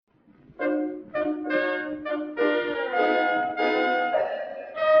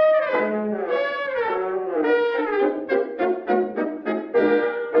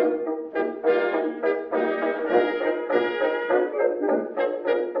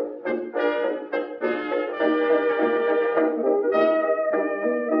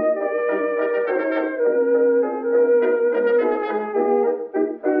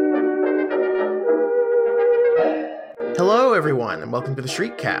everyone, and welcome to the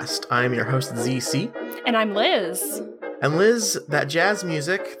Shriekcast. I'm your host, ZC. And I'm Liz. And Liz, that jazz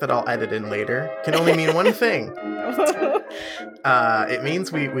music that I'll edit in later can only mean one thing. It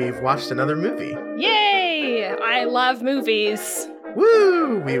means we've watched another movie. Yay! I love movies.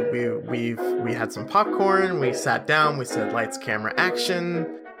 Woo! We had some popcorn, we sat down, we said lights, camera,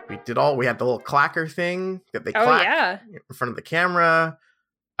 action. We had the little clacker thing that they clack in front of the camera.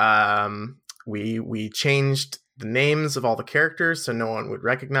 We changed the names of all the characters so no one would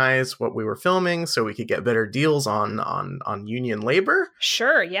recognize what we were filming, so we could get better deals on union labor.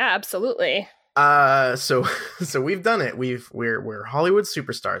 Sure, yeah, absolutely. So we've done it. We're Hollywood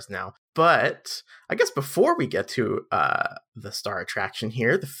superstars now. But I guess before we get to the star attraction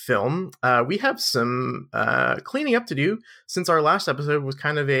here, the film, we have some cleaning up to do, since our last episode was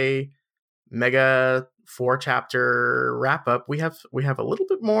kind of a mega 4-chapter wrap up. We have a little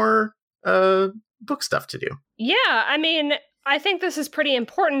bit more book stuff to do. Yeah, I mean, I think this is pretty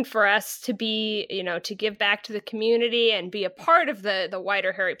important for us to be, to give back to the community and be a part of the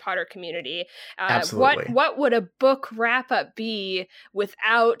wider Harry Potter community. Absolutely. What would a book wrap up be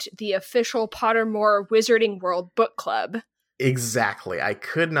without the official Pottermore Wizarding World Book Club? Exactly. I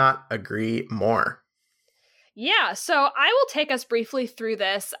could not agree more. Yeah, so I will take us briefly through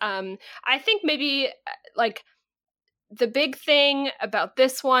this. I think maybe the big thing about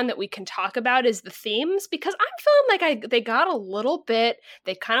this one that we can talk about is the themes, because I'm feeling like they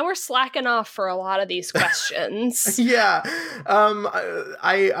kind of were slacking off for a lot of these questions. Yeah.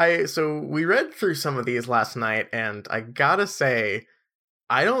 So we read through some of these last night, and I gotta say,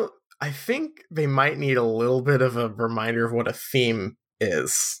 I think they might need a little bit of a reminder of what a theme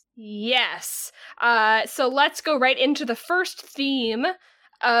is. Yes. So let's go right into the first theme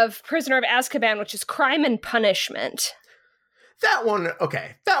of Prisoner of Azkaban, which is crime and punishment. That one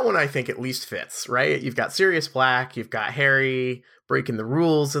I think at least fits, right? You've got Sirius Black, you've got Harry breaking the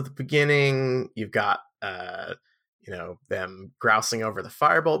rules at the beginning, you've got them grousing over the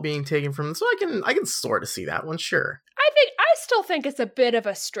firebolt being taken from them. So I can sort of see that one, sure. I still think it's a bit of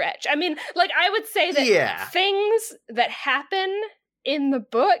a stretch. I mean, I would say that things that happen in the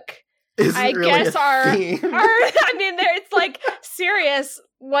book it's like Sirius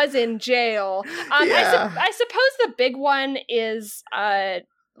was in jail. I suppose the big one is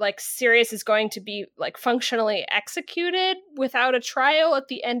Sirius is going to be functionally executed without a trial at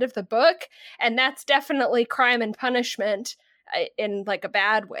the end of the book, and that's definitely crime and punishment in a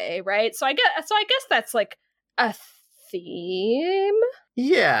bad way, right? So I guess that's a theme.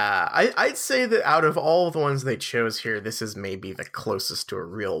 Yeah, I'd say that out of all the ones they chose here, this is maybe the closest to a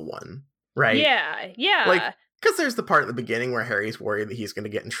real one, right? Yeah. Because there's the part at the beginning where Harry's worried that he's going to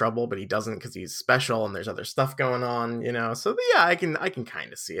get in trouble, but he doesn't because he's special and there's other stuff going on, So yeah, I can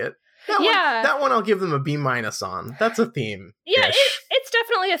kind of see it. That one I'll give them a B- on. That's a theme. Yeah, it's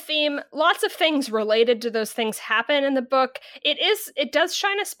definitely a theme. Lots of things related to those things happen in the book. It does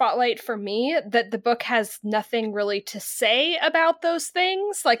shine a spotlight for me that the book has nothing really to say about those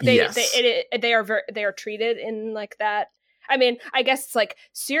things. They are treated in that. I mean, I guess it's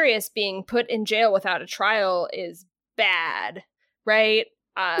Sirius being put in jail without a trial is bad, right?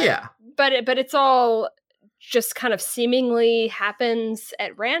 Yeah. But it's all just kind of seemingly happens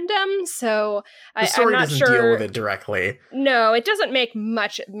at random, so the story I'm not doesn't sure. deal with it directly. No, it doesn't make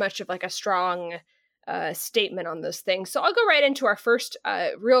much of a strong statement on those things. So I'll go right into our first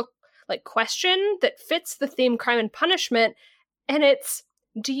real question that fits the theme crime and punishment, and it's: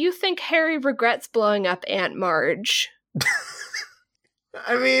 do you think Harry regrets blowing up Aunt Marge?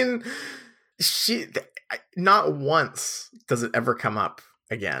 I mean, not once does it ever come up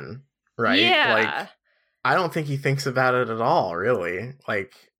again, right? Yeah. I don't think he thinks about it at all, really.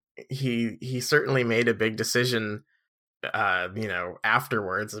 He certainly made a big decision,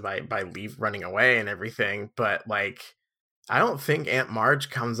 afterwards by running away and everything. But I don't think Aunt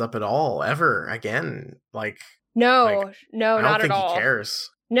Marge comes up at all ever again. No, I not don't think at all. He cares.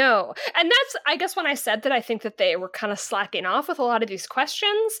 No. And that's, I guess, when I said that I think that they were kind of slacking off with a lot of these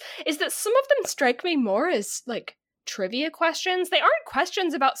questions, is that some of them strike me more as trivia questions. They aren't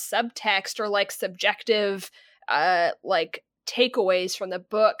questions about subtext or subjective takeaways from the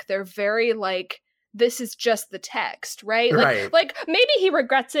book. They're very this is just the text, right? Maybe he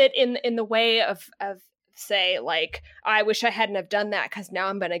regrets it in the way of say I wish I hadn't have done that because now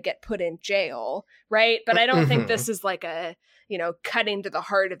I'm gonna get put in jail, right? But I don't think this is a cutting to the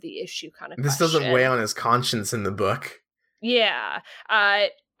heart of the issue kind of this question. Doesn't weigh on his conscience in the book. Yeah.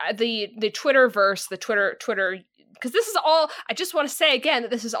 The Twitterverse, the Twitter because this is all, I just want to say again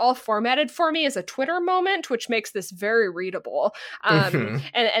that this is all formatted for me as a Twitter moment, which makes this very readable. And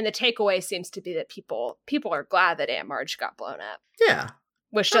the takeaway seems to be that people are glad that Aunt Marge got blown up. Yeah.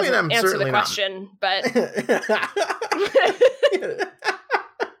 Which doesn't answer the question, but...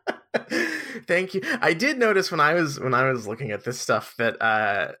 Thank you. I did notice when I was looking at this stuff that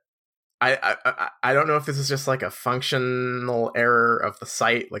I don't know if this is just like a functional error of the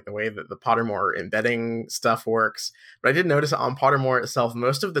site, like the way that the Pottermore embedding stuff works. But I did notice on Pottermore itself,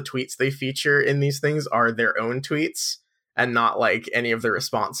 most of the tweets they feature in these things are their own tweets and not like any of the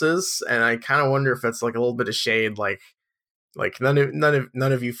responses. And I kind of wonder if that's like a little bit of shade, like none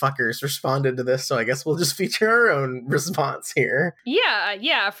of you fuckers responded to this, so I guess we'll just feature our own response here.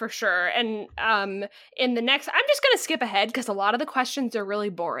 Yeah, for sure. And in the next, I'm just going to skip ahead because a lot of the questions are really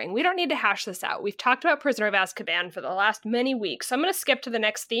boring. We don't need to hash this out. We've talked about Prisoner of Azkaban for the last many weeks. So I'm going to skip to the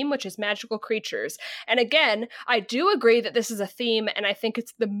next theme, which is magical creatures. And again, I do agree that this is a theme, and I think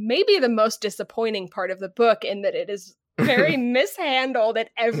it's maybe the most disappointing part of the book in that it is very mishandled at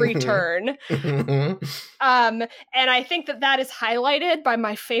every turn. And I think that is highlighted by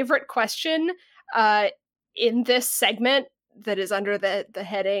my favorite question in this segment that is under the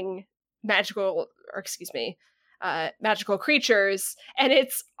heading magical creatures, and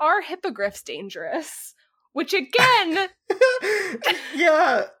it's, are hippogriffs dangerous? Which again...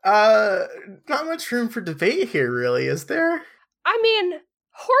 Yeah, not much room for debate here, really, is there? I mean,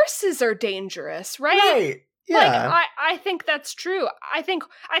 horses are dangerous, right? Right. Yeah. Like, I think that's true. I think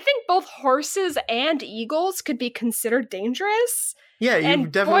both horses and eagles could be considered dangerous. Yeah, you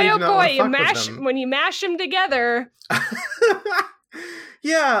definitely do not want to fuck with them. When you mash them together.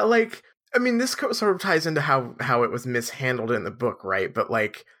 Yeah, like, I mean, this sort of ties into how it was mishandled in the book, right? But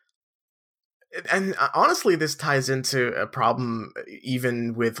like, and honestly, this ties into a problem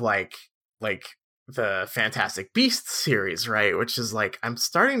even with like the Fantastic Beasts series, right? Which is like, I'm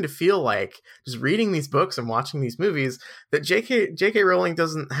starting to feel like, just reading these books and watching these movies, that J.K. Rowling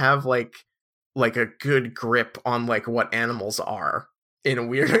doesn't have like a good grip on like what animals are in a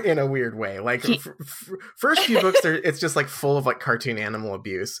weird way. Like first few books, it's just like full of like cartoon animal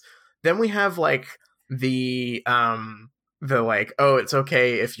abuse. Then we have like the like, oh, it's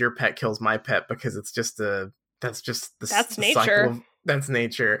okay if your pet kills my pet because it's just that's nature. That's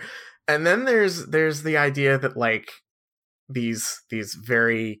nature. And then there's the idea that like these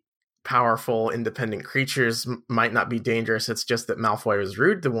very powerful independent creatures might not be dangerous. It's just that Malfoy was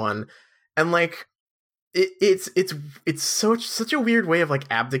rude to one, and like it's such a weird way of like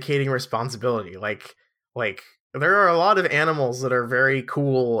abdicating responsibility. Like there are a lot of animals that are very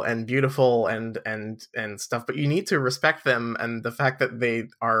cool and beautiful and stuff, but you need to respect them and the fact that they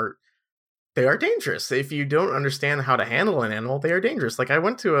are dangerous. If you don't understand how to handle an animal, they are dangerous. Like I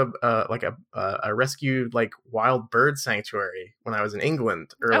went to a rescued like wild bird sanctuary when I was in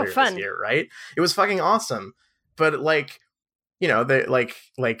England earlier this year, right? It was fucking awesome. But like, you know, they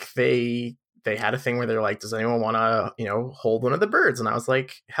they had a thing where they're like, does anyone want to, you know, hold one of the birds? And I was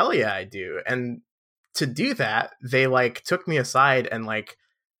like, hell yeah, I do. And to do that, they like took me aside and like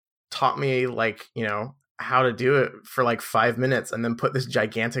taught me like, you know, how to do it for like 5 minutes and then put this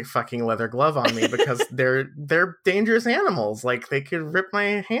gigantic fucking leather glove on me because they're dangerous animals. Like they could rip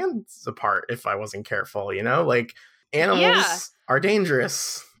my hands apart if I wasn't careful, you know? Like animals are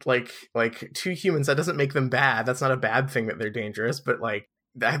dangerous. Like to humans, that doesn't make them bad. That's not a bad thing that they're dangerous, but like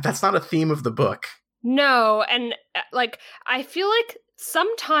that's not a theme of the book. No, and like I feel like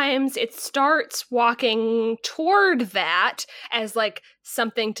sometimes it starts walking toward that as like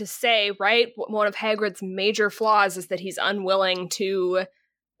something to say, right? One of Hagrid's major flaws is that he's unwilling to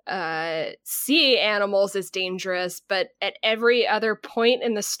see animals as dangerous, but at every other point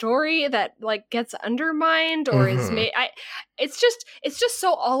in the story that like gets undermined or is made, it's just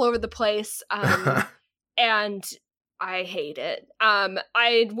so all over the place, and I hate it.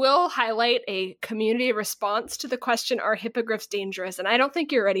 I will highlight a community response to the question, are hippogriffs dangerous? And I don't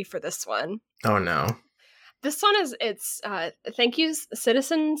think you're ready for this one. Oh, no. This one it's thank you,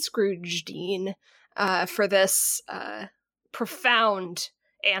 Citizen Scrooge Dean, for this profound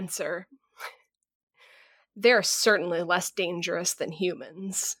answer. They're certainly less dangerous than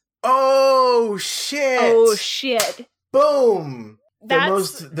humans. Oh, shit. Oh, shit. Boom.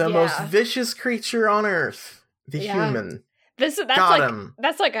 The most vicious creature on Earth. The human. That's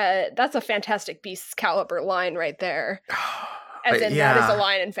a Fantastic Beasts caliber line right there. As in, that is a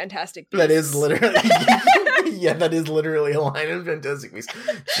line in Fantastic Beasts. That is literally. Yeah, that is literally a line in Fantastic Beasts.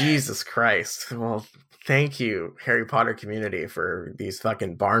 Jesus Christ. Well, thank you, Harry Potter community, for these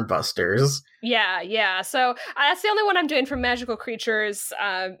fucking barn busters. Yeah. So that's the only one I'm doing from Magical Creatures,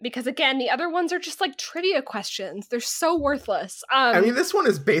 because again, the other ones are just like trivia questions. They're so worthless. I mean, this one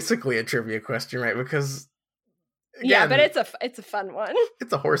is basically a trivia question, right? Because again, yeah, but it's a fun one.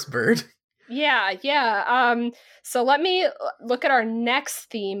 It's a horse bird. Yeah. So let me look at our next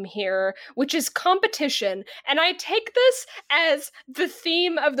theme here, which is competition. And I take this as the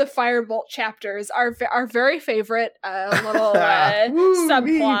theme of the Firebolt chapters, our very favorite little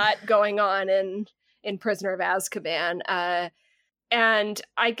subplot going on in Prisoner of Azkaban. And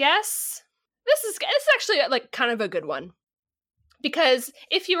I guess it's actually like kind of a good one. Because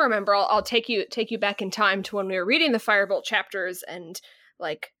if you remember, I'll take you back in time to when we were reading the Firebolt chapters, and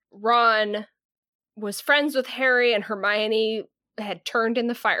like Ron was friends with Harry and Hermione had turned in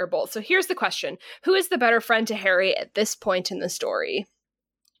the Firebolt. So here's the question. Who is the better friend to Harry at this point in the story?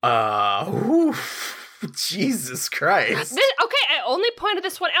 Jesus Christ. Okay, I only pointed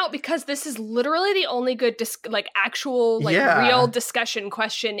this one out because this is literally the only good real discussion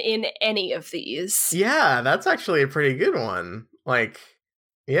question in any of these. Yeah, that's actually a pretty good one. Like,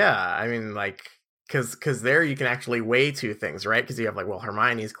 yeah, I mean, like, because there you can actually weigh two things, right? Because you have like, well,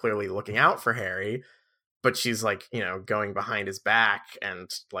 Hermione's clearly looking out for Harry, but she's like, going behind his back and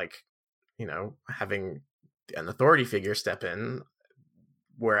like, having an authority figure step in,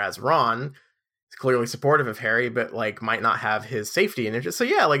 whereas Ron is clearly supportive of Harry, but like might not have his safety in it. So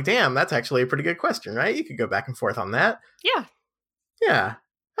yeah, like, damn, that's actually a pretty good question, right? You could go back and forth on that. Yeah,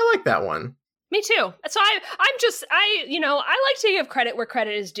 I like that one. Me too. So I like to give credit where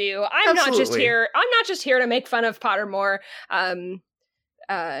credit is due. I'm not just here to make fun of Pottermore,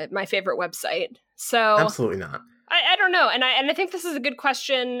 my favorite website. So absolutely not. I don't know, and I think this is a good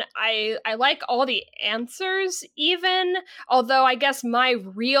question. I like all the answers, even although I guess my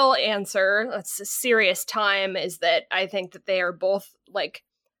real answer, that's a serious time, is that I think that they are both like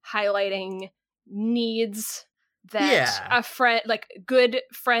highlighting needs that a friend, like good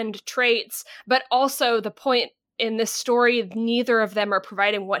friend traits, but also the point in this story, neither of them are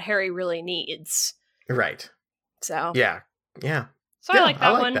providing what Harry really needs. Right. So yeah. So I like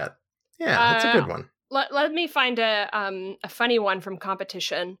that one. That. Yeah, that's a good one. Let me find a funny one from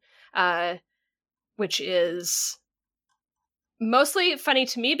competition, which is mostly funny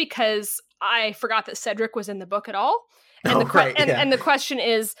to me because I forgot that Cedric was in the book at all. And and the question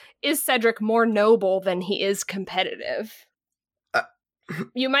is Cedric more noble than he is competitive?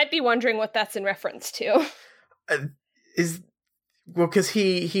 You might be wondering what that's in reference to. Because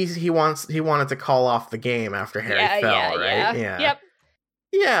he wanted to call off the game after Harry fell, right? Yeah. Yep.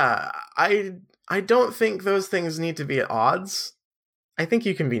 Yeah, I don't think those things need to be at odds. I think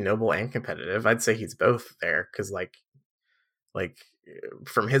you can be noble and competitive. I'd say he's both there, because like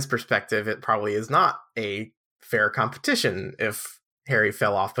from his perspective, it probably is not a fair competition if Harry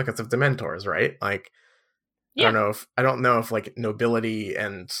fell off because of Dementors, right? Like, I don't know if like nobility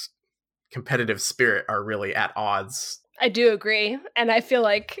and competitive spirit are really at odds. I do agree, and I feel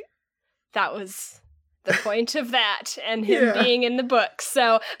like that was the point of that, and him being in the book.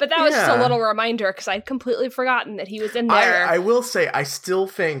 So, but that was just a little reminder because I'd completely forgotten that he was in there. I will say, I still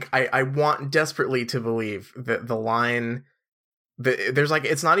think I want desperately to believe that the line. There's like,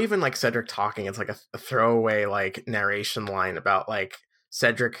 it's not even like Cedric talking, it's like a throwaway like narration line about like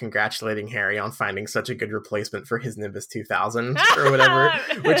Cedric congratulating Harry on finding such a good replacement for his Nimbus 2000 or whatever,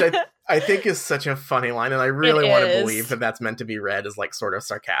 which I think is such a funny line, and I really want to believe that that's meant to be read as like sort of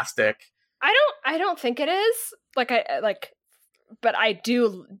sarcastic. I don't think it is. But I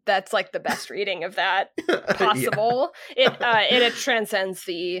do. That's like the best reading of that possible. It transcends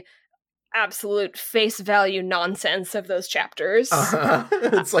the absolute face value nonsense of those chapters.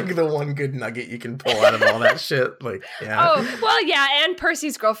 It's like the one good nugget you can pull out of all that shit. Like, yeah. Oh, well, yeah, and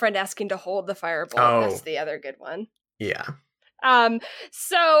Percy's girlfriend asking to hold the firebolt. Oh. That's the other good one. Yeah.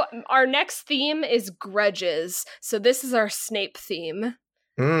 So our next theme is grudges. So this is our Snape theme.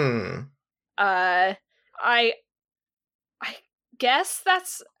 I guess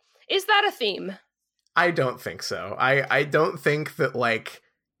is that a theme? I don't think so. I don't think that like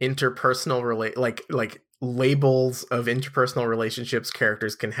interpersonal like labels of interpersonal relationships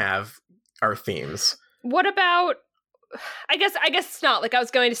characters can have are themes. What about, I guess it's not. Like, I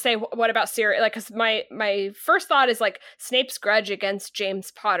was going to say, what about Sirius? Like, because my first thought is like Snape's grudge against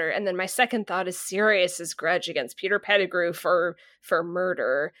James Potter, and then my second thought is Sirius's grudge against Peter Pettigrew for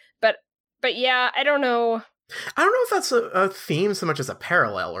murder. But yeah, I don't know. I don't know if that's a theme so much as a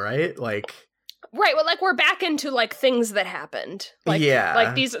parallel, right? Like, Right, well, like we're back into like things that happened. Like, yeah,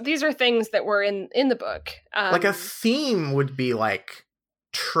 like these are things that were in the book. Like a theme would be like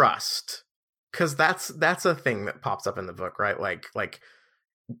trust, because that's a thing that pops up in the book, right? Like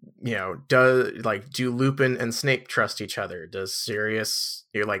you know, do Lupin and Snape trust each other? Does Sirius,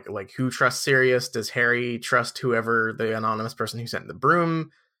 like who trusts Sirius? Does Harry trust whoever the anonymous person who sent the broom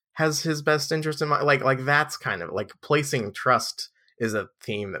has his best interest in mind? Like that's kind of like placing trust is a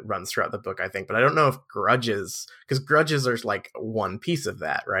theme that runs throughout the book, I think. But I don't know if grudges, because grudges are like one piece of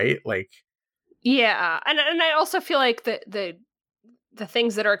that, right? Like, yeah, and I also feel like the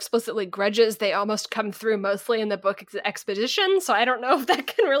things that are explicitly grudges, they almost come through mostly in the book Expedition, so I don't know if that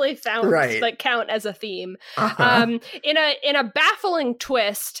can really count as a theme. uh-huh. In a baffling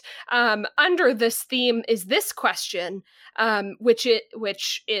twist, under this theme is this question, which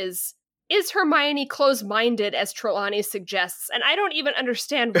is Hermione close-minded, as Trelawney suggests? And I don't even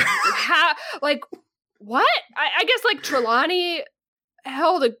understand how, like, what? I guess, like, Trelawney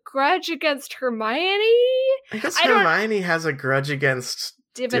held a grudge against Hermione? I guess Hermione has a grudge against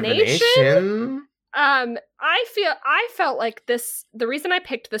divination. I felt like this, the reason I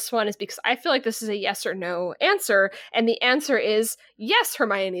picked this one is because I feel like this is a yes or no answer, and the answer is yes,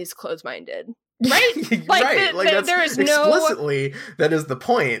 Hermione is close-minded. Right? Like, right. There is explicitly, that is the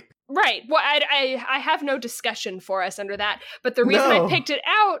point. Right. Well, I have no discussion for us under that, but the reason I picked it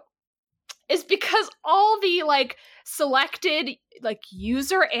out is because all the like selected like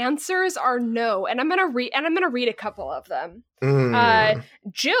user answers are no, and I'm gonna read a couple of them.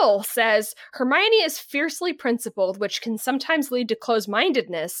 Jill says Hermione is fiercely principled, which can sometimes lead to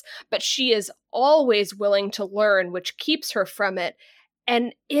close-mindedness, but she is always willing to learn, which keeps her from it.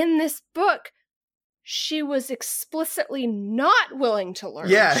 And in this book, she was explicitly not willing to learn.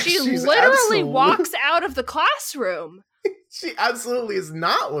 Yeah, she literally walks out of the classroom. She absolutely is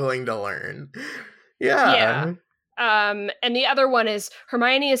not willing to learn. Yeah. And the other one is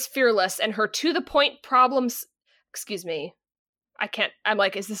Hermione is fearless, and her to-the-point problems... Excuse me. I'm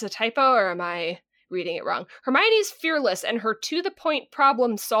like, is this a typo, or am I reading it wrong? Hermione is fearless, and her to-the-point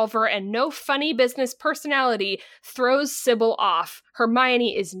problem solver and no funny business personality throws Sybil off.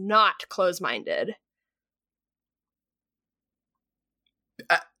 Hermione is not close-minded.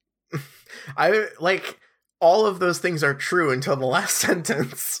 I like... all of those things are true until the last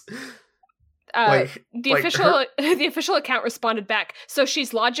sentence. The official account responded back, so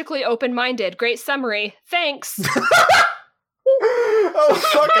she's logically open-minded. Great summary. Thanks. Oh,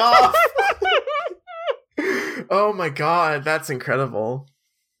 fuck off. Oh my god, that's incredible.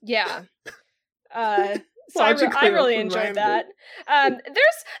 Yeah. So I really enjoyed that. There's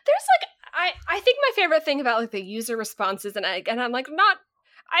like I think my favorite thing about like the user responses, and I'm like not.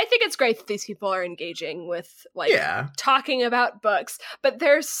 I think it's great that these people are engaging with, like, talking about books, but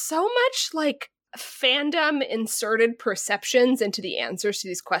there's so much, like, fandom inserted perceptions into the answers to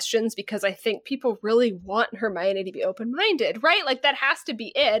these questions, because I think people really want Hermione to be open-minded, right? Like, that has to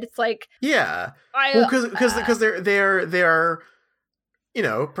be it. It's like... Yeah. Because they're, you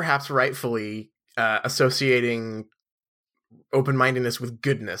know, perhaps rightfully associating open-mindedness with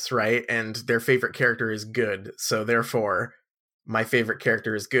goodness, right? And their favorite character is good, so therefore... my favorite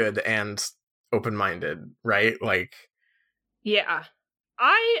character is good and open-minded, right? Like, yeah,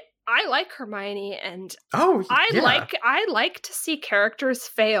 I like Hermione, and I like to see characters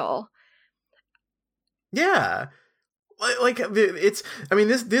fail. Yeah, like it's. I mean,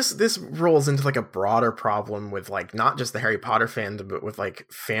 this rolls into like a broader problem with like not just the Harry Potter fandom, but with like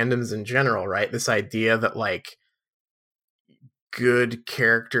fandoms in general, right? This idea that like good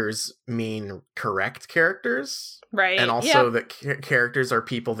characters mean correct characters. Right. And also that characters are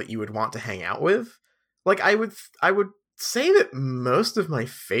people that you would want to hang out with. Like, I would say that most of my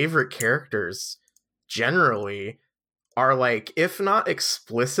favorite characters generally are, like, if not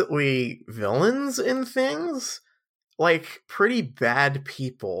explicitly villains in things, like, pretty bad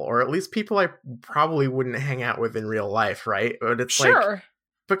people. Or at least people I probably wouldn't hang out with in real life, right? But it's like,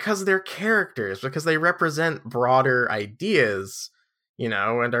 because they're characters, because they represent broader ideas, you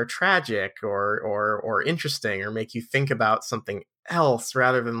know, and are tragic or interesting or make you think about something else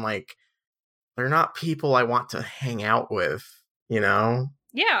rather than like, they're not people I want to hang out with, you know?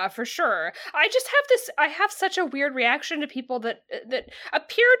 Yeah, for sure. I have such a weird reaction to people that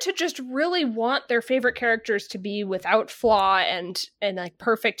appear to just really want their favorite characters to be without flaw and like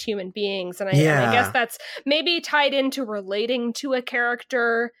perfect human beings. And I guess that's maybe tied into relating to a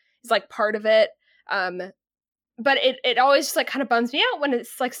character is like part of it. But it always just like kind of bums me out when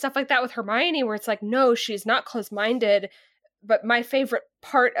it's like stuff like that with Hermione, where it's like, no, she's not close-minded. But my favorite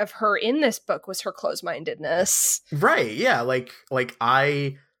part of her in this book was her close-mindedness. Right, yeah. Like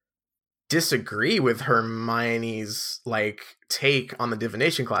I disagree with Hermione's like take on the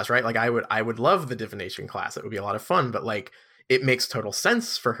divination class, right? Like I would love the divination class. It would be a lot of fun, but like it makes total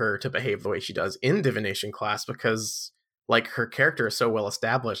sense for her to behave the way she does in divination class because like her character is so well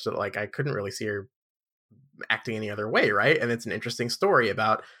established that like I couldn't really see her acting any other way, right? And it's an interesting story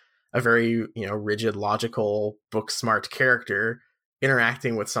about a very, you know, rigid, logical, book smart character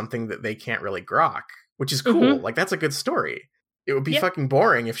interacting with something that they can't really grok, which is cool. Like that's a good story. It would be fucking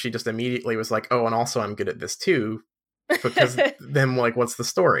boring if she just immediately was like, oh, and also I'm good at this too, because then like what's the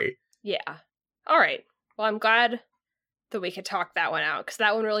story? Yeah. All right. Well, I'm glad that we could talk that one out because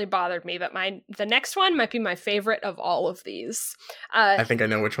that one really bothered me. But the next one might be my favorite of all of these. I think I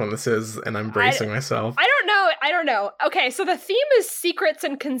know which one this is, and I'm bracing myself. I don't know. Okay, so the theme is secrets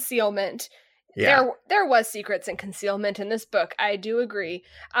and concealment. Yeah. There was secrets and concealment in this book. I do agree.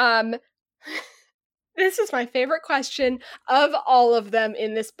 This is my favorite question of all of them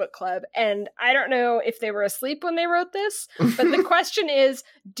in this book club. And I don't know if they were asleep when they wrote this, but the question is,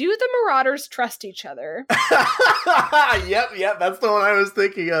 do the Marauders trust each other? Yep, that's the one I was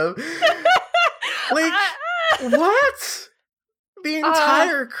thinking of. Like, what? The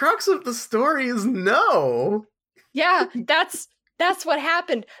entire crux of the story is no. Yeah, that's what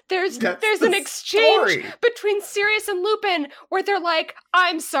happened. There's an exchange between Sirius and Lupin where they're like,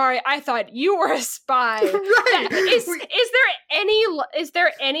 "I'm sorry, I thought you were a spy." Right. Is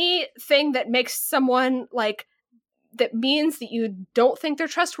there anything that makes someone like that means that you don't think they're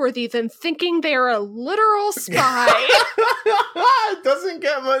trustworthy than thinking they're a literal spy? It doesn't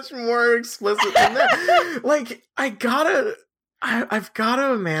get much more explicit than that. Like, I've got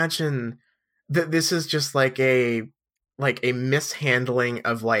to imagine that this is just like a mishandling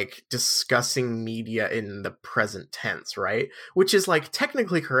of like discussing media in the present tense, right? Which is like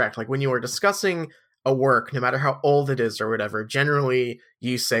technically correct. Like when you are discussing a work, no matter how old it is or whatever, generally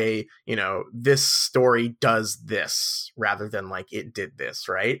you say, you know, this story does this rather than like it did this,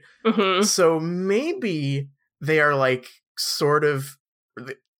 right? Mm-hmm. So maybe they are like sort of,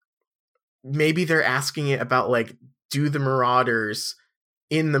 maybe they're asking it about like, do the Marauders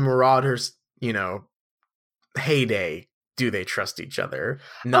in the Marauders, you know, heyday, do they trust each other?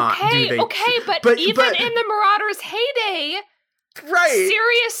 Not okay, do they? Okay, but even in the Marauders' heyday, right?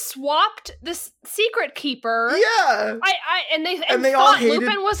 Sirius swapped the secret keeper. Yeah, and they all hated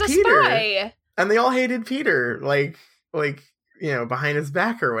Lupin was Peter. A spy, and they all hated Peter, like you know, behind his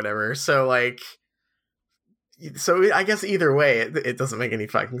back or whatever. So like, so I guess either way, it doesn't make any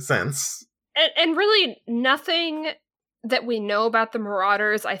fucking sense. And really, nothing that we know about the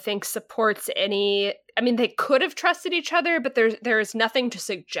Marauders, I think, supports any. I mean, they could have trusted each other, but there's nothing to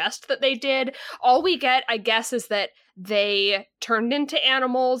suggest that they did. All we get, I guess, is that they turned into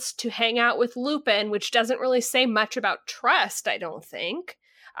animals to hang out with Lupin, which doesn't really say much about trust, I don't think.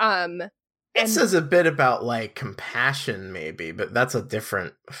 It says a bit about, like, compassion, maybe, but that's a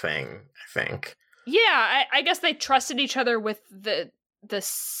different thing, I think. Yeah, I guess they trusted each other with the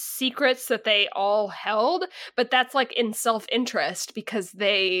secrets that they all held, but that's, like, in self-interest, because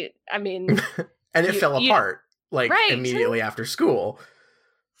they, I mean... And it fell apart, like, right, immediately after school.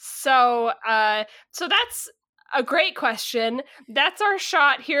 So that's a great question. That's our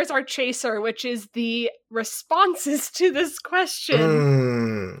shot. Here's our chaser, which is the responses to this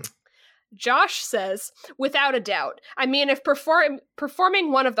question. Josh says, without a doubt. I mean, if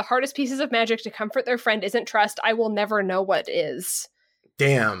performing one of the hardest pieces of magic to comfort their friend isn't trust, I will never know what is.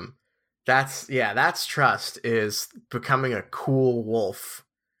 Damn. That's trust, is becoming a cool wolf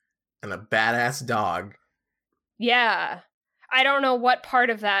and a badass dog. Yeah. I don't know what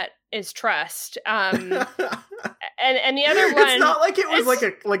part of that is trust. And the other one, it's not like it was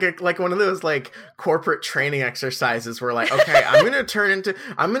like one of those like corporate training exercises where like, okay, I'm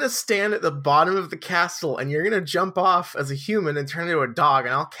gonna stand at the bottom of the castle and you're gonna jump off as a human and turn into a dog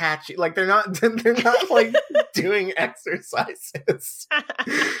and I'll catch you. Like they're not like doing exercises.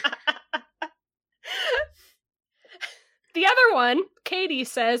 The other one, Katie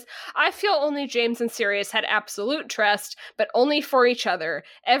says, I feel only James and Sirius had absolute trust, but only for each other.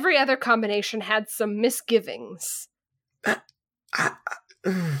 Every other combination had some misgivings. I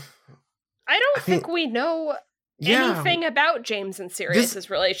don't think we know anything about James and Sirius's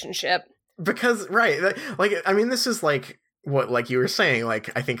relationship. Because, right, like, I mean, this is like, what, like you were saying,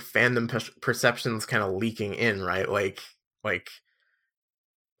 like, I think fandom perception's kind of leaking in, right? Like,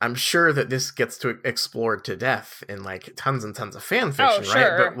 I'm sure that this gets to explored to death in like tons and tons of fan fiction,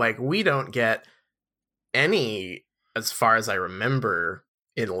 right? But like we don't get any, as far as I remember,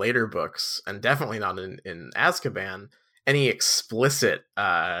 in later books, and definitely not in Azkaban, any explicit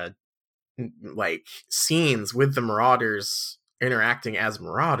like scenes with the Marauders interacting as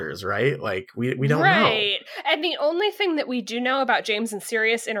Marauders, right? Like we don't know. Right. And the only thing that we do know about James and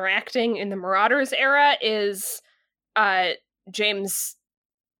Sirius interacting in the Marauders era is James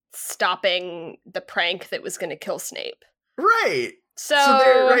stopping the prank that was going to kill Snape. Right. So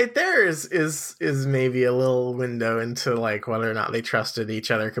there, right there is maybe a little window into like whether or not they trusted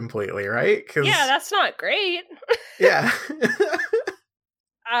each other completely, right? Yeah, that's not great. Yeah.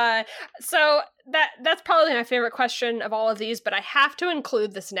 So that's probably my favorite question of all of these, but I have to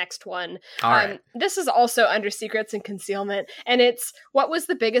include this next one. All right. This is also under secrets and concealment, and it's what was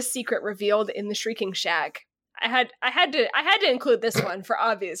the biggest secret revealed in the Shrieking Shack? I had to include this one for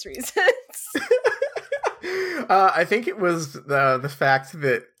obvious reasons. I think it was the fact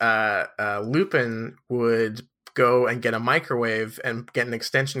that Lupin would go and get a microwave and get an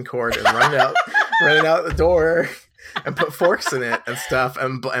extension cord and run it out the door and put forks in it and stuff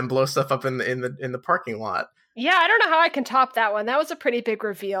and blow stuff up in the parking lot. Yeah, I don't know how I can top that one. That was a pretty big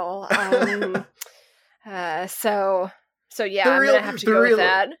reveal. So yeah, I'm gonna have to go with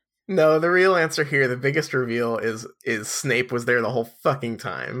that. No, the real answer here, the biggest reveal is Snape was there the whole fucking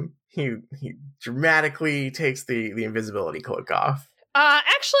time. He dramatically takes the invisibility cloak off.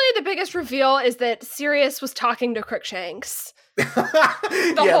 Actually, the biggest reveal is that Sirius was talking to Crookshanks the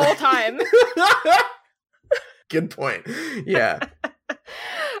whole time. Good point. Yeah.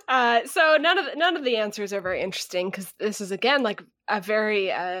 So none of the answers are very interesting because this is again like a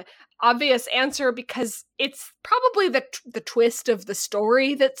very obvious answer because it's probably the twist of the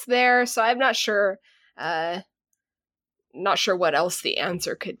story that's there. So I'm not sure. Not sure what else the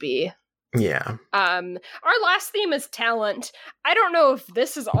answer could be. Yeah. Our last theme is talent. I don't know if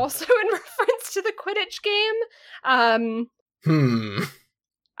this is also in reference to the Quidditch game.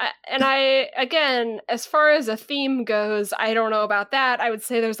 And again, as far as a theme goes, I don't know about that. I would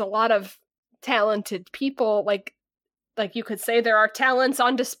say there's a lot of talented people. Like you could say there are talents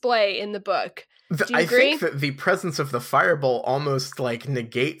on display in the book. Do you agree? I think that the presence of the firebolt almost like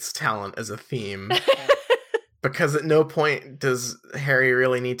negates talent as a theme. Because at no point does Harry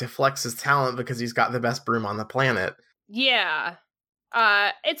really need to flex his talent because he's got the best broom on the planet. Yeah.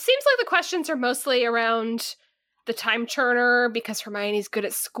 It seems like the questions are mostly around the Time Turner because Hermione's good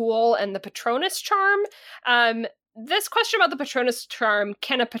at school and the Patronus Charm. This question about the Patronus Charm,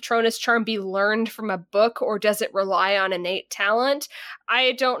 can a Patronus Charm be learned from a book or does it rely on innate talent?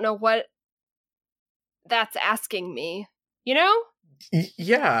 I don't know what that's asking me. You know?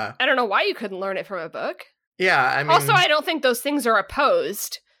 Yeah. I don't know why you couldn't learn it from a book. Yeah, I mean... Also, I don't think those things are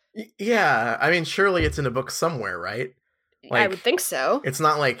opposed. Yeah, I mean, surely it's in a book somewhere, right? Like, I would think so. It's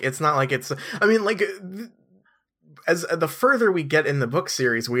not like it's... I mean, like, as the further we get in the book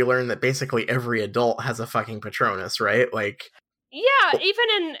series, we learn that basically every adult has a fucking Patronus, right? Like... Yeah, even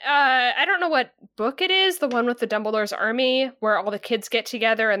in, I don't know what book it is, the one with the Dumbledore's army, where all the kids get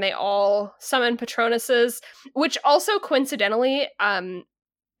together and they all summon Patronuses, which also coincidentally,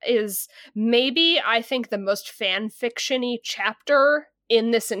 is maybe, I think, the most fan-fiction-y chapter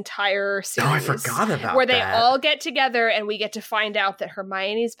in this entire series. Oh, I forgot about that. Where they all get together and we get to find out that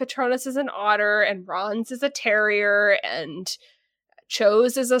Hermione's Patronus is an otter and Ron's is a terrier and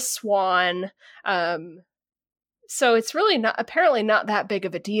Cho's is a swan. So it's really apparently not that big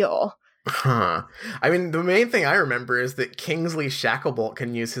of a deal. Huh. I mean, the main thing I remember is that Kingsley Shacklebolt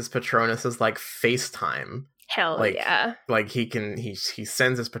can use his Patronus as, like, FaceTime. Hell like, yeah. Like, he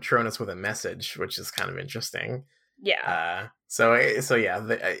sends his Patronus with a message, which is kind of interesting. Yeah. So yeah,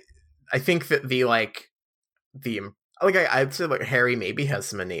 I think that I'd say, like, Harry maybe has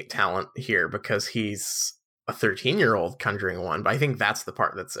some innate talent here because he's a 13-year-old conjuring one, but I think that's the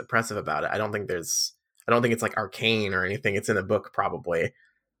part that's impressive about it. I don't think it's, like, arcane or anything. It's in a book, probably.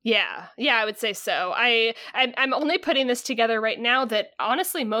 Yeah, I would say so. I'm only putting this together right now that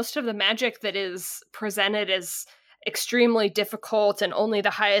honestly most of the magic that is presented as extremely difficult and only the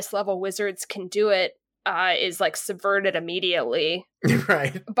highest level wizards can do it is like subverted immediately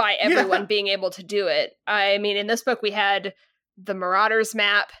right. by everyone being able to do it. I mean, in this book we had the Marauders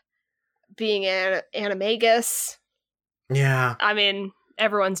map being an animagus. Yeah. I mean,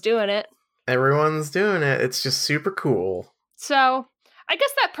 everyone's doing it. It's just super cool. So I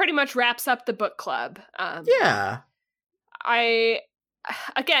guess that pretty much wraps up the book club. Yeah. I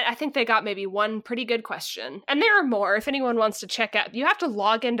think they got maybe one pretty good question. And there are more if anyone wants to check out. You have to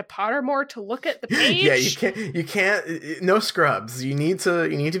log into Pottermore to look at the page. Yeah, you can't no scrubs. You need to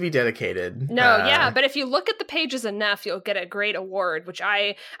be dedicated. No, yeah, but if you look at the pages enough, you'll get a great award, which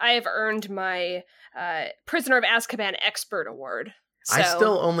I have earned my Prisoner of Azkaban Expert Award. So, I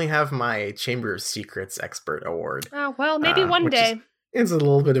still only have my Chamber of Secrets Expert Award. Oh, well, maybe one day. It's a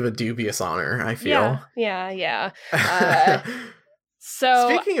little bit of a dubious honor, I feel. Yeah. So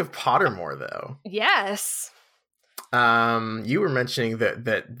speaking of Pottermore, though, yes, you were mentioning that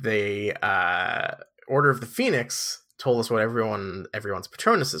the Order of the Phoenix told us what everyone's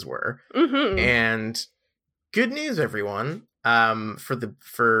Patronuses were, and good news, everyone.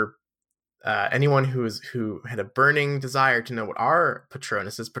 For anyone who had a burning desire to know what our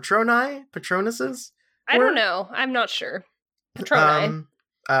Patronuses. I don't know. I'm not sure. Patroni.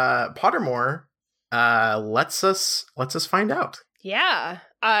 Pottermore lets us find out. Yeah.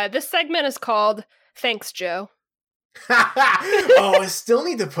 This segment is called Thanks, Joe. Oh, I still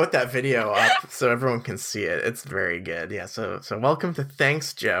need to put that video up so everyone can see it. It's very good. Yeah, so welcome to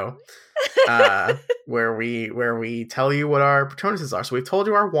Thanks, Joe. Where we tell you what our Patronuses are. So we've told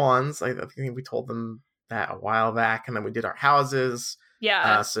you our wands. I think we told them that a while back, and then we did our houses.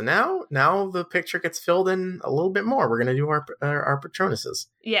 Yeah. So now the picture gets filled in a little bit more. We're gonna do our Patronuses.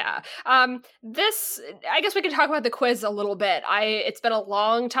 Yeah. This, I guess we could talk about the quiz a little bit. It's been a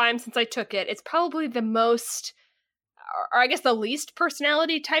long time since I took it. It's probably the most, or I guess the least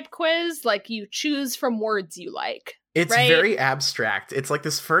personality type quiz. Like, you choose from words you like. It's right? very abstract. It's like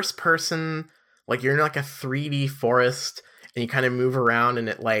this first person, like you're in like a 3D forest and you kind of move around and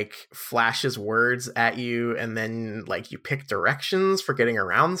it like flashes words at you, and then like you pick directions for getting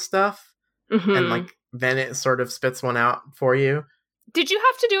around stuff. And like then it sort of spits one out for you. Did you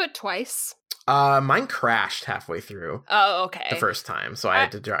have to do it twice? Mine crashed halfway through. Oh, okay. The first time, so I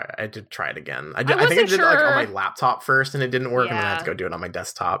had to try it again. I think I did it sure. like on my laptop first, and it didn't work, and then I had to Yeah. go do it on my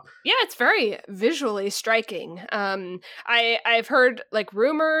desktop. Yeah, it's very visually striking. I've heard like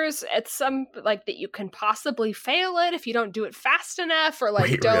rumors at some like that you can possibly fail it if you don't do it fast enough, or like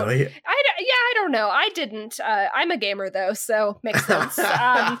Wait, don't. really? I don't know. I didn't. I'm a gamer though, so makes sense.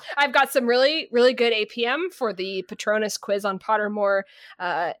 I've got some really really good APM for the Patronus quiz on Pottermore,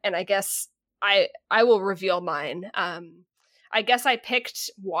 and I guess I will reveal mine. I guess I picked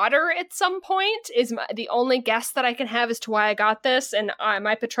water at some point, is the only guess that I can have as to why I got this, and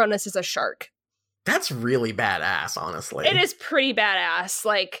my Patronus is a shark. That's really badass, honestly. It is pretty badass.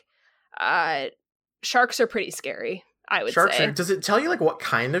 Like, sharks are pretty scary, I would say. Does it tell you like what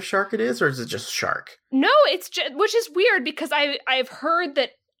kind of shark it is, or is it just shark? No, it's just, which is weird because I've heard that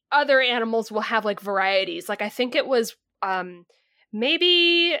other animals will have like varieties. Like, I think it was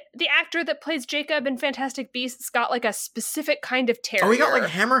maybe the actor that plays Jacob in Fantastic Beasts got like a specific kind of terrier. Oh, he got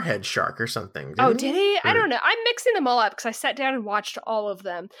like hammerhead shark or something. Did he? I don't know. I'm mixing them all up because I sat down and watched all of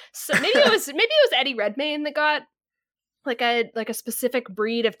them. So maybe it was Eddie Redmayne that got like a specific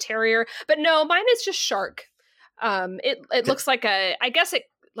breed of terrier. But no, mine is just shark. It looks like I guess it,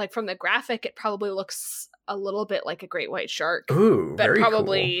 like from the graphic, it probably looks a little bit like a great white shark. Ooh, but very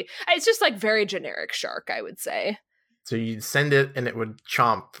probably cool. It's just like very generic shark, I would say. So you'd send it and it would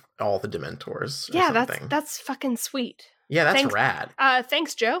chomp all the Dementors. Yeah, something. that's fucking sweet. Yeah, that's rad.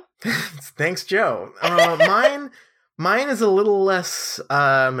 Thanks, Joe. Thanks, Joe. Mine is a little less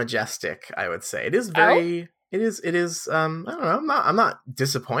majestic, I would say. It is very. It is. I don't know. I'm not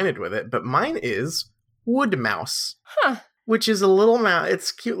disappointed with it, but mine is wood mouse. Huh. Which is a little mouse. It's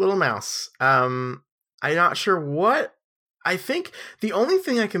a cute little mouse. I'm not sure what. I think the only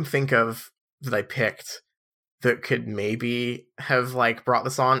thing I can think of that I picked that could maybe have like brought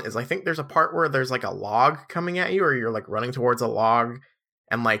this on is I think there's a part where there's like a log coming at you, or you're like running towards a log,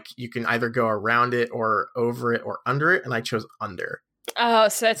 and like you can either go around it or over it or under it, and I chose under. Oh,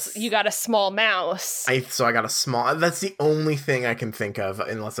 so you got a small mouse. So I got a small. That's the only thing I can think of,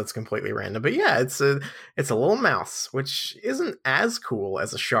 unless it's completely random. But yeah, it's a little mouse, which isn't as cool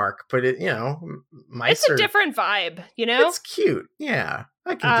as a shark, but it mice. It's a different vibe, you know. It's cute. Yeah,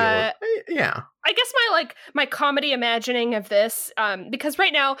 I can deal with it. Yeah. I guess my comedy imagining of this, because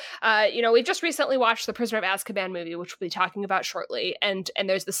right now, we've just recently watched the Prisoner of Azkaban movie, which we'll be talking about shortly, and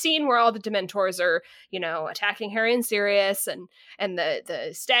there's the scene where all the Dementors are, attacking Harry and Sirius, and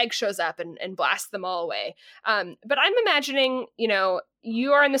the stag shows up and blasts them all away. But I'm imagining,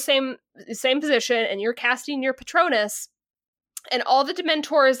 you are in the same position, and you're casting your Patronus, and all the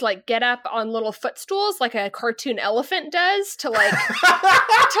Dementors like get up on little footstools like a cartoon elephant does to like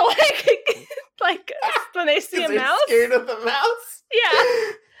like when they see a mouse. Scared of the mouse?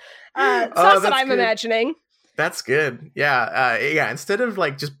 Yeah. So that's what I'm imagining. That's good. Yeah. Instead of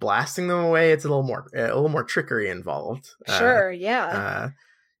like just blasting them away, it's a little more trickery involved. Sure. Yeah.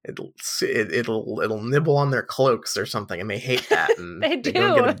 It'll nibble on their cloaks or something, and they hate that. And they do.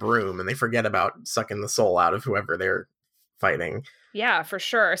 Go get a broom, and they forget about sucking the soul out of whoever they're fighting. Yeah, for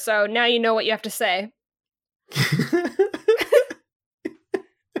sure. So now you know what you have to say.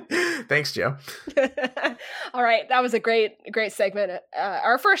 Thanks, Joe. All right, that was a great segment.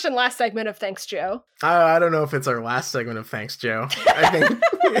 Our first and last segment of Thanks, Joe. I don't know if it's our last segment of Thanks, Joe. I think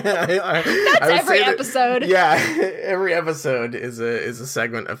that's every episode. Yeah, every episode is a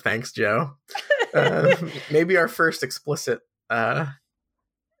segment of Thanks, Joe. Maybe our first explicit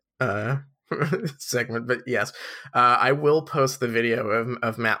segment, but yes, I will post the video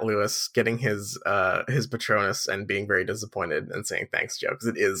of Matt Lewis getting his Patronus and being very disappointed and saying thanks, Joe, because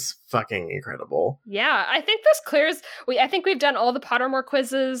it is fucking incredible. Yeah, I think this clears. I think we've done all the Pottermore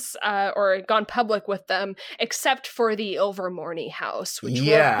quizzes or gone public with them, except for the Ilvermorny house, which we'll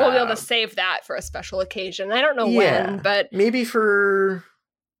be able to save that for a special occasion. I don't know when, but maybe for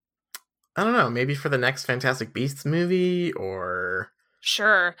maybe for the next Fantastic Beasts movie or.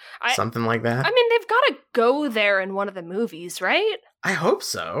 Sure. Something like that. I mean, they've got to go there in one of the movies, right? I hope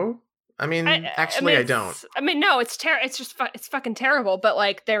so. I mean, I don't. I mean, no, it's just it's fucking terrible, but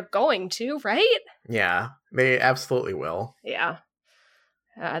like they're going to, right? Yeah, they absolutely will. Yeah.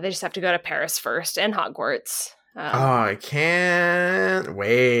 They just have to go to Paris first and Hogwarts. I can't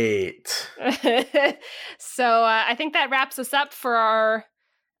wait. So I think that wraps us up for our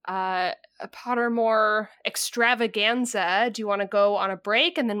Pottermore extravaganza. Do you want to go on a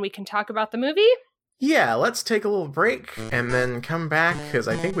break and then we can talk about the movie? Yeah, let's take a little break and then come back because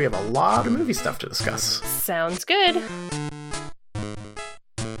I think we have a lot of movie stuff to discuss. Sounds good.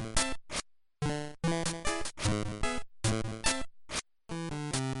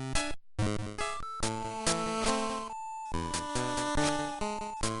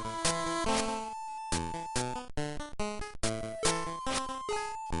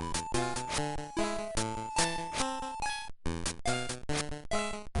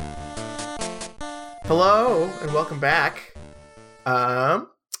 Hello and welcome back.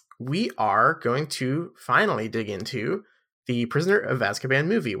 We are going to finally dig into the Prisoner of Azkaban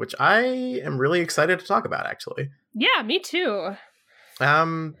movie, which I am really excited to talk about, actually. Yeah, me too.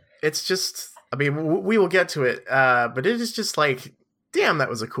 It's just, I mean, we will get to it, but it is just like, damn, that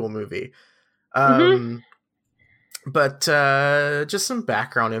was a cool movie. But just some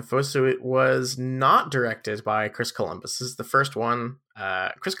background info. So it was not directed by Chris Columbus. This is the first one.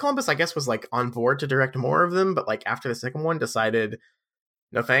 Chris Columbus, I guess, was like on board to direct more of them, but like after the second one decided,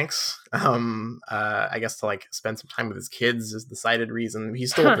 no thanks. I guess to like spend some time with his kids is the cited reason.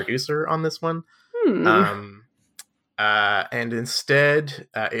 He's still a producer on this one. And instead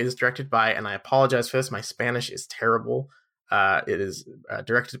it is directed by, and I apologize for this, my Spanish is terrible. It is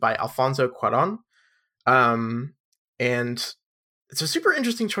directed by Alfonso Cuarón. And it's a super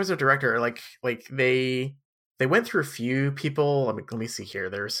interesting choice of director. Like they went through a few people. Let me see here.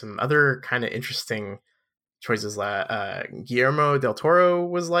 There's some other kind of interesting choices. Guillermo del Toro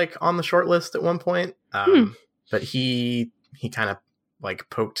was like on the short list at one point. But he kind of like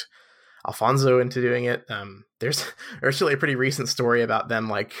poked Alfonso into doing it. There's actually a pretty recent story about them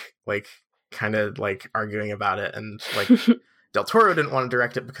like kind of like arguing about it, and like Del Toro didn't want to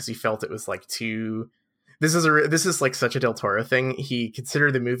direct it because he felt it was like too. This is like such a Del Toro thing. He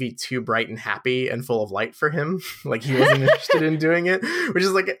considered the movie too bright and happy and full of light for him. Like he wasn't interested in doing it, which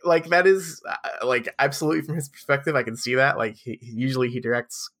is like that is like absolutely from his perspective. I can see that. Like usually he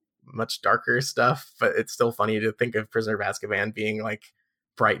directs much darker stuff, but it's still funny to think of Prisoner of Azkaban being like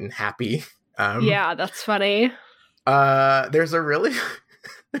bright and happy. Yeah, that's funny. There's a really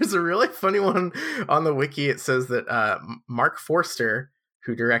funny one on the wiki. It says that Mark Forster,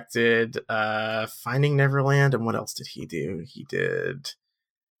 who directed Finding Neverland, and what else did he do? He did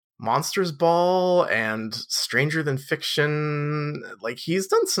Monsters Ball and Stranger Than Fiction. Like he's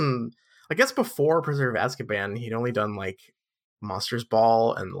done some, I guess before Prisoner of Azkaban, he'd only done like Monsters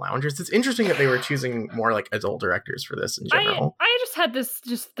Ball and Loungers. It's interesting that they were choosing more like adult directors for this in general. I just had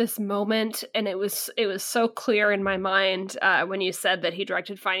this moment, and it was so clear in my mind when you said that he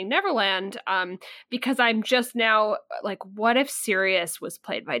directed Finding Neverland, because I'm just now like, what if Sirius was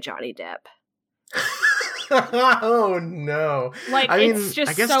played by Johnny Depp? Oh no! Like it's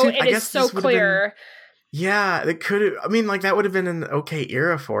just it is so clear. Yeah, it could have. I mean, like that would have been an okay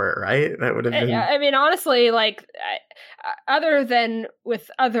era for it, right? That would have been. I mean, honestly, like other than with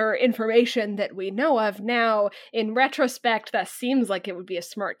other information that we know of now, in retrospect, that seems like it would be a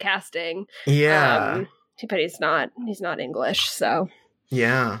smart casting. Yeah, but he's not. He's not English, so.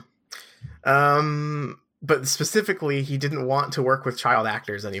 Yeah. But specifically, he didn't want to work with child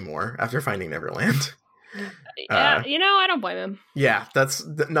actors anymore after Finding Neverland. Yeah, I don't blame him. Yeah, that's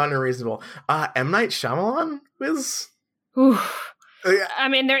not unreasonable. M. Night Shyamalan was... I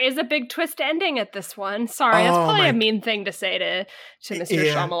mean, there is a big twist ending at this one. Sorry, that's probably a mean thing to say to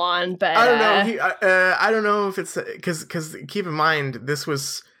Mr. Shyamalan, but... I don't know. I don't know if it's... Because keep in mind, this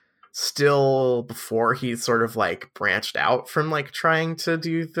was still before he sort of like branched out from like trying to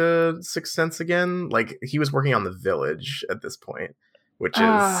do the Sixth Sense again. Like he was working on The Village at this point, which is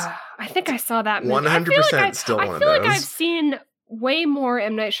I think I saw that movie. 100% still one of those. I feel like I've seen way more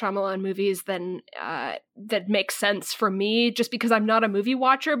M. Night Shyamalan movies than that make sense for me, just because I'm not a movie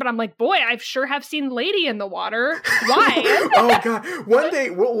watcher. But I'm like, boy, I sure have seen Lady in the Water. Why? Oh god, one day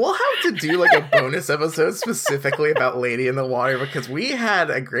we'll have to do like a bonus episode specifically about Lady in the Water, because we had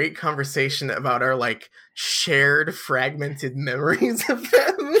a great conversation about our like shared fragmented memories of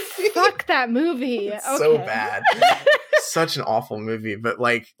that movie. Fuck that movie. It's okay. so bad. Such an awful movie, but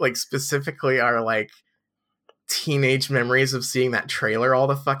like specifically our like teenage memories of seeing that trailer all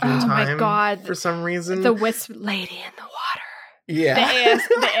the fucking time. Oh my god! For some reason, the Wisp Lady in the Water. Yeah,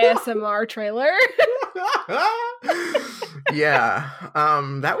 the ASMR trailer. Yeah,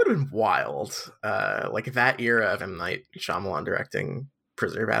 that would have been wild. Like that era of M. Night Shyamalan directing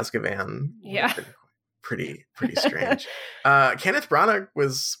Prisoner of Azkaban. Yeah. Pretty strange. Kenneth Branagh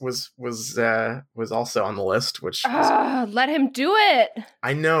was also on the list, which let him do it.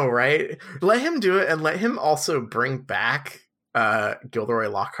 I know, right? Let him do it, and let him also bring back Gilderoy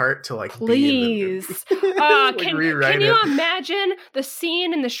Lockhart to like please be in the like, can you imagine the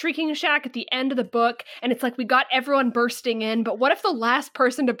scene in the Shrieking Shack at the end of the book, and it's like we got everyone bursting in, but what if the last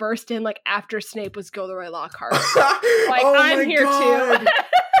person to burst in like after Snape was Gilderoy Lockhart? Like I'm here too.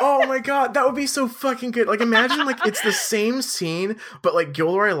 Oh my god, that would be so fucking good. Like imagine like it's the same scene, but like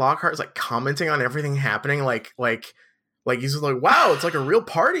Gilderoy Lockhart is like commenting on everything happening, like he's like, wow, it's like a real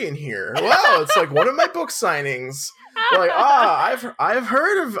party in here. Wow, it's like one of my book signings. Like, I've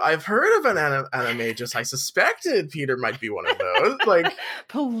heard of an anime. Just I suspected Peter might be one of those. Like,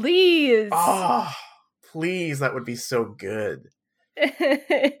 please, please, that would be so good.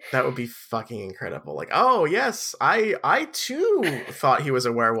 That would be fucking incredible. Like, oh yes, I too thought he was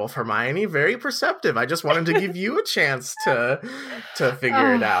a werewolf, Hermione. Very perceptive. I just wanted to give you a chance to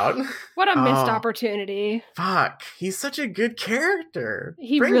figure it out. What a missed opportunity. Fuck, he's such a good character.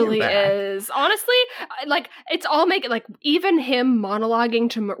 He really is. Honestly, like it's all making like even him monologuing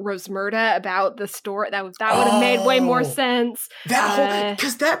to Rosmerta about the story that would have made way more sense. That whole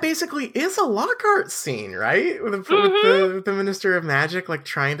because that basically is a Lockhart scene, right? With the Minister of Magic like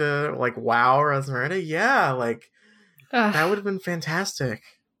trying to like wow Rosmerta. Yeah, like that would have been fantastic.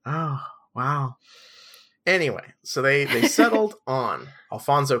 Oh wow. Anyway, so they settled on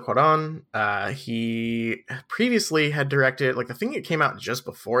Alfonso Cuarón. He previously had directed like the thing that came out just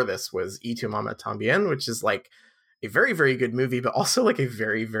before this was Y Tu Mamá También, which is like a very very good movie, but also like a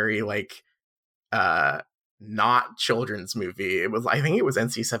very very like not children's movie. I think it was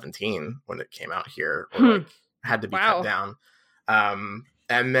NC-17 when it came out here, or like had to be cut down.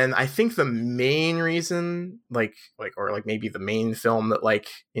 And then I think the main reason, like maybe the main film that like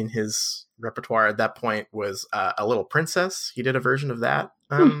in his repertoire at that point was A Little Princess. He did a version of that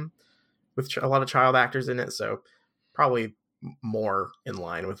with a lot of child actors in it, so probably more in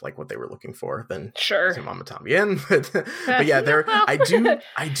line with like what they were looking for than Mama Tambien. But yeah,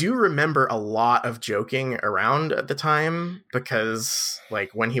 I do remember a lot of joking around at the time, because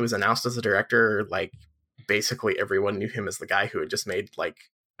like when he was announced as a director, like basically everyone knew him as the guy who had just made like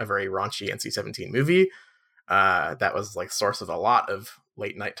a very raunchy NC-17 movie. That was like source of a lot of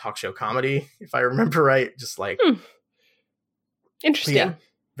late night talk show comedy, if I remember right. Just like interesting. Yeah,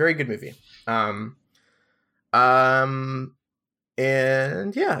 very good movie.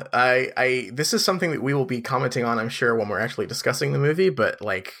 And yeah, I this is something that we will be commenting on, I'm sure, when we're actually discussing the movie, but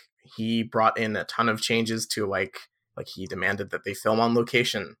like he brought in a ton of changes to like he demanded that they film on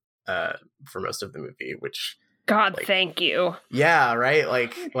location for most of the movie, which thank you. Yeah, right.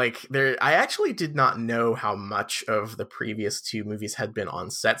 Like there, I actually did not know how much of the previous two movies had been on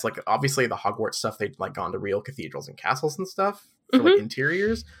sets. Like obviously the Hogwarts stuff, they'd like gone to real cathedrals and castles and stuff for like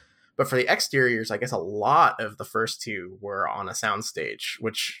interiors, but for the exteriors, I guess a lot of the first two were on a soundstage,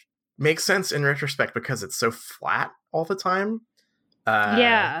 which makes sense in retrospect because it's so flat all the time.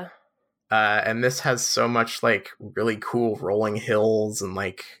 And this has so much like really cool rolling hills and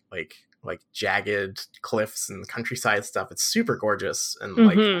like jagged cliffs and countryside stuff. It's super gorgeous, and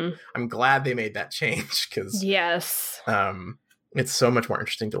like I'm glad they made that change, because it's so much more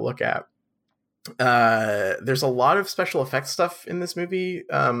interesting to look at. There's a lot of special effects stuff in this movie,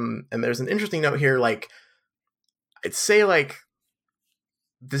 and there's an interesting note here. Like I'd say like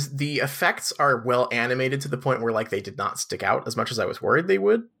the effects are well animated to the point where like they did not stick out as much as I was worried they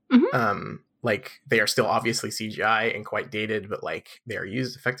would. Like they are still obviously CGI and quite dated, but like they are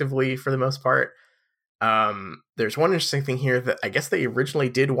used effectively for the most part. There's one interesting thing here that I guess they originally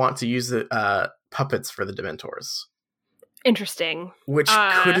did want to use the puppets for the Dementors. Interesting. which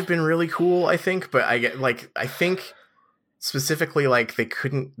could have been really cool, I think. But I think specifically, like, they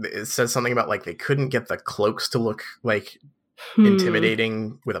couldn't. It says something about like they couldn't get the cloaks to look like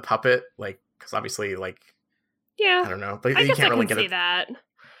intimidating with a puppet, like, because obviously, like, yeah, I don't know, but I you guess can't I really can get see it. that.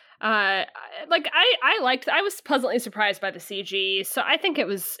 I was pleasantly surprised by the CG, so I think it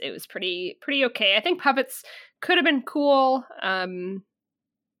was pretty okay. I think puppets could have been cool,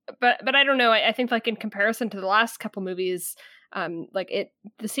 but I don't know. I think, like, in comparison to the last couple movies, the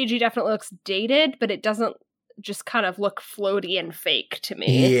CG definitely looks dated, but it doesn't just kind of look floaty and fake to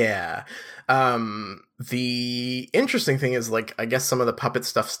me. Yeah. The interesting thing is, like, I guess some of the puppet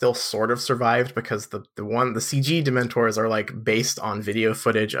stuff still sort of survived because the CG Dementors are like based on video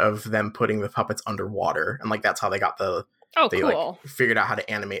footage of them putting the puppets underwater, and like that's how they got they cool. like figured out how to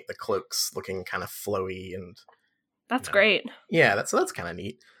animate the cloaks looking kind of flowy, and that's great. Yeah, that's kind of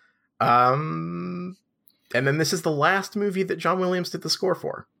neat. And then this is the last movie that John Williams did the score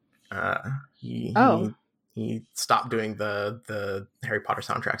for. He stopped doing the Harry Potter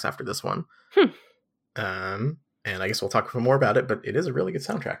soundtracks after this one. And I guess we'll talk more about it, but it is a really good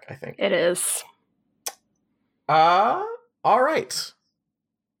soundtrack, I think. It is. All right.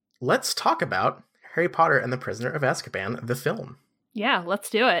 Let's talk about Harry Potter and the Prisoner of Azkaban, the film. Yeah, let's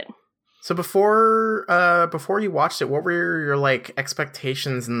do it. So before you watched it, what were your like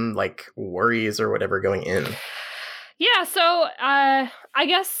expectations and like worries or whatever going in? Yeah, so I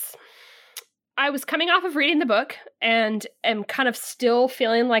guess I was coming off of reading the book and am kind of still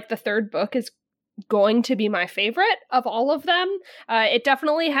feeling like the third book is going to be my favorite of all of them. It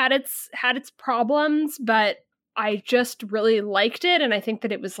definitely had its problems, but I just really liked it, and I think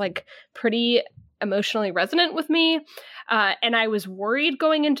that it was like pretty emotionally resonant with me. And I was worried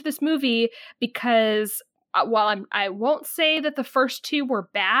going into this movie because while I won't say that the first two were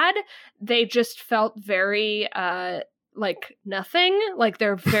bad, they just felt very like nothing. Like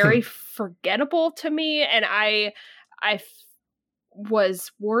they're very forgettable to me, and I was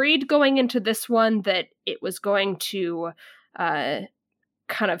worried going into this one that it was going to kind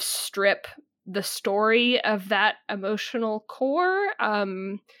of strip the story of that emotional core.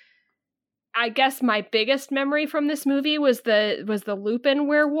 I guess my biggest memory from this movie was the Lupin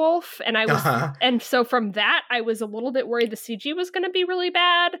werewolf, and I was and so from that I was a little bit worried the CG was going to be really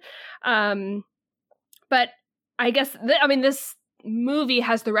bad. But I guess this movie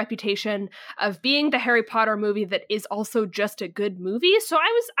has the reputation of being the Harry Potter movie that is also just a good movie. So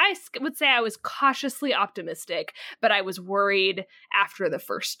I would say I was cautiously optimistic, but I was worried after the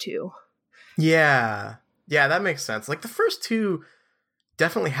first two. Yeah, that makes sense. Like the first two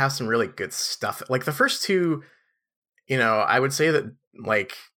definitely have some really good stuff. Like the first two, I would say that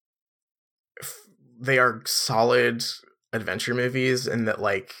like they are solid adventure movies, and that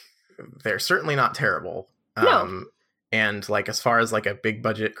like they're certainly not terrible. No. And like as far as like a big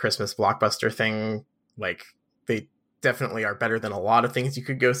budget Christmas blockbuster thing, like they definitely are better than a lot of things you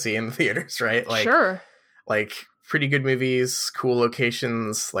could go see in the theaters, right? Like, sure. Like pretty good movies, cool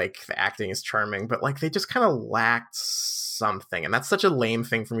locations, like the acting is charming, but like they just kind of lacked something, and that's such a lame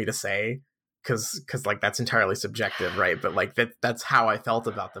thing for me to say because like that's entirely subjective, right? But like that's how I felt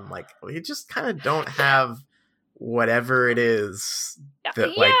about them. Like they just kind of don't have whatever it is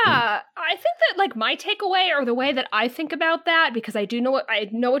that like I think that like my takeaway, or the way that I think about that, because I know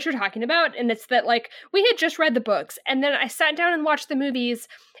what you're talking about, and it's that like we had just read the books and then I sat down and watched the movies,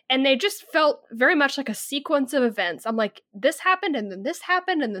 and they just felt very much like a sequence of events. I'm like, this happened, and then this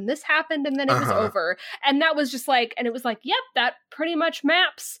happened, and then this happened, and then it was over. And that was just like, and it was like, yep, that pretty much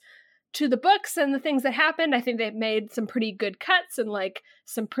maps to the books and the things that happened. I think they've made some pretty good cuts and like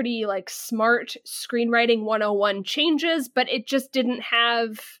some pretty like smart screenwriting 101 changes, but it just didn't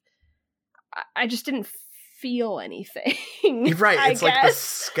have, I just didn't feel anything. Right. It's like the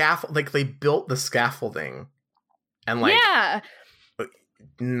scaffold, like they built the scaffolding and like,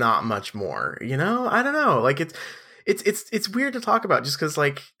 not much more, I don't know. Like it's weird to talk about just because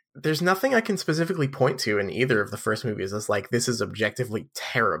like there's nothing I can specifically point to in either of the first movies as like this is objectively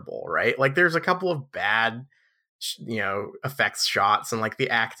terrible, right? Like there's a couple of bad effects shots, and like the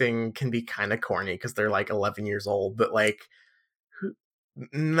acting can be kind of corny because they're like 11 years old, but like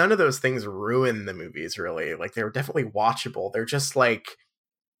none of those things ruin the movies really. Like they're definitely watchable. They're just like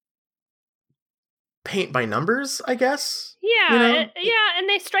paint by numbers, I guess. Yeah, and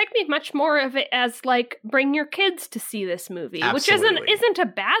they strike me much more of it as like bring your kids to see this movie. Absolutely. Which isn't a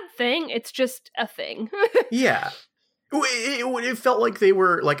bad thing. It's just a thing. Yeah. It felt like they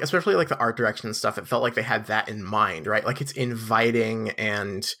were like, especially like the art direction and stuff, it felt like they had that in mind, right? Like it's inviting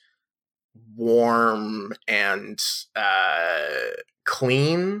and warm and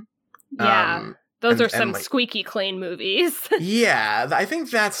clean. Yeah. Those are some squeaky clean movies. Yeah, I think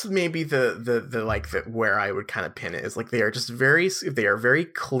that's maybe the like the where I would kind of pin it is like they are very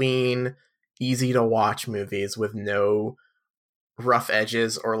clean, easy to watch movies with no rough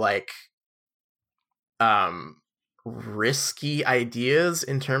edges or like risky ideas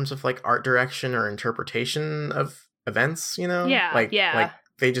in terms of like art direction or interpretation of events, you know? Like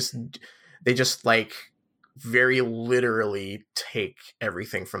they just like very literally take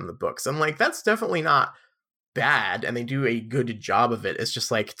everything from the books, and like that's definitely not bad, and they do a good job of it. It's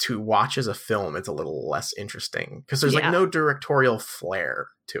just like to watch as a film it's a little less interesting because there's like no directorial flair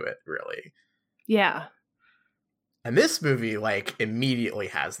to it really. And this movie like immediately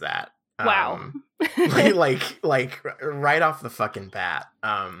has that. Wow. like right off the fucking bat.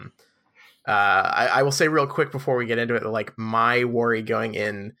 I will say real quick before we get into it that like my worry going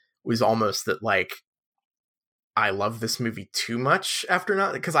in was almost that like I love this movie too much after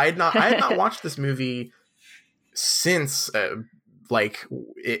not, because I had not watched this movie since like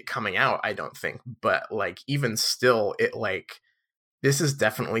it coming out, I don't think, but like even still it like this is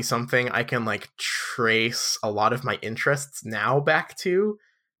definitely something I can like trace a lot of my interests now back to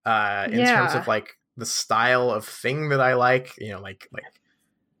in terms of like the style of thing that I like, you know, like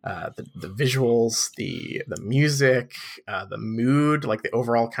the visuals, the music, the mood, like the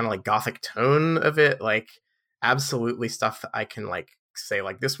overall kind of like gothic tone of it, like absolutely stuff that I can like say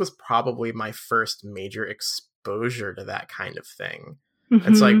like this was probably my first major exposure to that kind of thing.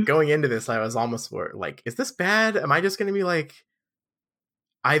 And so like going into this I was almost like, is this bad? Am I just going to be like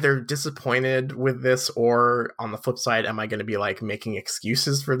either disappointed with this, or on the flip side am I going to be like making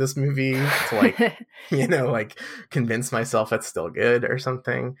excuses for this movie to like you know, like convince myself it's still good or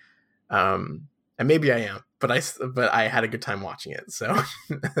something? And maybe I am, but I had a good time watching it, so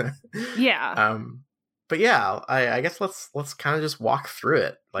but yeah, I guess let's kind of just walk through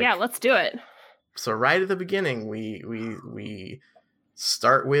it. Like, yeah, let's do it. So right at the beginning, we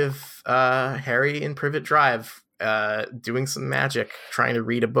start with Harry in Privet Drive, doing some magic, trying to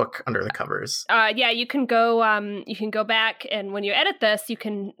read a book under the covers. You can go back, and when you edit this, you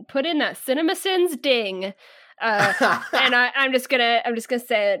can put in that CinemaSins ding. And I'm just gonna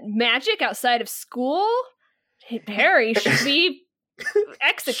say it. Magic outside of school. Harry should be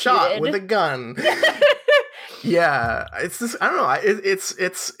executed. Shot with a gun. Yeah, it's this. I don't know.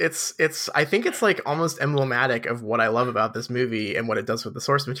 It's. I think it's like almost emblematic of what I love about this movie and what it does with the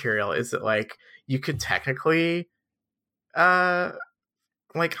source material. Is that like you could technically, like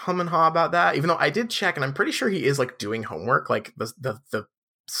hum and haw about that. Even though I did check, and I'm pretty sure he is like doing homework. Like the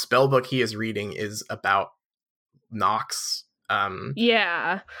spell book he is reading is about Nox.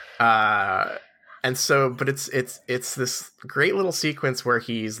 And so, but it's this great little sequence where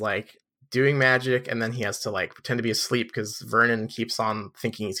he's like doing magic, and then he has to like pretend to be asleep because Vernon keeps on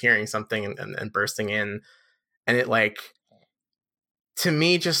thinking he's hearing something and bursting in, and it like to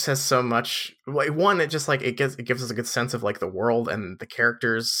me just says so much. Like one, it just like it gives us a good sense of like the world and the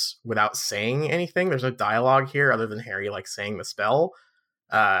characters without saying anything. There's no dialogue here other than Harry like saying the spell,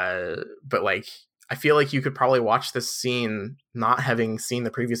 but like I feel like you could probably watch this scene not having seen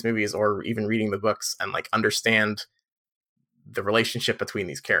the previous movies or even reading the books and like understand the relationship between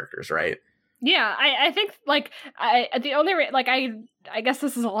these characters, right? Yeah, I think like the only I guess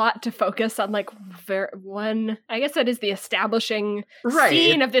this is a lot to focus on like one. I guess that is the establishing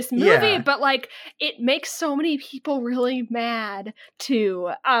scene of this movie, but like it makes so many people really mad too.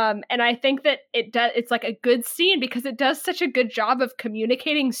 And I think that it's like a good scene because it does such a good job of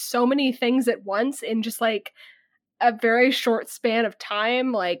communicating so many things at once in just like a very short span of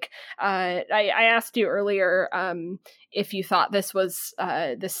time. Like I asked you earlier if you thought this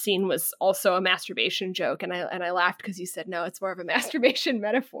scene was also a masturbation joke, and I laughed because you said no, it's more of a masturbation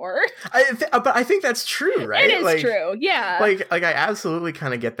metaphor. But I think that's true, right? It is true, yeah. Like I absolutely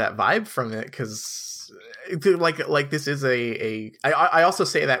kind of get that vibe from it because like this is I also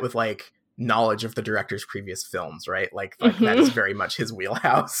say that with like knowledge of the director's previous films, right? Like that is very much his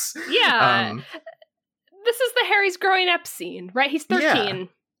wheelhouse. Yeah. This is the Harry's growing up scene, right? He's 13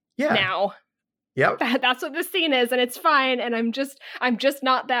 now. Yep. That's what this scene is, and it's fine. And I'm just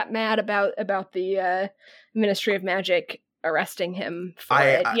not that mad about the Ministry of Magic arresting him for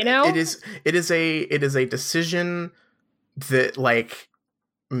it. You know, it is a decision that like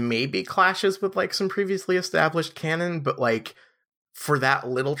maybe clashes with like some previously established canon, but like for that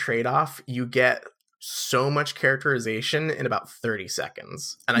little trade-off, you get so much characterization in about 30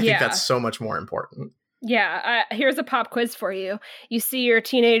 seconds, and I think that's so much more important. Yeah, here's a pop quiz for you. You see your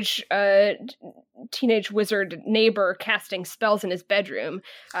teenage wizard neighbor casting spells in his bedroom.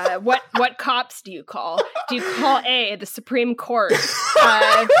 What cops do you call? Do you call A, the Supreme Court,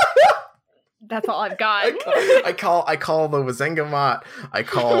 That's all I've got. I call the Wizengamot. I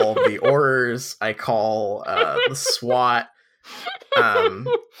call the Aurors. I call the SWAT.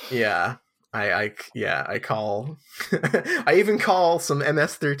 Yeah. I call. I even call some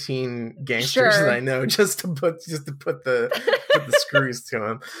MS-13 gangsters that I know just to put the screws to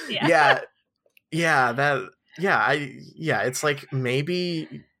them. It's like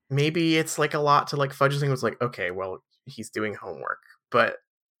maybe it's like a lot to like Fudge thing was like, okay, well, he's doing homework, but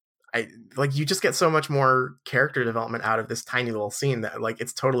you just get so much more character development out of this tiny little scene that like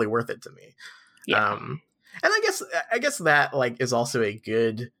it's totally worth it to me. And I guess that like is also a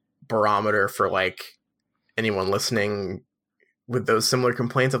good barometer for like anyone listening with those similar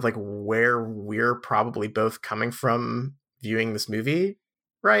complaints of like where we're probably both coming from viewing this movie,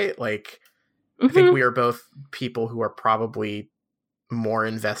 right? Like I think we are both people who are probably more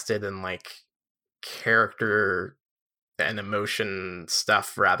invested in like character and emotion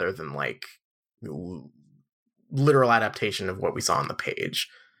stuff rather than like literal adaptation of what we saw on the page.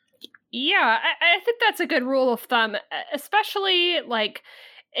 Yeah, I think that's a good rule of thumb, especially like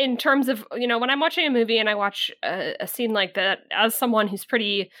in terms of, you know, when I'm watching a movie and I watch a scene like that, as someone who's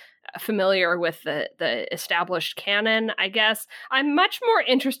pretty familiar with the established canon, I guess, I'm much more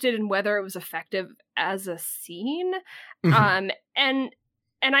interested in whether it was effective as a scene. And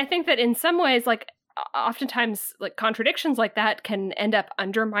I think that in some ways, like, oftentimes like contradictions like that can end up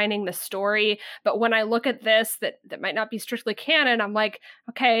undermining the story. But when I look at this, that might not be strictly canon, I'm like,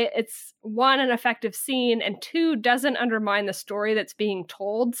 okay, it's one, an effective scene, and two, doesn't undermine the story that's being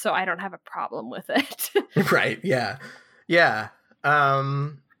told, so I don't have a problem with it. Right. Yeah.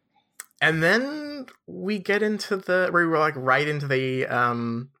 And then we get into we were like right into the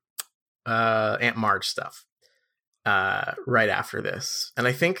Aunt Marge stuff right after this. And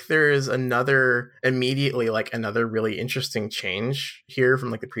I think there is another really interesting change here from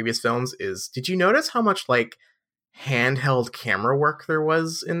like the previous films is, did you notice how much like handheld camera work there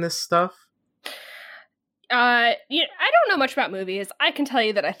was in this stuff? I don't know much about movies. I can tell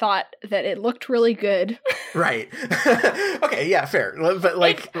you that I thought that it looked really good. Right. Okay, yeah, fair. But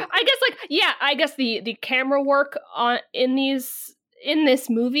like I guess the camera work in this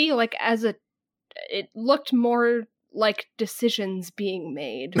movie, like it looked more like decisions being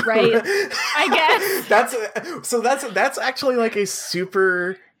made, right? I guess that's actually like a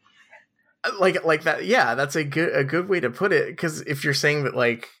super like that. Yeah, that's a good way to put it, because if you're saying that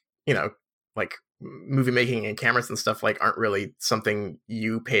like, you know, like movie making and cameras and stuff like aren't really something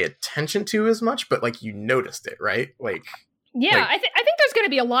you pay attention to as much, but like you noticed it, right? Like yeah, like, I think there's going to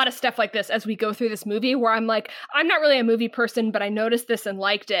be a lot of stuff like this as we go through this movie where I'm like, I'm not really a movie person, but I noticed this and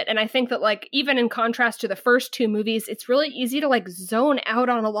liked it. And I think that like, even in contrast to the first two movies, it's really easy to like zone out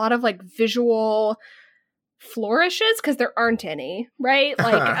on a lot of like visual flourishes because there aren't any, right?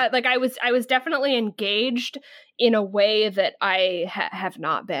 Like, like I was definitely engaged in a way that I have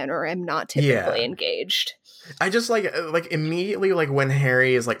not been or am not typically engaged. I just like immediately like when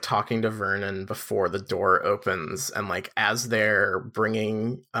Harry is like talking to Vernon before the door opens, and like as they're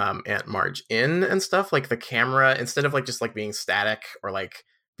bringing Aunt Marge in and stuff, like the camera, instead of like just like being static or like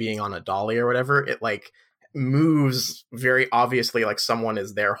being on a dolly or whatever, it like moves very obviously like someone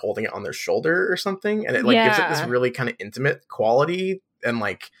is there holding it on their shoulder or something, and it like gives it this really kind of intimate quality, and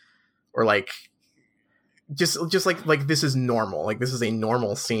like, or like just like this is normal, like this is a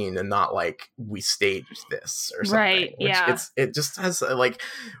normal scene and not like we staged this or something, right? Yeah, it just has like,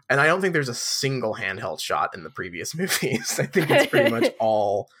 and I don't think there's a single handheld shot in the previous movies. I think it's pretty much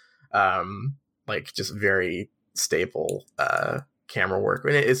all like just very stable camera work,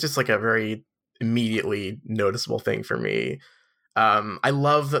 and it's just like a very immediately noticeable thing for me. I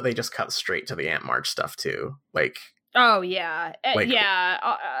love that they just cut straight to the Aunt Marge stuff too, like, oh yeah, like,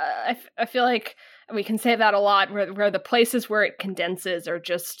 I feel like we can say that a lot, where the places where it condenses are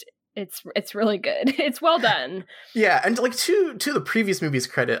just, it's really good. It's well done. Yeah, and like to the previous movie's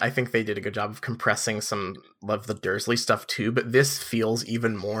credit, I think they did a good job of compressing some of the Dursley stuff too, but this feels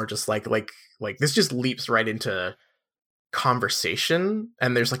even more just like this just leaps right into conversation,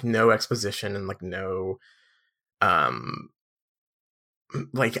 and there's like no exposition and like no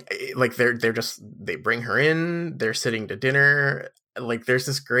like they bring her in, they're sitting to dinner, like there's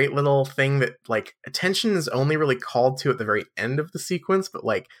this great little thing that like attention is only really called to at the very end of the sequence, but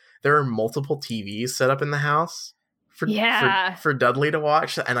like there are multiple TVs set up in the house for Dudley to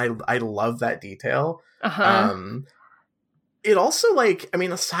watch, and I love that detail. It also like, I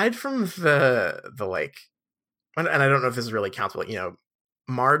mean, aside from the like, and I don't know if this really counts, but like, you know,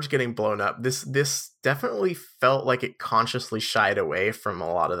 Marge getting blown up, this definitely felt like it consciously shied away from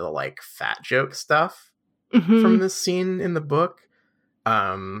a lot of the like fat joke stuff from this scene in the book.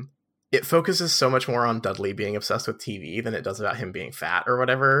 it focuses so much more on Dudley being obsessed with TV than it does about him being fat or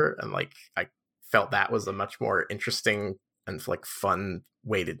whatever. And like, I felt that was a much more interesting and like fun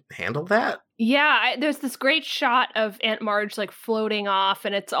way to handle that. Yeah, there's this great shot of Aunt Marge like floating off,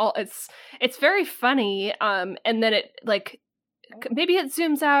 and it's very funny. And then it like maybe it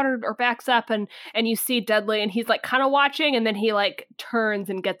zooms out or backs up, and you see Dudley, and he's like kind of watching, and then he like turns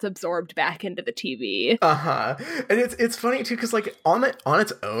and gets absorbed back into the TV. And it's funny too, because like on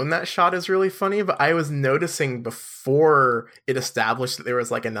its own, that shot is really funny. But I was noticing before it established that there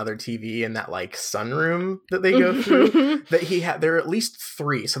was like another TV in that like sunroom that they go through that there are at least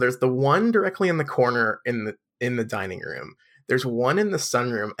 3. So there's the one directly in the corner in the dining room. There's one in the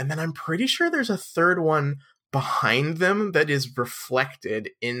sunroom, and then I'm pretty sure there's a third one behind them that is reflected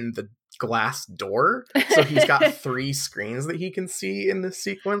in the glass door. So he's got 3 screens that he can see in this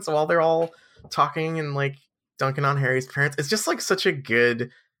sequence while they're all talking and like dunking on Harry's parents. It's just like such a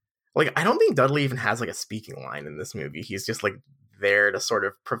good, like, I don't think Dudley even has like a speaking line in this movie. He's just like there to sort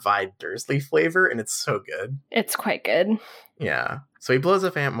of provide Dursley flavor, and it's so good. It's quite good. Yeah. So he blows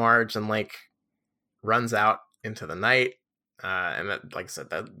up Aunt Marge and like runs out into the night. And that, like I said,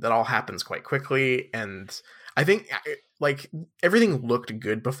 that all happens quite quickly. And I think like everything looked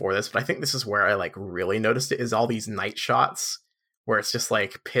good before this, but I think this is where I like really noticed it, is all these night shots where it's just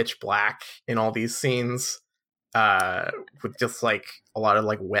like pitch black in all these scenes, with just like a lot of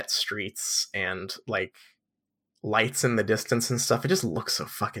like wet streets and like lights in the distance and stuff. It just looks so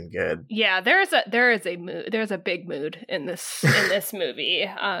fucking good. Yeah, there's a big mood in this movie.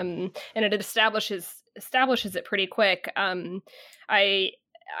 And it establishes it pretty quick. I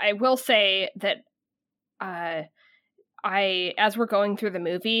will say that as we're going through the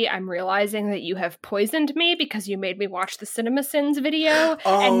movie, I'm realizing that you have poisoned me because you made me watch the CinemaSins video.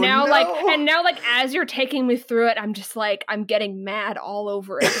 Oh, and now no. like as you're taking me through it, I'm just like, I'm getting mad all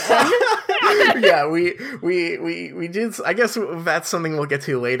over again. Yeah, we did. I guess that's something we'll get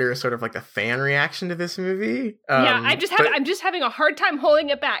to later, sort of like the fan reaction to this movie. I'm just having a hard time holding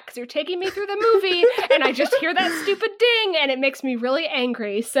it back because you're taking me through the movie and I just hear that stupid ding and it makes me really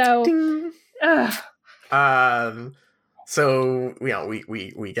angry. So so you know,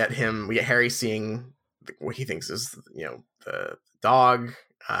 we get Harry seeing what he thinks is, you know, the dog,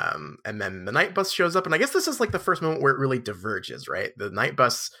 and then the night bus shows up, and I guess this is like the first moment where it really diverges, right? The night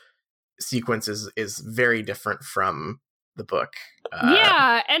bus sequence is very different from the book.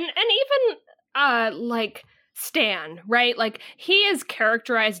 Yeah, and even like Stan, right? Like he is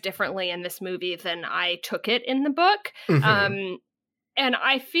characterized differently in this movie than I took it in the book. Mm-hmm. And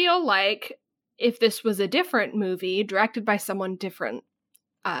I feel like if this was a different movie directed by someone different,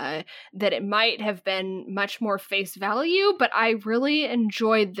 that it might have been much more face value, but I really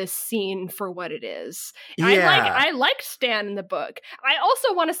enjoyed this scene for what it is. Yeah. I liked Stan in the book. I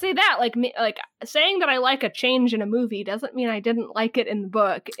also want to say that, like saying that I like a change in a movie doesn't mean I didn't like it in the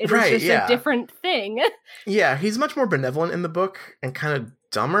book. It was just a different thing. Yeah, he's much more benevolent in the book and kind of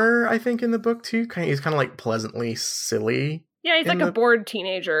dumber, I think, in the book too. He's kind of like pleasantly silly. Yeah, he's like a bored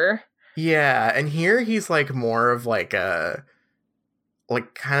teenager. Yeah, and here he's like more of like a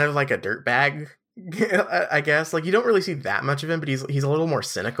kind of like a dirtbag, I guess. Like you don't really see that much of him, but he's a little more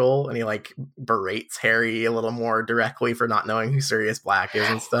cynical, and he like berates Harry a little more directly for not knowing who Sirius Black is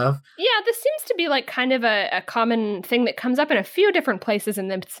and stuff. Yeah, this seems to be like kind of a common thing that comes up in a few different places in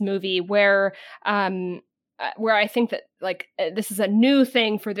this movie where I think that like this is a new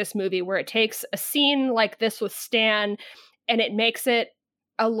thing for this movie, where it takes a scene like this with Stan and it makes it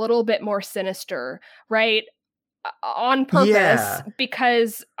a little bit more sinister, right? On purpose,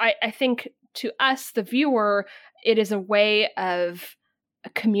 because I think to us, the viewer, it is a way of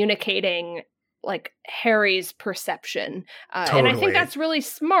communicating like Harry's perception. Totally. And I think that's really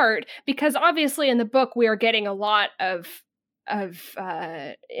smart, because obviously in the book we are getting a lot of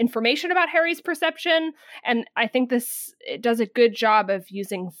information about Harry's perception, and I think it does a good job of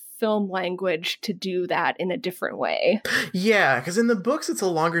using film language to do that in a different way. Yeah, because in the books it's a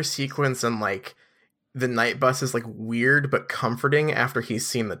longer sequence, and like the night bus is like weird but comforting after he's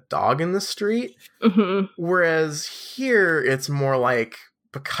seen the dog in the street. Mm-hmm. Whereas here it's more like,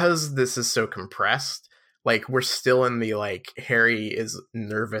 because this is so compressed, like we're still in the like Harry is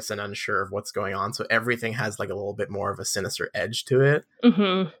nervous and unsure of what's going on, so everything has like a little bit more of a sinister edge to it.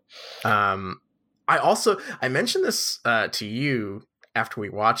 Mm-hmm. I mentioned this to you after we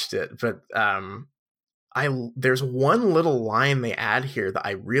watched it, but there's one little line they add here that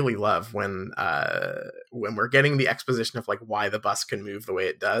I really love when we're getting the exposition of like why the bus can move the way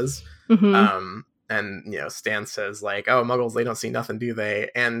it does. Mm-hmm. and Stan says like, "Oh, Muggles, they don't see nothing, do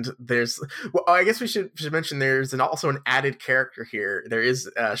they?" And I guess we should mention there's also an added character here. There is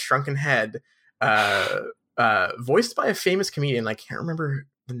Shrunken Head, voiced by a famous comedian. I can't remember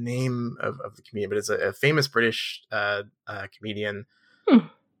the name of the comedian, but it's a famous British comedian. But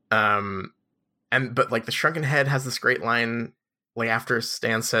like the Shrunken Head has this great line, like after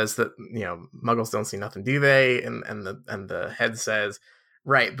Stan says that Muggles don't see nothing, do they? And the head says,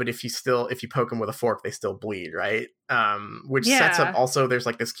 right, but if you poke them with a fork, they still bleed, right? Which sets up also, there's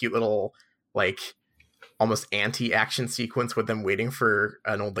like this cute little like almost anti-action sequence with them waiting for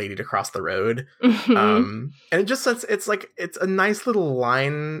an old lady to cross the road. And it just sets, it's a nice little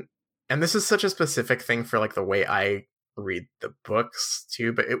line. And this is such a specific thing for like the way I read the books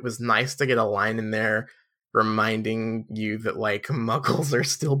too, but it was nice to get a line in there reminding you that like Muggles are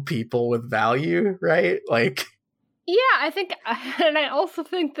still people with value, right? Like, yeah, I think, and I also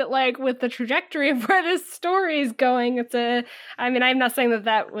think that like with the trajectory of where this story is going, I'm not saying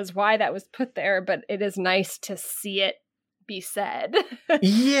that was why that was put there, but it is nice to see it be said.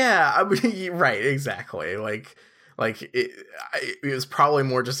 Yeah, I mean, right, exactly. Like it was probably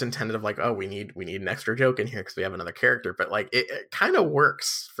more just intended of like, oh, we need an extra joke in here because we have another character, but like it kind of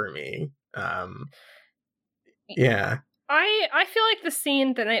works for me. Yeah. I feel like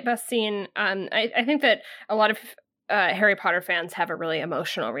the Night Bus scene, I think that a lot of Harry Potter fans have a really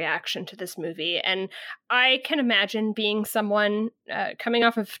emotional reaction to this movie, and I can imagine being someone coming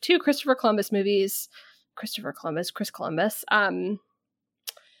off of 2 Christopher Columbus movies, Chris Columbus,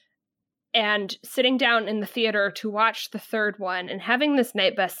 and sitting down in the theater to watch the 3rd one and having this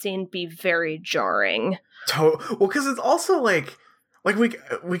Night Bus scene be very jarring. Well, because it's also like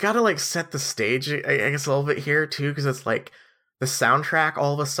we gotta like set the stage, I guess, a little bit here too, because it's like the soundtrack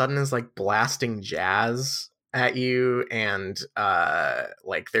all of a sudden is like blasting jazz at you, and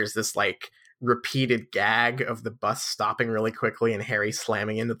like there's this like repeated gag of the bus stopping really quickly and Harry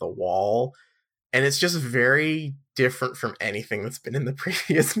slamming into the wall, and it's just very different from anything that's been in the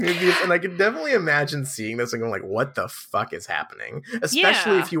previous movies. And I could definitely imagine seeing this and going like, what the fuck is happening,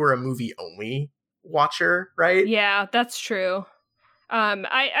 especially if you were a movie only watcher, right? Yeah, that's true.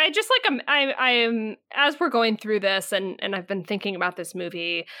 I just like I am, as we're going through this and I've been thinking about this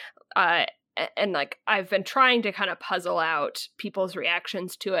movie, and like I've been trying to kind of puzzle out people's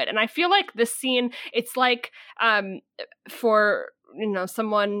reactions to it, and I feel like this scene, it's like for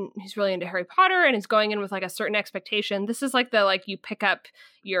someone who's really into Harry Potter and is going in with like a certain expectation, this is like the like you pick up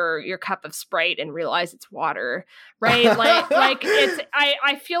your cup of Sprite and realize it's water, right? like it's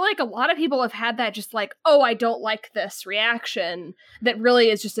I feel like a lot of people have had that just like, oh, I don't like this reaction that really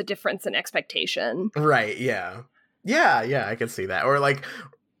is just a difference in expectation. Right, yeah, I can see that. Or like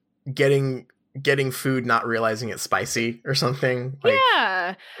getting food, not realizing it's spicy or something. Like,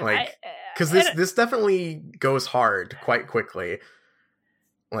 yeah, like because this definitely goes hard quite quickly,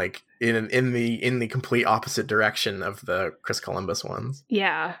 like in the complete opposite direction of the Chris Columbus ones.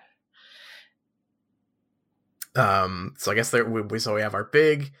 Yeah. So I guess we have our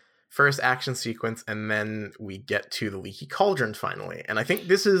big first action sequence, and then we get to the Leaky Cauldron finally. And I think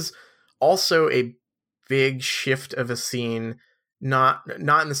this is also a big shift of a scene, not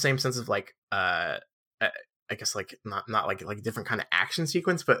in the same sense of like I guess like not like a different kind of action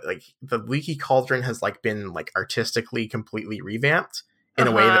sequence, but like the Leaky Cauldron has like been like artistically completely revamped in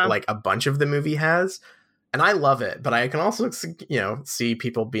a way that like a bunch of the movie has, and I love it. But I can also see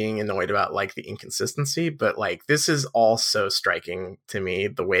people being annoyed about like the inconsistency, but like this is also striking to me,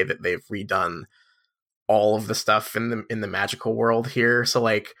 the way that they've redone all of the stuff in the magical world here. So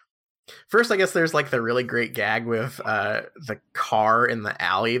like first, I guess there's like the really great gag with the car in the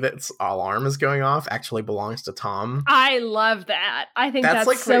alley that's alarm is going off actually belongs to Tom. I love that. I think that's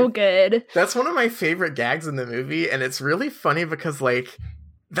like so good. That's one of my favorite gags in the movie, and it's really funny because like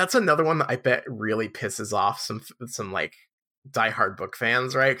that's another one that I bet really pisses off some like diehard book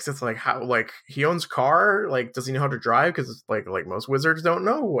fans, right? Because it's like, how, like, he owns a car, like, does he know how to drive? Because it's like most wizards don't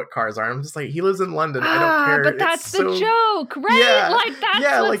know what cars are. I'm just like, he lives in London, I don't care. But that's the joke, right? Yeah, like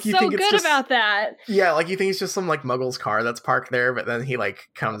that's what's so good about that. Yeah, like you think it's just some like Muggle's car that's parked there, but then he like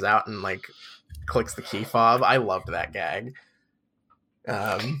comes out and like clicks the key fob. I loved that gag.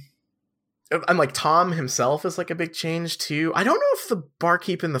 And like Tom himself is like a big change too. I don't know if the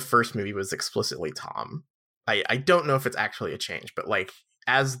barkeep in the first movie was explicitly Tom. I don't know if it's actually a change, but like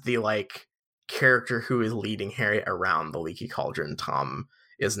as the like character who is leading Harry around the Leaky Cauldron, Tom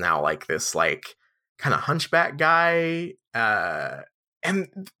is now like this like kind of hunchback guy.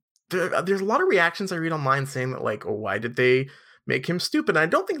 And there's a lot of reactions I read online saying that like, oh, why did they make him stupid? And I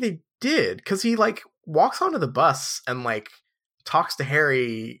don't think they did, because he like walks onto the bus and like talks to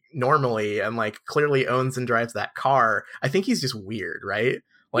Harry normally and like clearly owns and drives that car, I think he's just weird, right?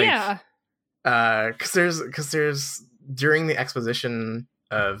 Like, yeah. Because there's during the exposition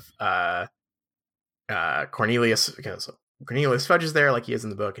of Cornelius, because Cornelius Fudge is there like he is in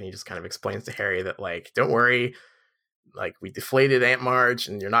the book, and he just kind of explains to Harry that like, don't worry, like we deflated Aunt Marge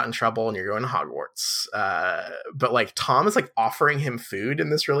and you're not in trouble and you're going to Hogwarts. But like Tom is like offering him food in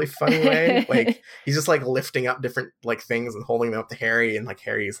this really funny way. Like he's just like lifting up different like things and holding them up to Harry, and like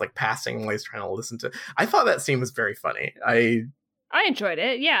Harry's like passing while he's trying to listen to. I thought that scene was very funny. I enjoyed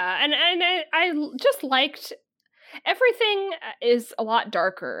it, yeah, and I just liked everything is a lot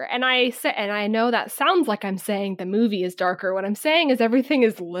darker, and I know that sounds like I'm saying the movie is darker. What I'm saying is everything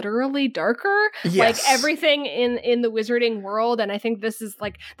is literally darker. Yes. Like everything in the wizarding world, and I think this is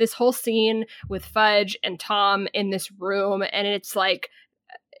like this whole scene with Fudge and Tom in this room, and it's like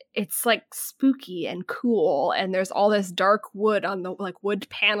spooky and cool, and there's all this dark wood on the like wood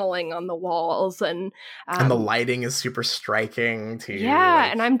paneling on the walls, and the lighting is super striking too. Yeah,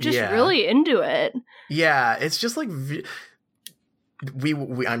 like, and I'm just really into it. Yeah, it's just like we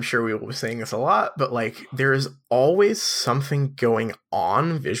I'm sure we will be saying this a lot, but like there is always something going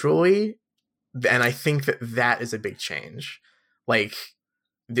on visually, and I think that is a big change. Like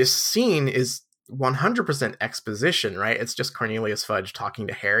this scene is 100% exposition, right? It's just Cornelius Fudge talking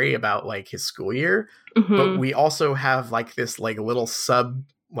to Harry about like his school year, but we also have like this like little sub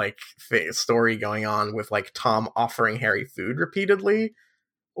like story going on with like Tom offering Harry food repeatedly.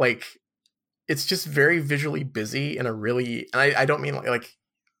 Like it's just very visually busy in a really, and I don't mean like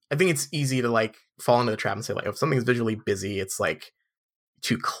I think it's easy to like fall into the trap and say like if something's visually busy, it's like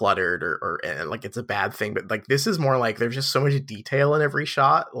too cluttered or like it's a bad thing. But like this is more like there's just so much detail in every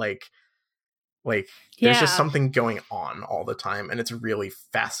shot. Like there's just something going on all the time, and it's really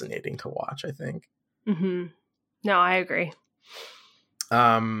fascinating to watch, I think. No, I agree.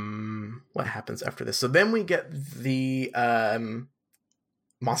 What happens after this? So then we get the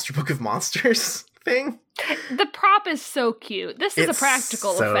Monster Book of Monsters thing. The prop is so cute. This is a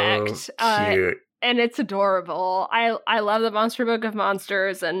practical effect. Cute. And it's adorable. I love the Monster Book of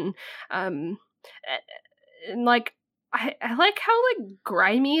Monsters, and like I like how like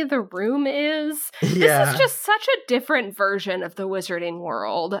grimy the room is. Yeah. This is just such a different version of the Wizarding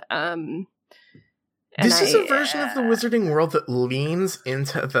World. This is a version of the Wizarding World that leans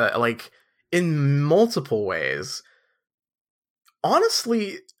into the like in multiple ways.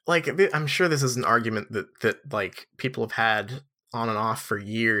 Honestly, like I'm sure this is an argument that like people have had on and off for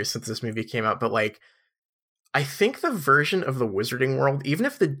years since this movie came out, but like I think the version of the Wizarding World, even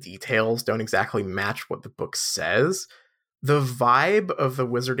if the details don't exactly match what the book says, the vibe of the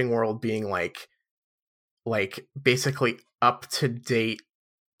Wizarding World being like basically up to date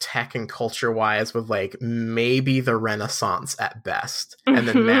tech and culture wise with like maybe the Renaissance at best, and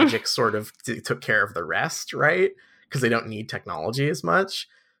then magic sort of took care of the rest, right? Because they don't need technology as much.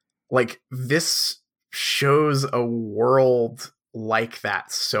 Like this shows a world like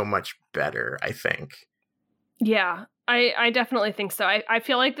that so much better, I think. Yeah, I definitely think so. I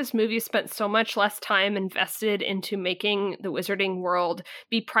feel like this movie spent so much less time invested into making the Wizarding World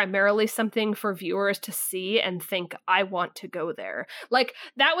be primarily something for viewers to see and think, I want to go there. Like,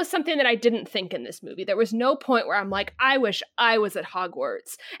 that was something that I didn't think in this movie. There was no point where I'm like, I wish I was at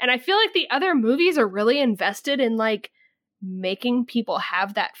Hogwarts. And I feel like the other movies are really invested in, like, making people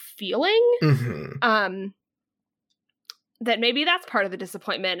have that feeling. That maybe that's part of the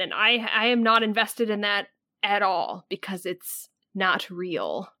disappointment. And I am not invested in that at all because it's not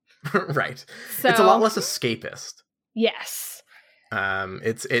real. Right. So, it's a lot less escapist. Yes.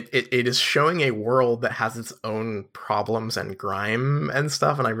 It is showing a world that has its own problems and grime and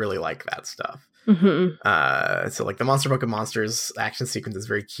stuff, and I really like that stuff. So like the Monster Book of Monsters action sequence is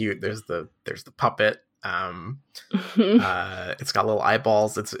very cute. There's the puppet. It's got little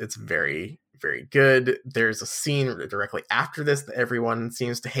eyeballs. It's very, very good. There's a scene directly after this that everyone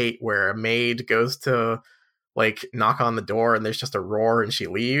seems to hate where a maid goes to like knock on the door and there's just a roar and she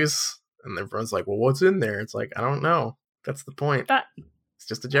leaves and everyone's like, well, what's in there? It's like, I don't know. That's the point. It's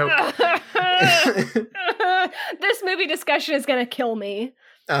just a joke. This movie discussion is gonna kill me.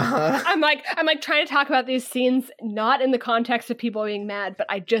 I'm like trying to talk about these scenes not in the context of people being mad, but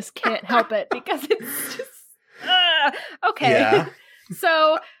I just can't help it because it's just okay. Yeah.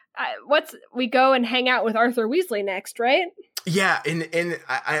 So we go and hang out with Arthur Weasley next, right? Yeah, and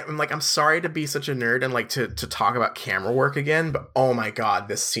I'm like, I'm sorry to be such a nerd and like to talk about camera work again, but oh my god,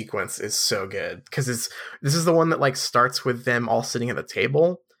 this sequence is so good because this is the one that like starts with them all sitting at the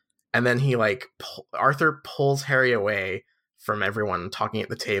table, and then he like Arthur pulls Harry away from everyone talking at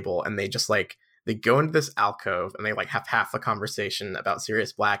the table, and they just like they go into this alcove and they like have half the conversation about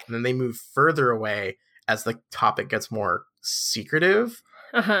Sirius Black, and then they move further away as the topic gets more secretive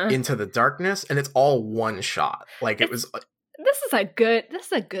into the darkness, and it's all one shot. Like, it was this is a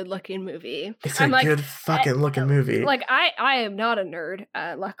good looking movie. It's a good fucking looking movie. Like, I am not a nerd,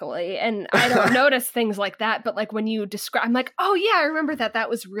 luckily, and I don't notice things like that, but like when you describe, I'm like, oh yeah, I remember that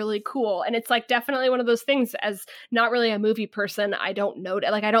was really cool. And it's like definitely one of those things, as not really a movie person, I don't note,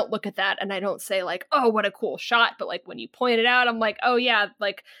 like I don't look at that and I don't say like, oh, what a cool shot, but like when you point it out, I'm like, oh yeah,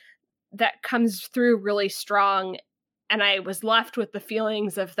 like that comes through really strong. And I was left with the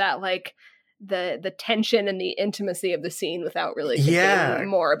feelings of that, like the tension and the intimacy of the scene without really thinking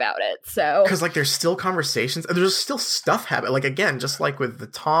more about it. So, because like there's still conversations and there's still stuff happening. Like, again, just like with the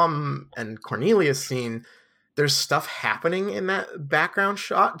Tom and Cornelius scene, there's stuff happening in that background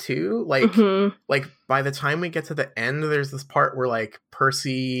shot too. Like, like by the time we get to the end, there's this part where like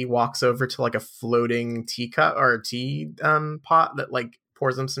Percy walks over to like a floating teacup or a tea pot that like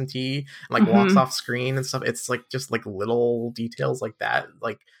pours him some tea and like walks off screen and stuff. It's like just like little details like that,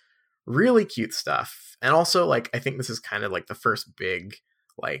 like really cute stuff. And also, like, I think this is kind of like the first big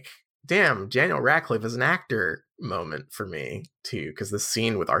like, damn, Daniel Radcliffe is an actor moment for me too, because the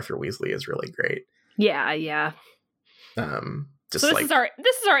scene with Arthur Weasley is really great. Yeah. Just so this like,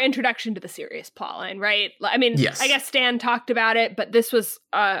 is our introduction to the Sirius plotline, right? I mean, yes. I guess Stan talked about it, but this was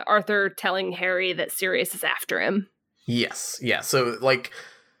Arthur telling Harry that Sirius is after him. Yes. Yeah. So like,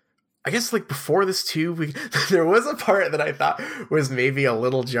 I guess like before this too, there was a part that I thought was maybe a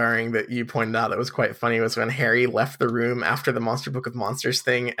little jarring that you pointed out that was quite funny, was when Harry left the room after the Monster Book of Monsters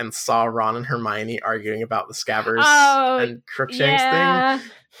thing and saw Ron and Hermione arguing about the Scabbers and Crookshanks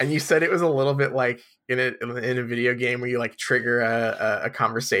thing. And you said it was a little bit like in a video game where you like trigger a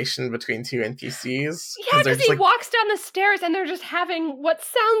conversation between two NPCs. Yeah, because he walks down the stairs and they're just having what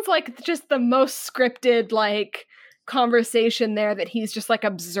sounds like just the most scripted like conversation there, that he's just like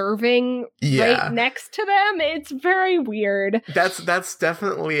observing right next to them. It's very weird. That's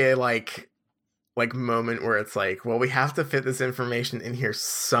definitely a like moment where it's like, well, we have to fit this information in here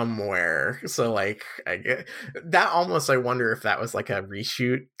somewhere. So like, I get that almost. I wonder if that was like a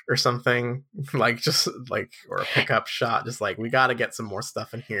reshoot or something, like just like, or a pickup shot, just like, we got to get some more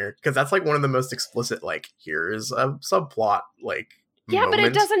stuff in here, because that's like one of the most explicit, like, here's a subplot, like, but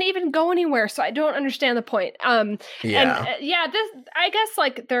it doesn't even go anywhere, so I don't understand the point. And this, I guess,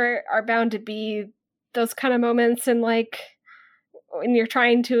 like, there are bound to be those kind of moments, and like when you're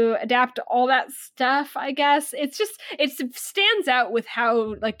trying to adapt all that stuff, I guess it stands out with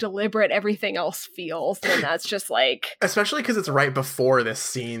how like deliberate everything else feels, and that's just like, especially because it's right before this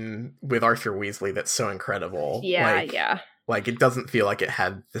scene with Arthur Weasley that's so incredible. Like it doesn't feel like it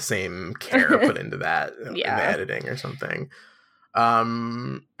had the same care put into that in the editing or something.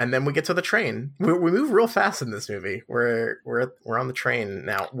 And then we get to the train. We move real fast in this movie. We're on the train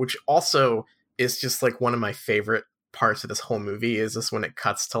now, which also is just like one of my favorite parts of this whole movie, is just when it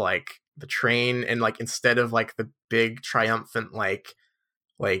cuts to like the train, and like instead of like the big triumphant like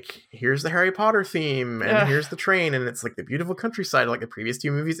here's the Harry Potter theme and here's the train and it's like the beautiful countryside like the previous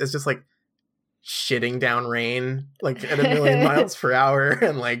two movies, it's just like shitting down rain like at 1,000,000 miles per hour,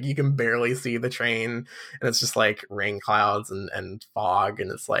 and like you can barely see the train, and it's just like rain clouds and fog, and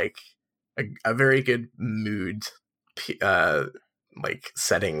it's like a very good mood like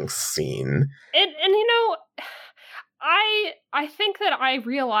setting scene. And you know, I think that I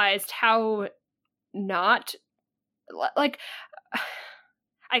realized how not like,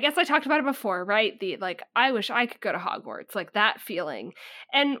 I guess I talked about it before, right? The like, I wish I could go to Hogwarts, like that feeling.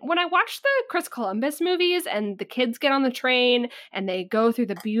 And when I watched the Chris Columbus movies and the kids get on the train and they go through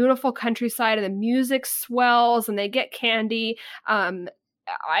the beautiful countryside and the music swells and they get candy, I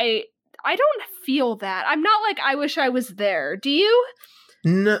don't feel that. I'm not like, I wish I was there. Do you?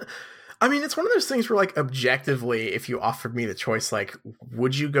 No. I mean, it's one of those things where, like, objectively, if you offered me the choice, like,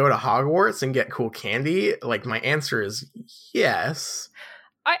 would you go to Hogwarts and get cool candy? Like, my answer is yes.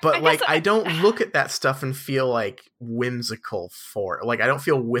 I don't look at that stuff and feel, like, whimsical for it. Like, I don't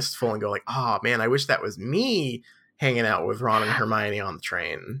feel wistful and go, like, oh, man, I wish that was me hanging out with Ron and Hermione on the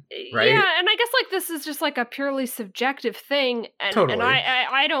train, right? Yeah, and I guess, like, this is just, like, a purely subjective thing, and, totally. And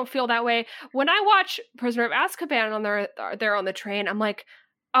I don't feel that way. When I watch Prisoner of Azkaban they're on the train, I'm like,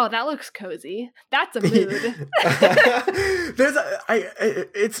 oh, that looks cozy. That's a mood.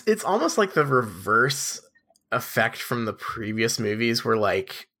 It's almost like the reverse effect from the previous movies, where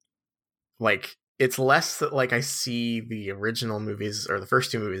like it's less that like I see the original movies or the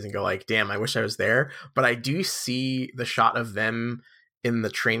first two movies and go like, damn, I wish I was there. But I do see the shot of them in the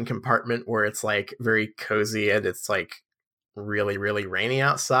train compartment where it's like very cozy and it's like really, really rainy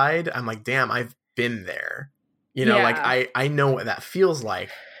outside, I'm like, damn, I've been there. You know, like I know what that feels like,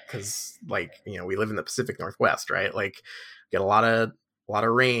 because like, you know, we live in the Pacific Northwest, right? Like get a lot of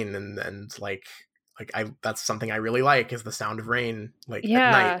rain, and like I that's something I really like, is the sound of rain like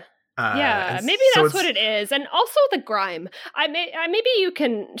at night. Maybe so that's what it is. And also the grime. Maybe you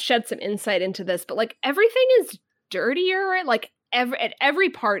can shed some insight into this, but like everything is dirtier, like at every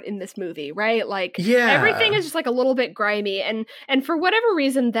part in this movie, right? Like everything is just like a little bit grimy, and for whatever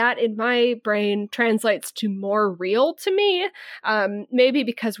reason that in my brain translates to more real to me. Maybe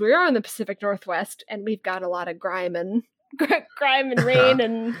because we are in the Pacific Northwest and we've got a lot of grime and rain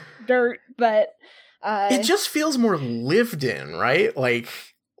and dirt, but it just feels more lived in, right? Like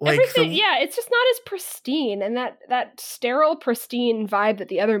everything, it's just not as pristine, and that sterile, pristine vibe that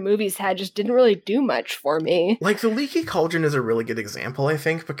the other movies had just didn't really do much for me. Like the Leaky Cauldron is a really good example, I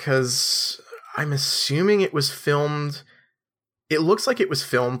think, because I'm assuming it was filmed. It looks like it was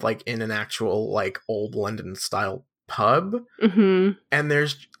filmed like in an actual like old London style pub, mm-hmm. and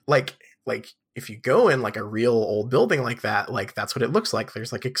there's like if you go in like a real old building like that, like that's what it looks like.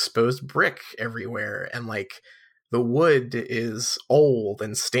 There's like exposed brick everywhere, and like the wood is old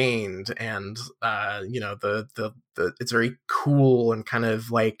and stained, and you know, the it's very cool and kind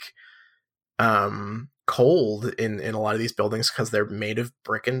of like cold in a lot of these buildings because they're made of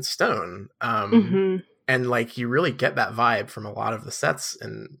brick and stone. Mm-hmm. And like you really get that vibe from a lot of the sets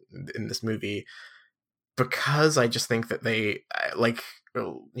in this movie, because I just think that they like,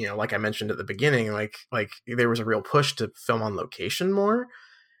 you know, like I mentioned at the beginning, like there was a real push to film on location more.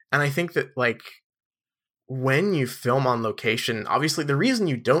 And I think that like when you film on location, obviously the reason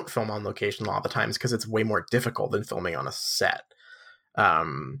you don't film on location a lot of the time is because it's way more difficult than filming on a set. Yeah,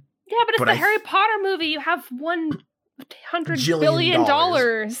 but it's the Harry Potter movie. You have $100 billion.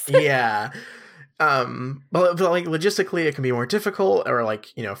 Yeah. But like logistically it can be more difficult, or like,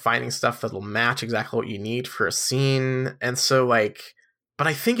 you know, finding stuff that'll match exactly what you need for a scene. And so like, but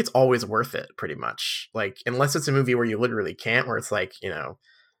I think it's always worth it pretty much. Like, unless it's a movie where you literally can't, where it's like, you know,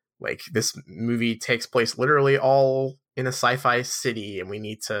 like this movie takes place literally all in a sci-fi city and we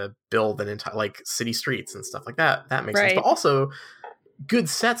need to build an entire like city streets and stuff like that. That makes sense. But also good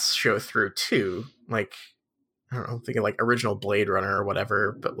sets show through too. Like, I don't know, I'm thinking like original Blade Runner or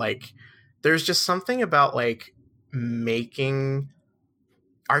whatever, but like there's just something about like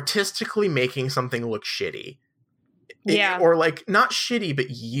artistically making something look shitty. Or like not shitty, but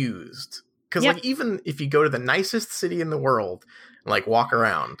used. Because like even if you go to the nicest city in the world, like walk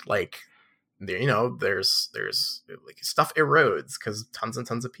around, like there, you know, there's like stuff erodes because tons and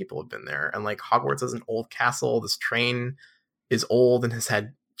tons of people have been there, and like Hogwarts is an old castle. This train is old and has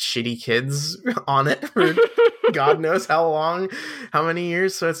had shitty kids on it for God knows how many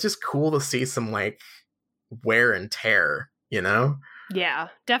years. So it's just cool to see some like wear and tear, you know? Yeah,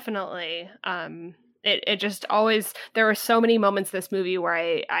 definitely. It just always, there were so many moments in this movie where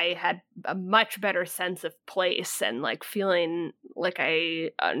I had a much better sense of place and like feeling like I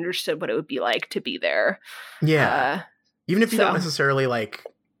understood what it would be like to be there. Yeah. Even if you don't necessarily like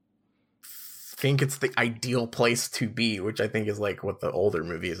think it's the ideal place to be, which I think is like what the older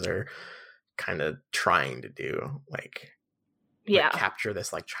movies are kind of trying to do. Like capture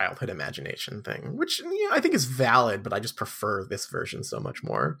this like childhood imagination thing, which, you know, I think is valid, but I just prefer this version so much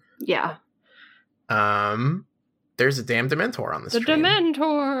more. Yeah. There's a damn Dementor on the screen. The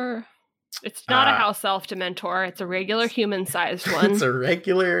Dementor. It's not a house elf Dementor. It's a regular human-sized one. It's a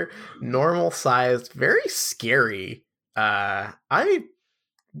regular, normal-sized, very scary. I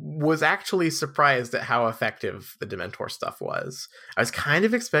was actually surprised at how effective the Dementor stuff was. I was kind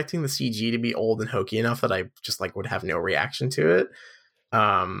of expecting the CG to be old and hokey enough that I just like would have no reaction to it.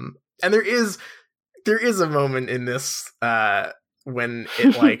 And there is a moment in this when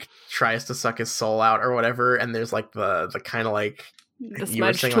it like tries to suck his soul out or whatever, and there's like the kind of like the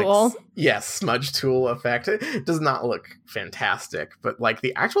smudge tool. Like, smudge tool effect. It does not look fantastic, but like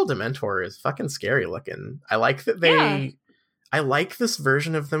the actual Dementor is fucking scary looking. I like that I like this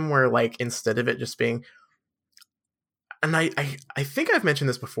version of them where like instead of it just being, and I think I've mentioned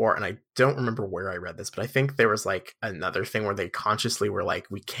this before and I don't remember where I read this, but I think there was like another thing where they consciously were like,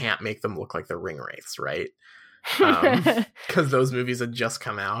 we can't make them look like the Ring Wraiths, right? Because those movies had just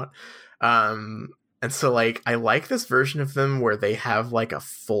come out. And so like I like this version of them where they have like a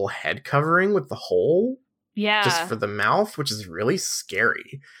full head covering with the hole just for the mouth, which is really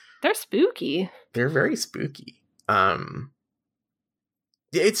scary. They're spooky. They're very spooky.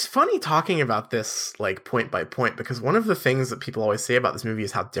 It's funny talking about this like point by point, because one of the things that people always say about this movie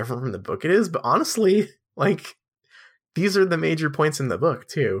is how different from the book it is, but honestly, like these are the major points in the book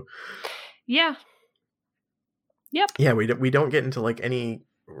too. Yeah. Yep. Yeah, we don't get into like any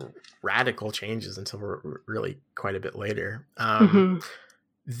radical changes until we're really quite a bit later.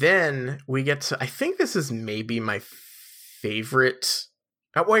 Then we get to, I think this is maybe my favorite.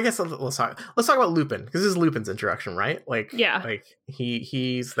 Well, I guess let's talk about Lupin, because this is Lupin's introduction, right? Like, yeah, like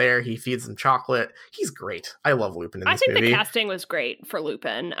he's there, he feeds them chocolate. He's great. I love Lupin in this movie. I think the casting was great for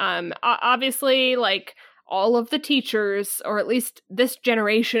Lupin. Obviously, like all of the teachers, or at least this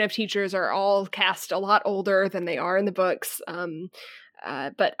generation of teachers, are all cast a lot older than they are in the books.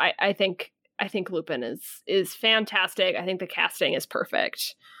 But I think Lupin is fantastic. I think the casting is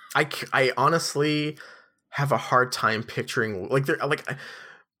perfect. I honestly have a hard time picturing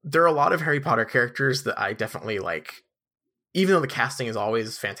there are a lot of Harry Potter characters that I definitely like, even though the casting is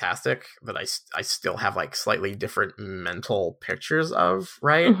always fantastic, that I still have like slightly different mental pictures of,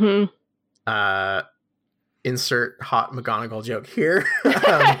 right? Insert hot McGonagall joke here.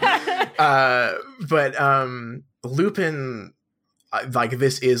 But Lupin, like,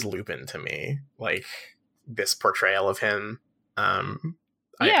 this is Lupin to me, like this portrayal of him.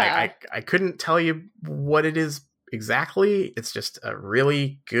 I couldn't tell you what it is exactly. It's just a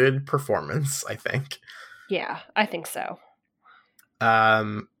really good performance, I think. Yeah, I think so.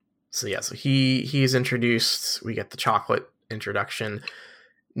 So he's introduced. We get the chocolate introduction.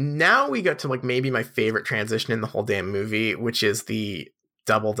 Now we get to like maybe my favorite transition in the whole damn movie, which is the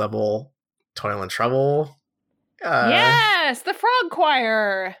double Toil and Trouble. Yes, the frog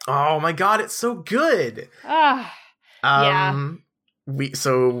choir. Oh my god, it's so good. Yeah.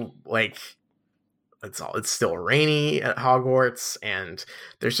 It's still rainy at Hogwarts, and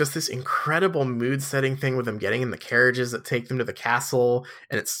there's just this incredible mood setting thing with them getting in the carriages that take them to the castle,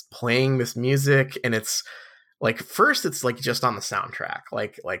 and it's playing this music, and it's like, first it's like just on the soundtrack,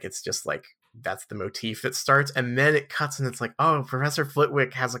 like it's just like that's the motif that starts, and then it cuts and it's like, oh, Professor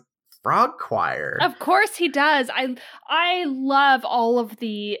Flitwick has a frog choir. Of course he does. I love all of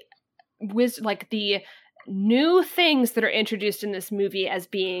the the new things that are introduced in this movie as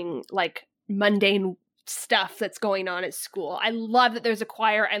being like mundane stuff that's going on at school. I love that there's a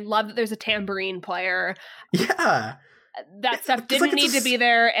choir. I love that there's a tambourine player. Yeah. That stuff didn't need to be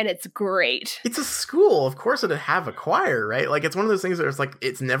there, and it's great. It's a school. Of course it'd have a choir, right? Like, it's one of those things where it's like,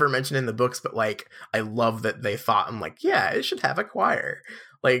 it's never mentioned in the books, but like, I love that they thought, I'm like, yeah, it should have a choir.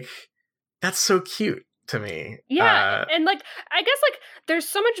 Like, that's so cute to me. Yeah, and like, I guess like there's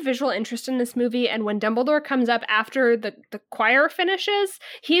so much visual interest in this movie, and when Dumbledore comes up after the choir finishes,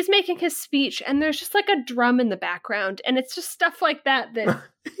 he's making his speech, and there's just like a drum in the background, and it's just stuff like that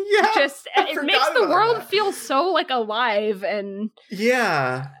yeah, just it makes the world feel so like alive, and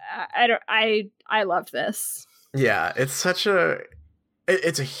yeah, I love this. Yeah, it's such a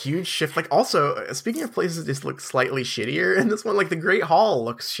it's a huge shift. Like, also, speaking of places that just look slightly shittier, in this one, like, the Great Hall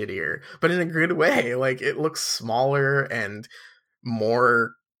looks shittier, but in a good way. Like, it looks smaller and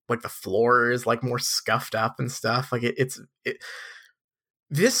more, like, the floor is, like, more scuffed up and stuff. Like,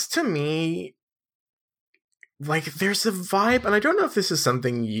 this, to me, like, there's a vibe, and I don't know if this is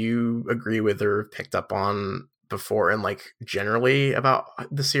something you agree with or picked up on before, and, like, generally about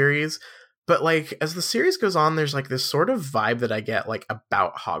the series, but, like, as the series goes on, there's, like, this sort of vibe that I get, like,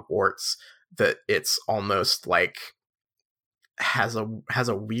 about Hogwarts, that it's almost, like, has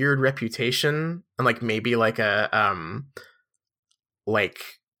a weird reputation, and, like, maybe, like, a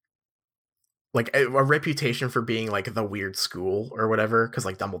reputation for being, like, the weird school or whatever, because,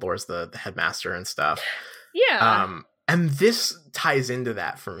 like, Dumbledore's the headmaster and stuff. Yeah. And this ties into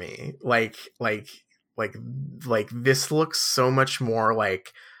that for me. Like, this looks so much more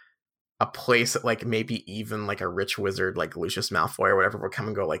like a place that, like, maybe even like a rich wizard like Lucius Malfoy or whatever would come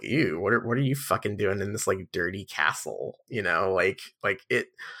and go, like, ew, what are you fucking doing in this, like, dirty castle? You know, like it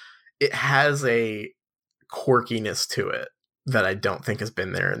has a quirkiness to it that I don't think has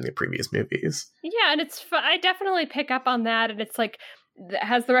been there in the previous movies. Yeah, and I definitely pick up on that, and it's like, it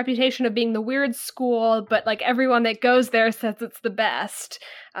has the reputation of being the weird school, but like everyone that goes there says it's the best.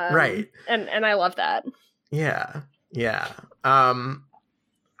 Right. And I love that. Yeah.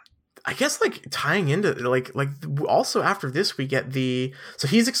 I guess, like, tying into, like also after this we get so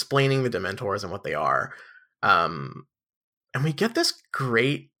he's explaining the Dementors and what they are, and we get this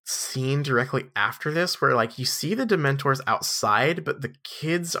great scene directly after this where, like, you see the Dementors outside, but the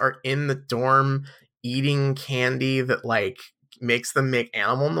kids are in the dorm eating candy that, like, makes them make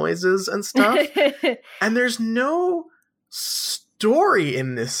animal noises and stuff. And there's no story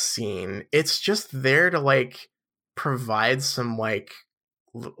in this scene. It's just there to, like, provide some like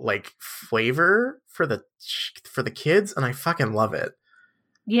flavor for the kids, and I fucking love it.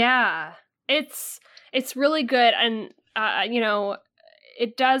 Yeah, it's really good, and you know,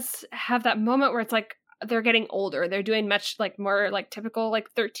 it does have that moment where it's like, they're getting older. They're doing much like more like typical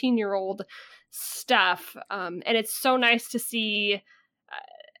like 13-year-old stuff. And it's so nice to see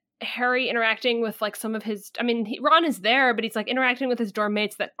Harry interacting with like some of his, I mean, Ron is there, but he's like interacting with his dorm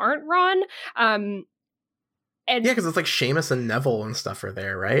mates that aren't Ron. And yeah, because it's like Seamus and Neville and stuff are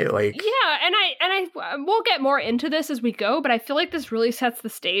there, right? Like, yeah, and I we'll get more into this as we go, but I feel like this really sets the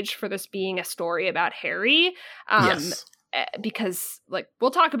stage for this being a story about Harry. yes. Because like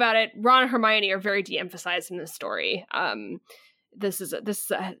we'll talk about it, Ron and Hermione are very de-emphasized in this story. This is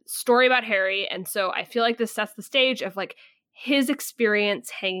a story about Harry, and so I feel like this sets the stage of like his experience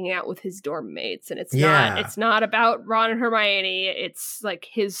hanging out with his dorm mates, and it's not about Ron and Hermione. It's like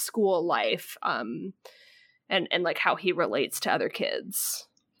his school life, and like how he relates to other kids.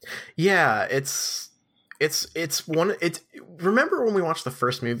 Yeah, remember when we watched the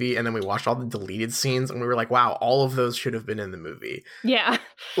first movie and then we watched all the deleted scenes and we were like, wow, all of those should have been in the movie. Yeah.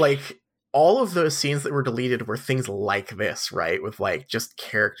 Like all of those scenes that were deleted were things like this, right? With like just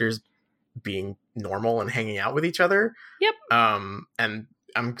characters being normal and hanging out with each other. Yep. And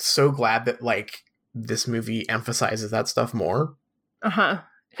I'm so glad that like this movie emphasizes that stuff more. Because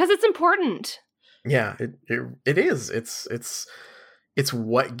it's important. Yeah, it is. It's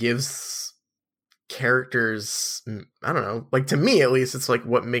what gives characters, I don't know, like to me at least, it's like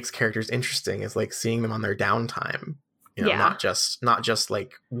what makes characters interesting is like seeing them on their downtime, you know, not just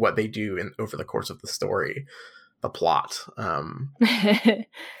like what they do over the course of the story, the plot.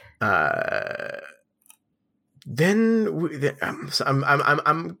 Then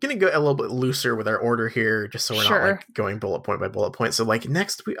I'm gonna go a little bit looser with our order here, just so we're not like going bullet point by bullet point. So like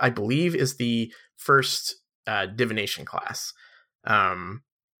next, I believe is the first divination class,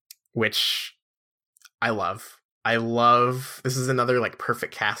 which I love. This is another like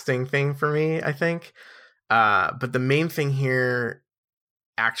perfect casting thing for me, I think. But the main thing here,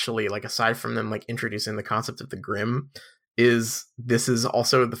 actually, like aside from them like introducing the concept of the Grim, is this is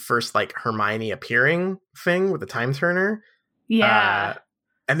also the first like Hermione appearing thing with the time turner. Yeah.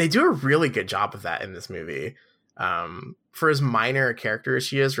 And they do a really good job of that in this movie. For as minor a character as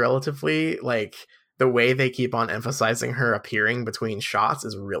she is relatively, like the way they keep on emphasizing her appearing between shots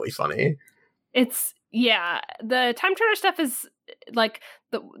is really funny. The time turner stuff is like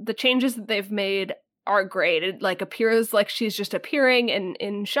the changes that they've made are great. It like appears like she's just appearing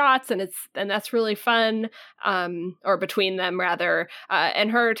in shots, and that's really fun. Or between them rather.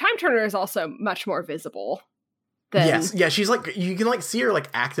 And her time turner is also much more visible. Yes, yeah, she's like, you can like see her like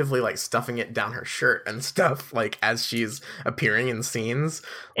actively like stuffing it down her shirt and stuff like as she's appearing in scenes.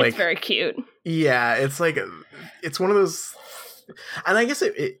 Like, it's very cute. Yeah, it's like it's one of those, and I guess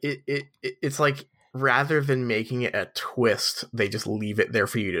it's like rather than making it a twist, they just leave it there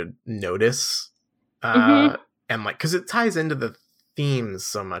for you to notice. And like, because it ties into the themes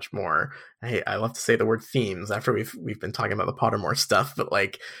so much more. I love to say the word themes after we've been talking about the Pottermore stuff, but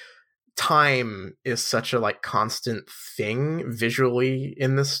like time is such a like constant thing visually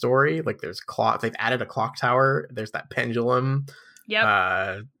in this story. Like there's they've added a clock tower, there's that pendulum.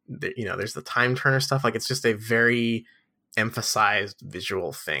 Yep. There's the time turner stuff. Like it's just a very emphasized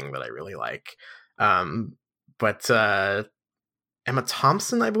visual thing that I really like. But Emma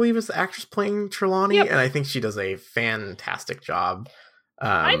Thompson, I believe, is the actress playing Trelawney, and I think she does a fantastic job.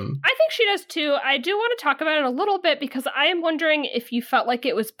 I think she does too. I do want to talk about it a little bit because I am wondering if you felt like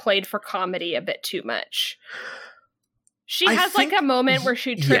it was played for comedy a bit too much. She has like a moment where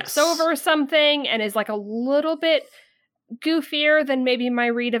she trips over something and is like a little bit goofier than maybe my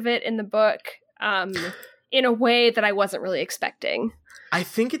read of it in the book, in a way that I wasn't really expecting. I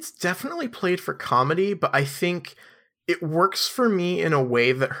think it's definitely played for comedy, but I think it works for me in a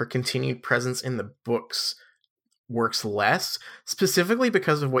way that her continued presence in the books works less, specifically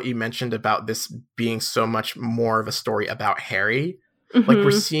because of what you mentioned about this being so much more of a story about Harry. Like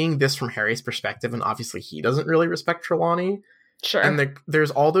we're seeing this from Harry's perspective, and obviously he doesn't really respect Trelawney. Sure. And there's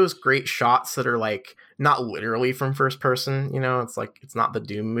all those great shots that are like not literally from first person, you know, it's like it's not the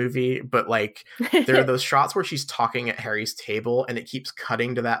Doom movie, but like there are those shots where she's talking at Harry's table and it keeps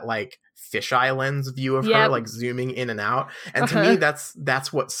cutting to that like fisheye lens view of her, like zooming in and out. And to me,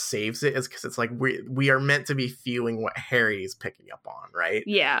 that's what saves it, is because it's like we are meant to be feeling what Harry's picking up on, right?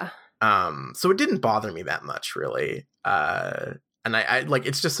 Yeah. So it didn't bother me that much, really. And I like,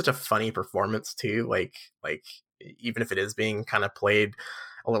 it's just such a funny performance too. Like even if it is being kind of played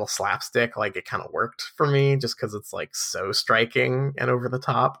a little slapstick, like it kind of worked for me just because it's like so striking and over the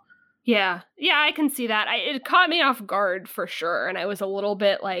top. Yeah, I can see that. It caught me off guard for sure, and I was a little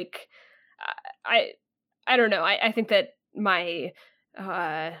bit like, I don't know. I think that my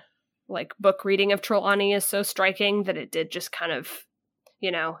like book reading of Trelawney is so striking that it did just kind of,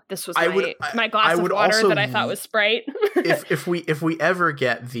 this was my glass of water that I thought was Sprite. if we ever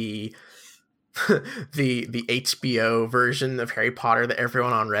get the HBO version of Harry Potter that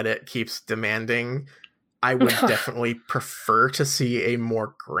everyone on Reddit keeps demanding, I would definitely prefer to see a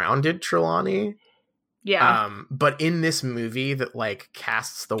more grounded Trelawney. Yeah. But in this movie that like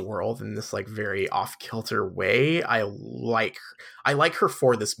casts the world in this like very off-kilter way, I like her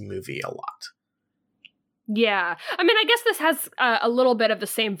for this movie a lot. Yeah. I mean, I guess this has a little bit of the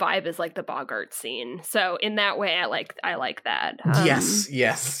same vibe as like the Bogart scene. So in that way, I like that.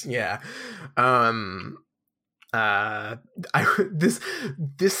 Yes. Yeah.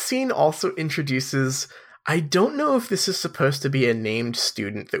 This scene also introduces, I don't know if this is supposed to be a named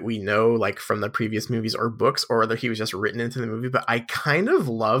student that we know like from the previous movies or books, or whether he was just written into the movie, but I kind of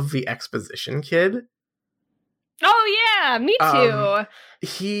love the exposition kid. Oh yeah, me too.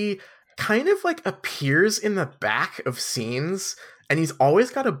 He kind of like appears in the back of scenes, and he's always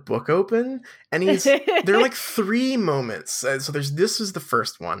got a book open, and there are like 3 moments. So this is the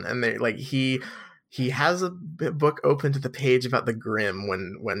first one, and they like he has a book open to the page about the Grim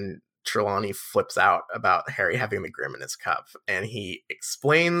when Trelawney flips out about Harry having the Grim in his cup, and he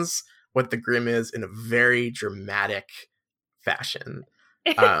explains what the Grim is in a very dramatic fashion.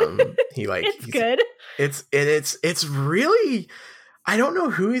 He like it's good. It's really, I don't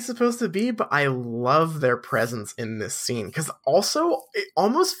know who he's supposed to be, but I love their presence in this scene, because also it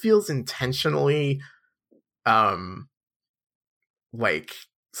almost feels intentionally like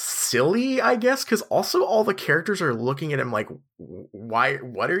silly, I guess, because also all the characters are looking at him like,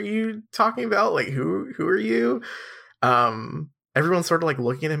 what are you talking about? Like, who are you? Everyone's sort of like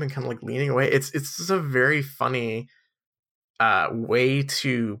looking at him and kind of like leaning away. It's just a very funny way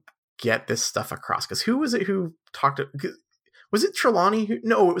to get this stuff across, because who was it who talked to, was it Trelawney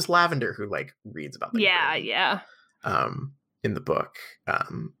no, it was Lavender who like reads about the Grim, in the book,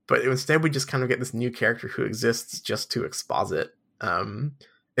 but instead we just kind of get this new character who exists just to exposit.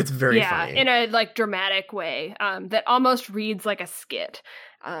 It's very funny in a like dramatic way that almost reads like a skit,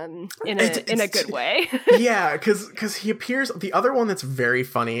 in a good way. Yeah, because he appears. The other one that's very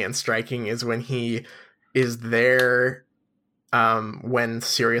funny and striking is when he is there when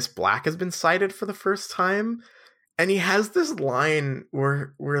Sirius Black has been sighted for the first time, and he has this line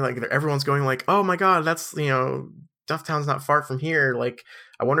where like everyone's going like, oh my god, that's Dufftown's not far from here, like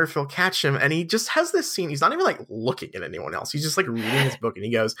I wonder if he'll catch him. And he just has this scene, he's not even like looking at anyone else, he's just like reading his book, and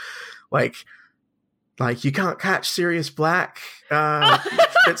he goes like you can't catch Sirius Black,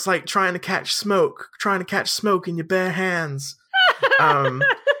 it's like trying to catch smoke in your bare hands.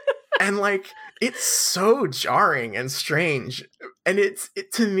 And like it's so jarring and strange, and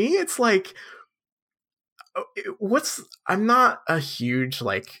to me it's like, I'm not a huge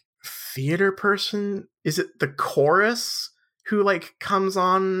like theater person. Is it the chorus who like comes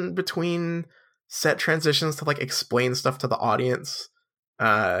on between set transitions to like explain stuff to the audience?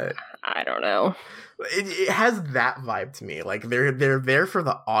 I don't know. It has that vibe to me. Like they're there for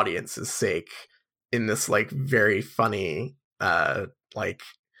the audience's sake in this like very funny like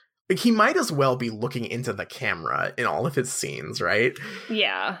he might as well be looking into the camera in all of his scenes, right?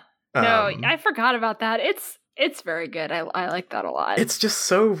 Yeah. No, I forgot about that. It's very good. I like that a lot. It's just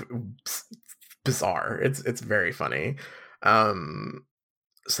so bizarre. It's very funny.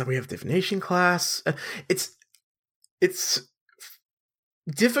 So we have divination class. It's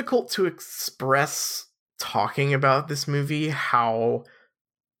difficult to express talking about this movie how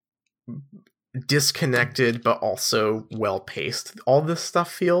disconnected but also well paced all this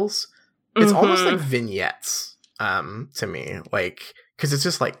stuff feels. It's almost like vignettes to me, like, because it's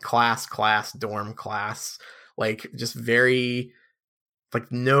just like class, dorm, class, like just very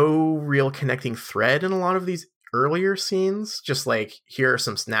like no real connecting thread in a lot of these earlier scenes. Just like, here are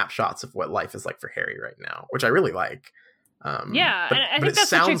some snapshots of what life is like for Harry right now, which I really like. Yeah, and I think that's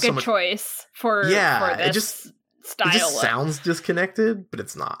such a good choice for this style. It just sounds disconnected, but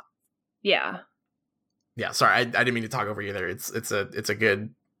it's not. Yeah. Sorry, I didn't mean to talk over you there. It's a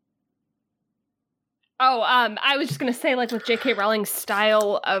good. Oh, I was just gonna say, like, with J.K. Rowling's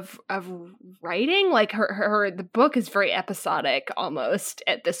style of writing, like the book is very episodic almost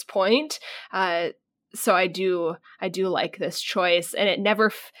at this point. So I do like this choice, and it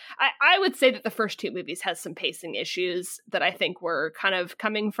never. I would say that the first 2 movies has some pacing issues that I think were kind of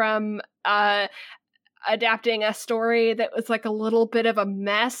coming from adapting a story that was like a little bit of a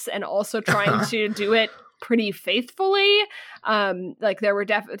mess, and also trying to do it pretty faithfully. Like there were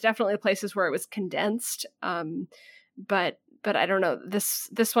definitely places where it was condensed, but I don't know, this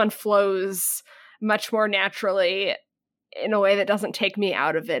one flows much more naturally in a way that doesn't take me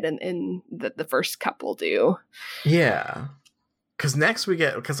out of it, and the first couple do. Yeah, because next we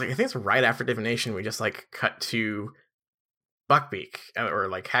get, because like I think it's right after divination, we just like cut to Buckbeak, or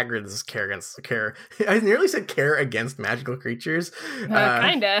like Hagrid's care. I nearly said care against magical creatures,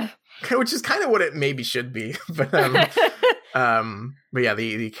 Kinda, which is kind of what it maybe should be. But yeah,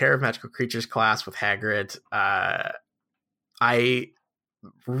 the care of magical creatures class with Hagrid. I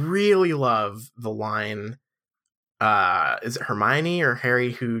really love the line. Is it Hermione or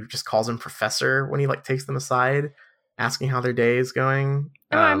Harry who just calls him professor when he like takes them aside, asking how their day is going?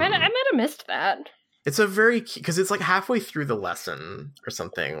 Oh, I might have missed that. It's a very, because it's like halfway through the lesson or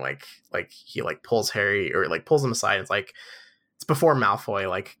something. Like he like pulls Harry, or like pulls him aside. It's like it's before Malfoy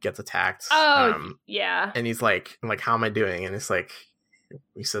like gets attacked. Oh, yeah. And he's like, how am I doing? And it's like,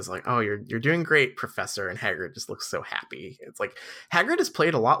 he says like, oh, you're doing great, Professor. And Hagrid just looks so happy. It's like Hagrid is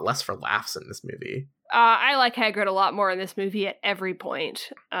played a lot less for laughs in this movie. I like Hagrid a lot more in this movie at every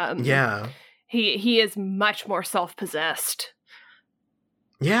point. Yeah. He is much more self-possessed.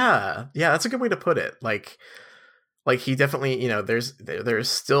 Yeah, that's a good way to put it. Like he definitely, there's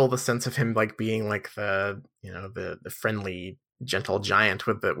still the sense of him like being like the friendly, gentle giant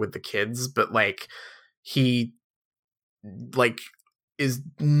with the kids, but like he like is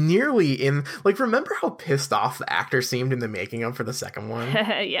nearly in, like, remember how pissed off the actor seemed in the making of for the second one?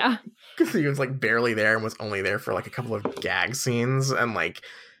 Yeah, because he was like barely there and was only there for like a couple of gag scenes, and like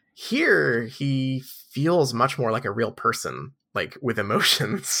here he feels much more like a real person, like with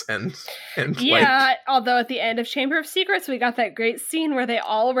emotions and yeah, like, although at the end of Chamber of Secrets we got that great scene where they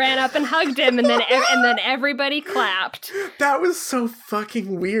all ran up and hugged him, and then everybody clapped. That was so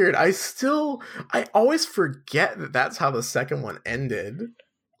fucking weird. I always forget that that's how the second one ended.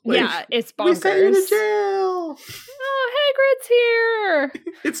 Like, yeah, it's bonkers. We sent you to jail. Oh, Hagrid's here.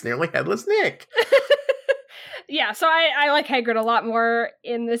 It's nearly Headless Nick. Yeah, so I like Hagrid a lot more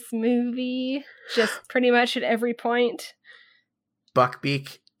in this movie, just pretty much at every point.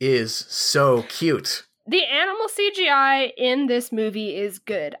 Buckbeak is so cute. The animal CGI in this movie is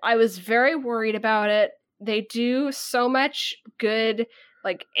good. I was very worried about it. They do so much good,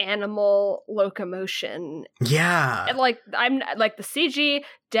 like, animal locomotion. Yeah. And, like, the CG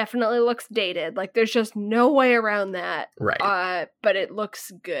definitely looks dated. Like, there's just no way around that. Right. But it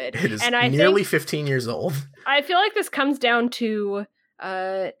looks good. It is nearly 15 years old. I feel like this comes down to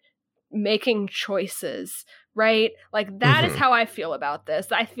making choices. Right? Like, that is how I feel about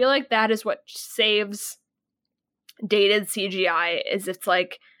this. I feel like that is what saves dated CGI, is it's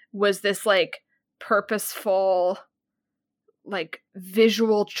like, was this like purposeful, like,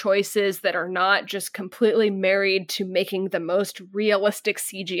 visual choices that are not just completely married to making the most realistic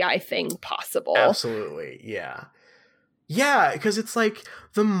CGI thing possible. Absolutely, yeah. Yeah, because it's like,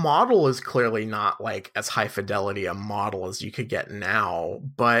 the model is clearly not like as high fidelity a model as you could get now,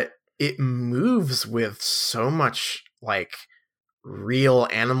 but it moves with so much like real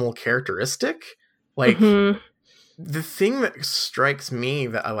animal characteristic. Like the thing that strikes me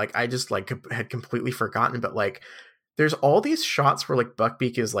that I just like had completely forgotten, but like there's all these shots where like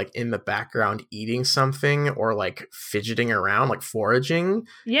Buckbeak is like in the background eating something or like fidgeting around, like foraging.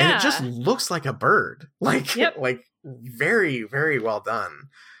 Yeah. And it just looks like a bird. Like, like very, very well done.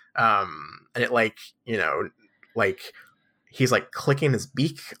 And it like, like he's like clicking his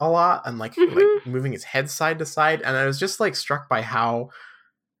beak a lot and like moving his head side to side. And I was just like struck by how,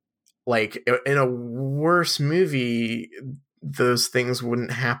 like, in a worse movie, those things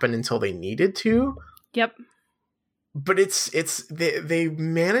wouldn't happen until they needed to. Yep. But they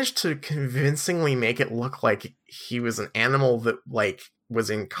managed to convincingly make it look like he was an animal that like was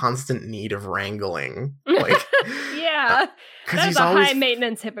in constant need of wrangling. Like, yeah, that's he's a always, high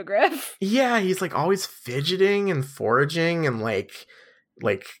maintenance hippogriff. Yeah, he's like always fidgeting and foraging and like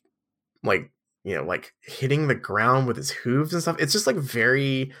hitting the ground with his hooves and stuff. It's just like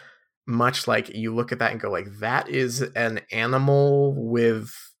very much like you look at that and go like, that is an animal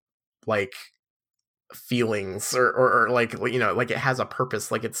with like feelings or like, like it has a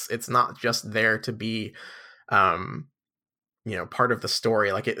purpose. Like it's not just there to be part of the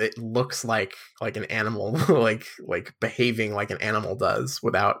story. Like it looks like an animal like behaving like an animal does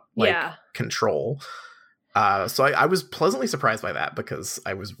without like control. So I was pleasantly surprised by that because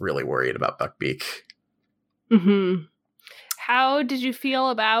I was really worried about Buckbeak. How did you feel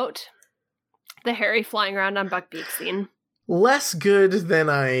about the Harry flying around on Buckbeak scene? Less good than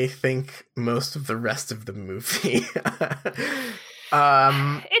I think most of the rest of the movie. It's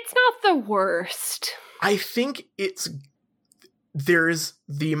not the worst. I think there's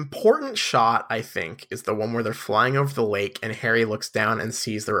the important shot, I think, is the one where they're flying over the lake and Harry looks down and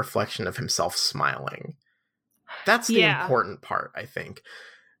sees the reflection of himself smiling. That's the important part, I think.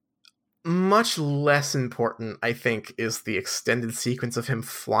 much less important, I think, is the extended sequence of him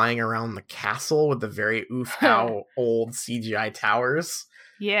flying around the castle with the very how old CGI towers.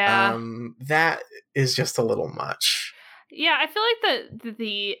 Yeah. That is just a little much. Yeah, I feel like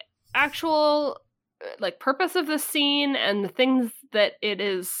the actual like purpose of the scene and the things that it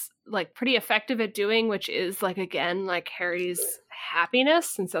is like pretty effective at doing, which is like again like Harry's happiness,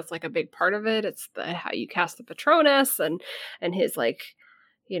 since that's like a big part of it. It's the how you cast the Patronus and his like,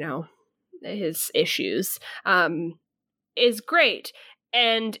 you know, his issues is great.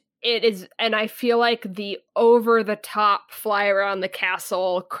 And it is, and I feel like the over the top fly around the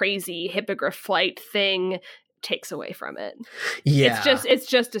castle crazy hippogriff flight thing takes away from it. Yeah, it's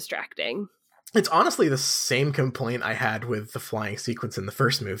just distracting. It's honestly the same complaint I had with the flying sequence in the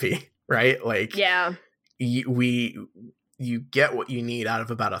first movie, right? Like, yeah, you get what you need out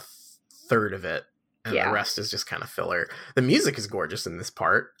of about a third of it, and yeah. the rest is just kind of filler. The music is gorgeous in this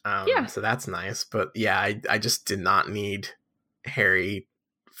part, yeah. So that's nice. But yeah, I just did not need Harry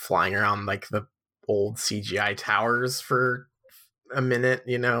flying around like the old CGI towers for a minute,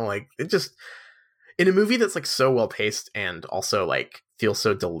 you know? Like, it just, in a movie that's like so well paced and also like feels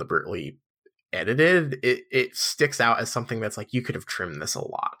so deliberately edited, it sticks out as something that's like, you could have trimmed this a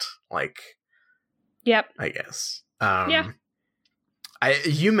lot. Like, yep, I guess. Yeah.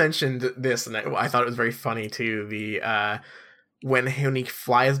 You mentioned this, and I thought it was very funny too. The when he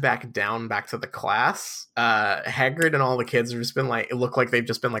flies back to the class, Hagrid and all the kids have just been like, it looked like they've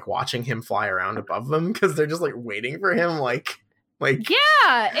just been like watching him fly around above them because they're just like waiting for him, like.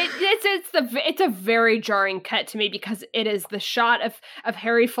 Yeah, it's a very jarring cut to me because it is the shot of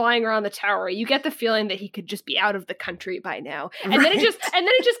Harry flying around the tower. You get the feeling that he could just be out of the country by now, and then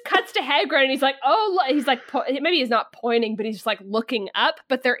it just cuts to Hagrid, and he's like, he's like, maybe he's not pointing, but he's just like looking up.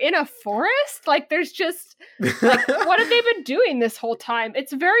 But they're in a forest. Like, there's just like, what have they been doing this whole time?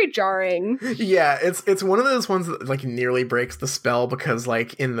 It's very jarring. Yeah, it's one of those ones that like nearly breaks the spell because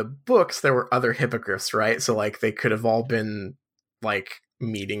like in the books there were other hippogriffs, right? So like they could have all been like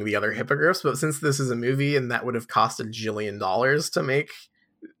meeting the other hippogriffs, but since this is a movie and that would have cost $1 jillion to make,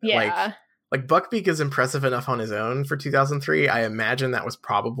 like Buckbeak is impressive enough on his own for 2003. I imagine that was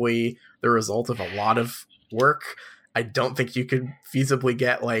probably the result of a lot of work. I don't think you could feasibly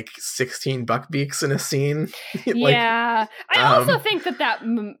get like 16 Buckbeaks in a scene. Yeah, I also think that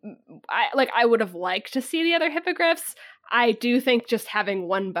I would have liked to see the other hippogriffs. I do think just having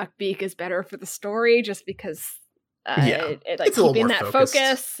one Buckbeak is better for the story, just because it like keeping that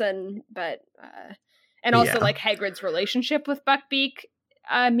focus and also like Hagrid's relationship with Buckbeak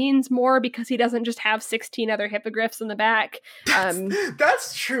means more because he doesn't just have 16 other hippogriffs in the back.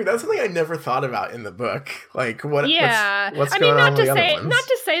 That's true. That's something I never thought about in the book. Like what's I going mean, not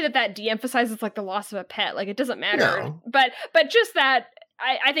to say that de-emphasizes like the loss of a pet. Like, it doesn't matter. No. But just that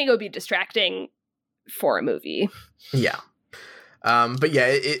I think it would be distracting for a movie. Yeah. But yeah,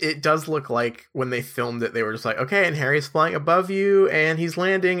 it does look like when they filmed it, they were just like, okay, and Harry's flying above you, and he's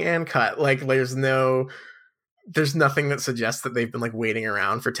landing, and cut. Like, there's nothing that suggests that they've been like waiting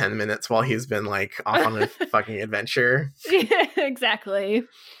around for 10 minutes while he's been like off on a fucking adventure. Yeah, exactly.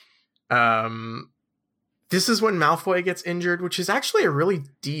 This is when Malfoy gets injured, which is actually a really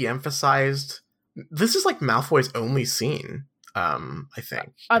de-emphasized. This is like Malfoy's only scene, I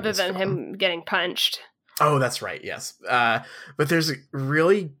think. Other than him getting punched. Oh, that's right. Yes. But there's a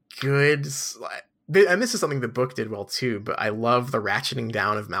really good, and this is something the book did well too, but I love the ratcheting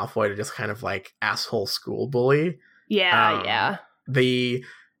down of Malfoy to just kind of like asshole school bully. Yeah. Yeah. The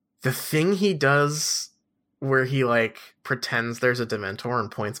thing he does where he like pretends there's a Dementor and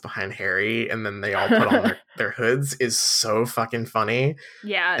points behind Harry, and then they all put on their hoods is so fucking funny.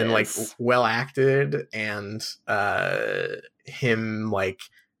 Yeah. And like well acted, and him like,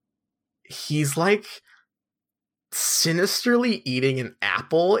 he's like sinisterly eating an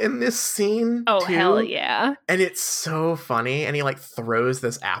apple in this scene. Oh, too. Hell yeah. And it's so funny, and he like throws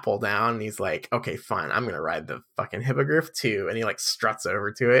this apple down, and he's like, okay, fine, I'm gonna ride the fucking hippogriff too, and he like struts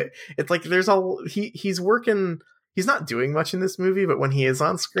over to it. It's like there's he's working, he's not doing much in this movie, but when he is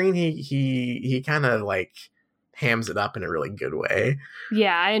on screen, he kind of like hams it up in a really good way.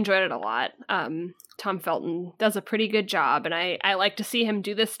 Yeah, I enjoyed it a lot. Tom Felton does a pretty good job, and I like to see him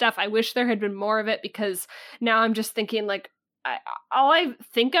do this stuff. I wish there had been more of it, because now I'm just thinking like, all I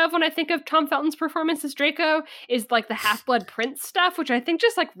think of when I think of Tom Felton's performance as Draco is like the Half-Blood Prince stuff, which I think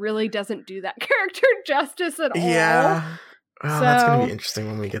just like really doesn't do that character justice at all. Yeah. Well, that's going to be interesting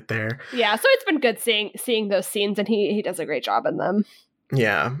when we get there. Yeah, so it's been good seeing those scenes, and he does a great job in them.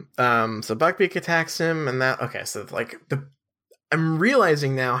 Yeah. So Buckbeak attacks him, and so like I'm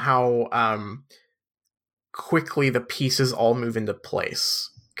realizing now how quickly the pieces all move into place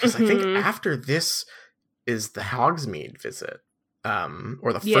because I think after this is the Hogsmeade visit,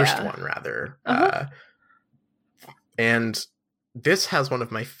 or the first one rather. And this has one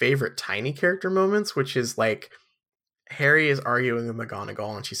of my favorite tiny character moments, which is like Harry is arguing with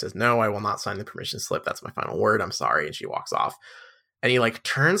McGonagall and she says, "No, I will not sign the permission slip. That's my final word. I'm sorry." And she walks off. And he like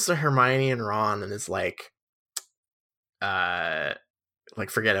turns to Hermione and Ron and is like,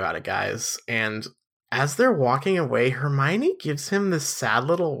 forget about it, guys. And as they're walking away, Hermione gives him this sad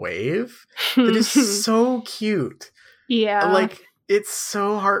little wave that is so cute. Yeah. Like, it's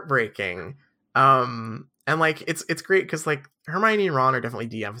so heartbreaking. And like it's great because like Hermione and Ron are definitely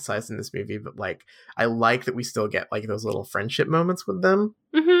de-emphasized in this movie, but like I like that we still get like those little friendship moments with them.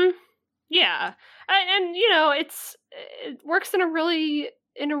 Yeah, and you know it works in a really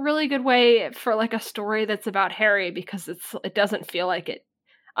good way for like a story that's about Harry, because it doesn't feel like it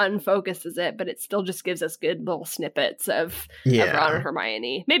unfocuses it, but it still just gives us good little snippets of Ron and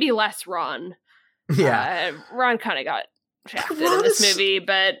Hermione. Maybe less Ron. Yeah, Ron kind of got shafted in this movie,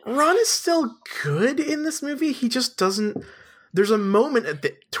 but Ron is still good in this movie. He just doesn't. There's a moment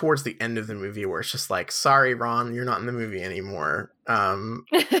towards the end of the movie where it's just like, "Sorry, Ron, you're not in the movie anymore."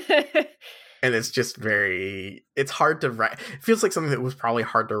 And it's just it's hard to write. It feels like something that was probably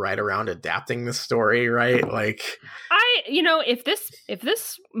hard to write around adapting the story, right? Like, if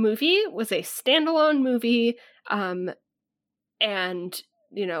this movie was a standalone movie, and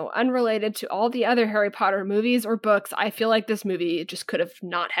unrelated to all the other Harry Potter movies or books, I feel like this movie just could have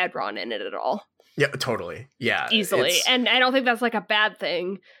not had Ron in it at all. Yeah, totally. Yeah, easily. And I don't think that's like a bad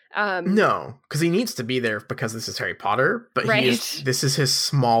thing. No, because he needs to be there because this is Harry Potter, but right. This is his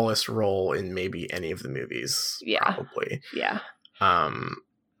smallest role in maybe any of the movies. Yeah, probably. Yeah.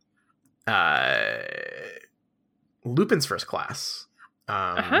 Lupin's First Class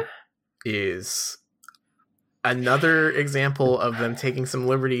is another example of them taking some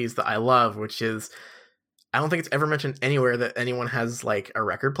liberties that I love, which is I don't think it's ever mentioned anywhere that anyone has like a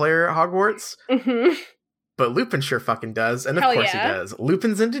record player at Hogwarts. But Lupin sure fucking does, and of course he does.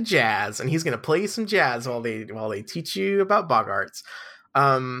 Lupin's into jazz, and he's gonna play you some jazz while they teach you about Bogarts.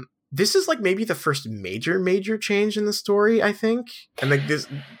 This is like maybe the first major change in the story, I think, and like this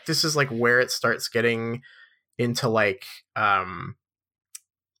is like where it starts getting into like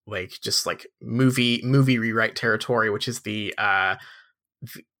just like movie rewrite territory, which is the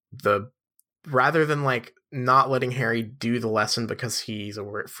rather than like not letting Harry do the lesson because he's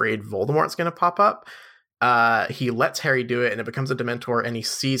afraid Voldemort's gonna pop up. He lets Harry do it, and it becomes a Dementor, and he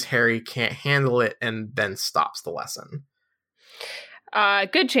sees Harry can't handle it, and then stops the lesson.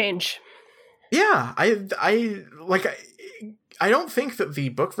 Good change. Yeah, I don't think that the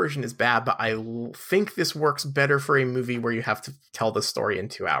book version is bad, but I think this works better for a movie where you have to tell the story in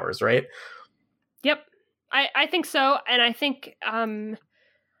 2 hours, right? Yep, I think so, and I think I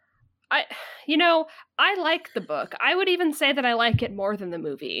like the book. I would even say that I like it more than the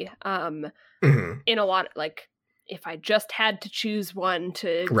movie. In a lot, like if I just had to choose one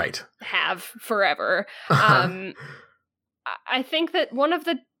to have forever, I think that one of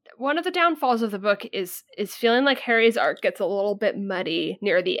the downfalls of the book is feeling like Harry's arc gets a little bit muddy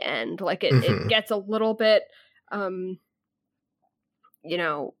near the end. Like it gets a little bit,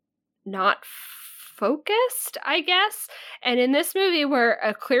 not focused, I guess. And in this movie, where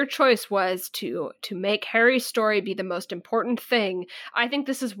a clear choice was to make Harry's story be the most important thing, I think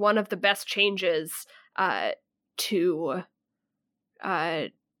this is one of the best changes to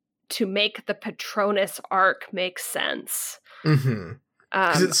make the Patronus arc make sense.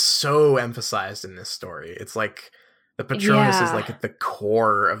 Because it's so emphasized in this story. It's like the Patronus is like at the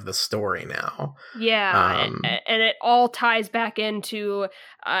core of the story now. Yeah, and it all ties back into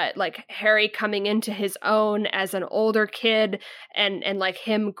like Harry coming into his own as an older kid, and like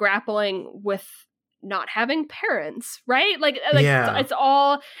him grappling with not having parents, right? Like it's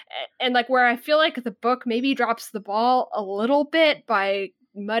all, and like where I feel like the book maybe drops the ball a little bit by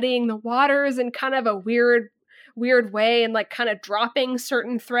muddying the waters in kind of a weird way, and like kind of dropping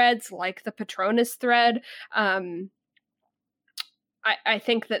certain threads like the Patronus thread. I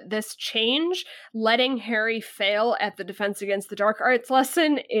think that this change, letting Harry fail at the Defense Against the Dark Arts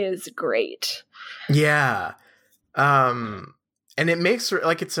lesson, is great. Yeah. And it makes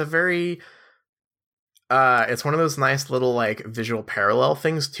like it's a very it's one of those nice little like visual parallel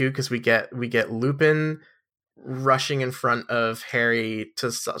things too, because we get Lupin rushing in front of Harry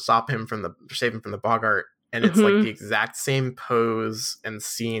to save him from the Bogart, and it's like the exact same pose and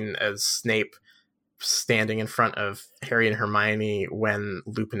scene as Snape standing in front of Harry and Hermione when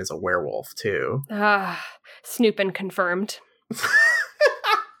Lupin is a werewolf too. Snoopin' confirmed.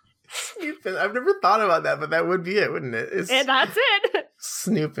 Snoopin'. I've never thought about that, but that would be it, wouldn't it? And that's it.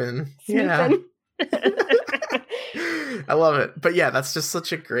 Snooping. Yeah. I love it. But yeah, that's just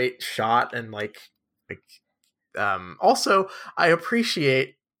such a great shot. And also I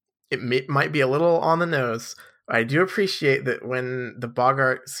appreciate it might be a little on the nose. I do appreciate that when the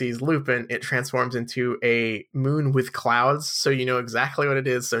Bogart sees Lupin, it transforms into a moon with clouds, so you know exactly what it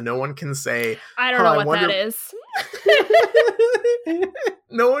is, so no one can say, I don't know what that is.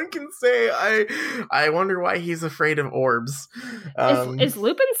 No one can say, I wonder why he's afraid of orbs. Is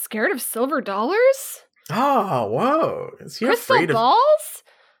Lupin scared of silver dollars? Oh, whoa. Is he crystal afraid balls?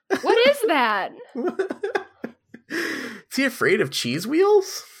 What is that? Is he afraid of cheese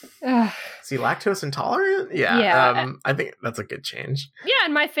wheels? Is he lactose intolerant? Yeah. I think that's a good change. Yeah,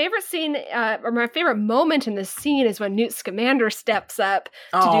 and my favorite scene, or my favorite moment in this scene is when Newt Scamander steps up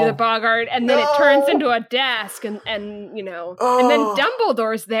to do the Bogart, and then it turns into a desk, and and then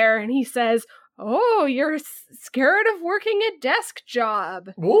Dumbledore's there, and he says, "Oh, you're scared of working a desk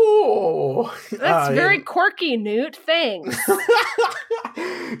job." Whoa. That's very quirky, Newt. Thanks.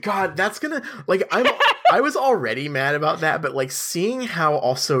 God, that's gonna, I was already mad about that, but seeing how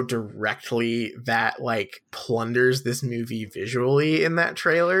also directly that plunders this movie visually in that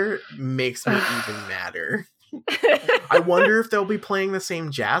trailer makes me even madder. I wonder if they'll be playing the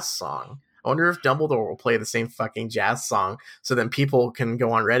same jazz song. I wonder if Dumbledore will play the same fucking jazz song, so then people can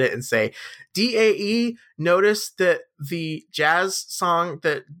go on Reddit and say, DAE noticed that the jazz song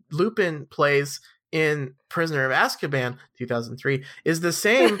that Lupin plays in Prisoner of Azkaban 2003 is the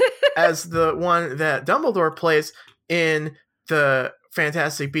same as the one that Dumbledore plays in the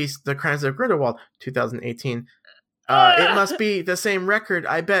Fantastic Beasts: The Crimes of Grindelwald 2018. It must be the same record.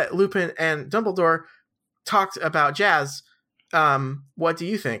 I bet Lupin and Dumbledore talked about jazz. What do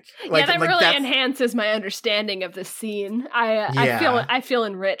you think? That really enhances my understanding of the scene. I feel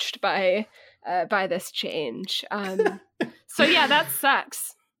enriched by this change. So yeah, that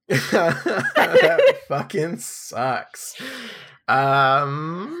sucks. That fucking sucks.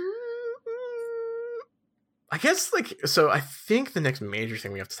 I guess so I think the next major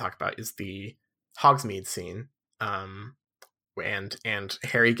thing we have to talk about is the Hogsmeade scene. And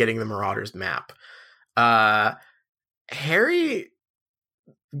Harry getting the Marauders map. Harry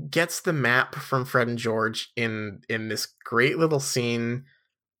gets the map from Fred and George in this great little scene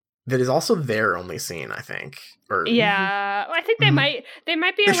that is also their only scene, I think. I think they might be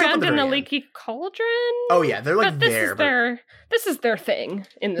around in the Leaky Cauldron. Oh yeah, they're there. This is their thing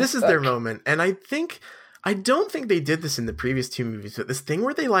in this. This is their moment, and I don't think they did this in the previous two movies, but this thing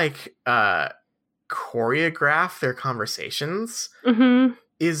where they choreograph their conversations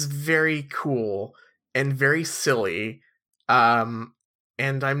is very cool and very silly. And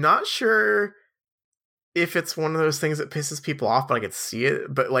I'm not sure if it's one of those things that pisses people off, but I could see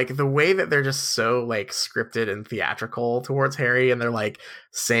it. But the way that they're just so scripted and theatrical towards Harry, and they're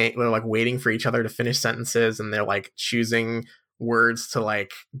they're waiting for each other to finish sentences, and they're choosing words to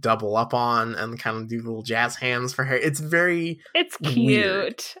double up on and kind of do little jazz hands for Harry. It's cute.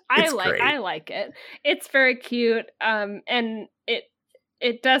 Weird. I like it. It's very cute. And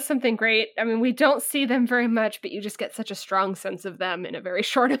it does something great. I mean, we don't see them very much, but you just get such a strong sense of them in a very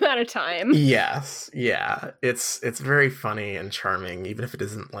short amount of time. Yes. Yeah. It's very funny and charming, even if it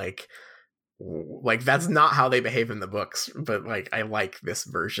isn't that's not how they behave in the books, but I like this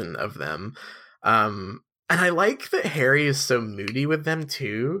version of them. And I like that Harry is so moody with them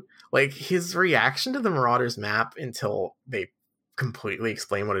too. His reaction to the Marauders map until they completely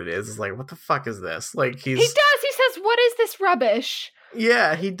explain what it is what the fuck is this? He does. He says, "What is this rubbish?"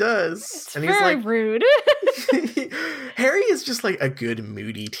 Yeah, he does. It's very rude. Harry is just a good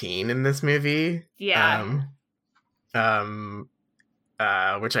moody teen in this movie. Yeah.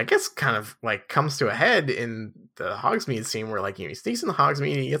 Which I guess kind of comes to a head in the Hogsmeade scene where he sneaks in the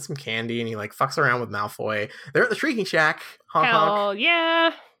Hogsmeade, he gets some candy, and he fucks around with Malfoy. They're at the Shrieking Shack. Honk, Hell honk.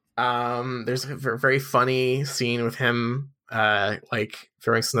 Yeah. There's a very funny scene with him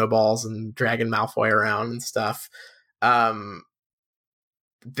throwing snowballs and dragging Malfoy around and stuff.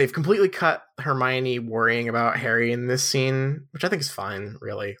 They've completely cut Hermione worrying about Harry in this scene, which I think is fine,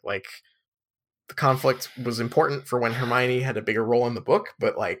 really. The conflict was important for when Hermione had a bigger role in the book,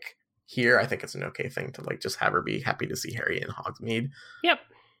 but here I think it's an okay thing to just have her be happy to see Harry in Hogsmeade. Yep.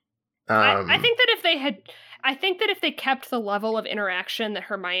 I think that if they kept the level of interaction that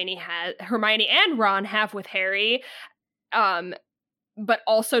Hermione and Ron have with Harry, but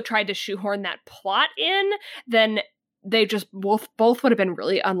also tried to shoehorn that plot in, then they just both would have been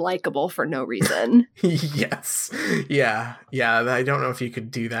really unlikable for no reason. Yes. Yeah. I don't know if you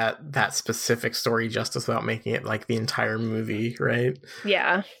could do that specific story justice without making it the entire movie, right?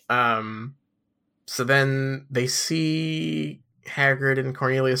 Yeah. So then they see Hagrid and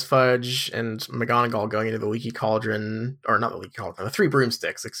Cornelius Fudge and McGonagall going into the Leaky Cauldron, or not the Leaky Cauldron, the Three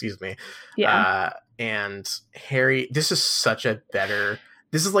Broomsticks, excuse me. Yeah. And Harry, this is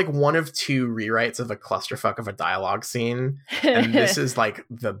this is like one of two rewrites of a clusterfuck of a dialogue scene. And this is like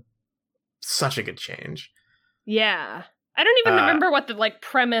such a good change. Yeah. I don't even remember what the like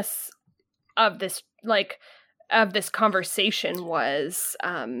premise of this conversation was.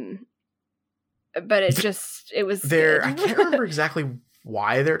 But it was there. I can't remember exactly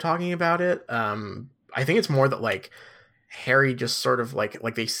why they're talking about it. I think it's more that like Harry just sort of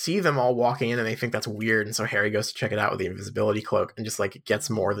like they see them all walking in and they think that's weird, and so Harry goes to check it out with the invisibility cloak and just like gets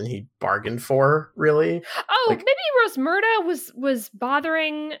more than he bargained for. Really? Oh, like, maybe Rosmerta was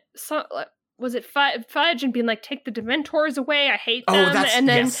bothering some. Was it Fudge and being like, take the Dementors away? I hate them. And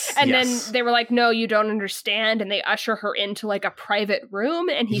then then they were like, no, you don't understand. And they usher her into like a private room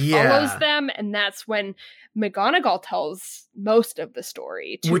and he follows them. And that's when McGonagall tells most of the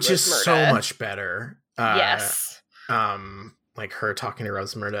story to Which Rosmerta. Is so much better. Yes. Like her talking to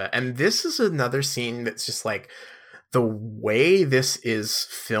Rosmerta. And this is another scene that's just like the way this is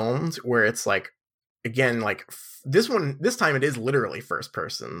filmed, where it's like, again, like this time it is literally first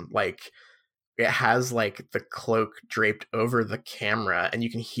person. Like, it has like the cloak draped over the camera and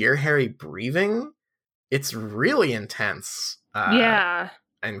you can hear Harry breathing. It's really intense. And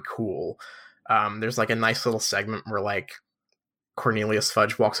cool. There's like a nice little segment where like Cornelius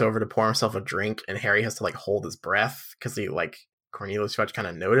Fudge walks over to pour himself a drink and Harry has to like hold his breath because Cornelius Fudge kind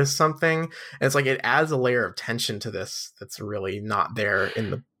of noticed something. And it's like, it adds a layer of tension to this that's really not there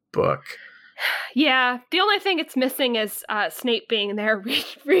in the book. Yeah, the only thing it's missing is Snape being there,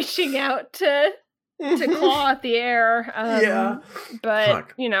 reaching out to claw at the air. But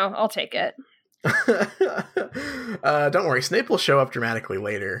fuck. I'll take it. Don't worry, Snape will show up dramatically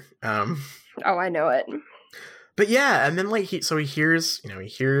later. Oh, I know it. But yeah, and then like he hears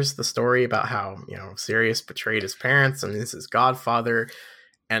the story about how Sirius betrayed his parents and is his godfather,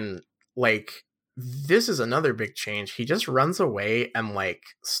 and like. This is another big change. He just runs away and like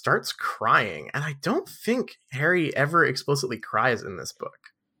starts crying. And I don't think Harry ever explicitly cries in this book.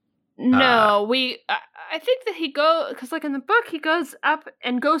 No, I think that because like in the book, he goes up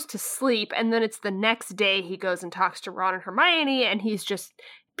and goes to sleep. And then it's the next day he goes and talks to Ron and Hermione and he's just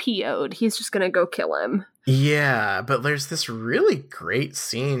PO'd. He's just going to go kill him. Yeah, but there's this really great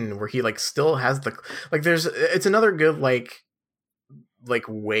scene where he like still has it's another good like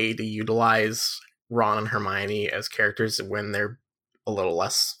way to utilize Ron and Hermione as characters when they're a little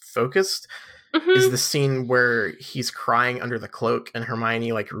less focused. Is the scene where he's crying under the cloak and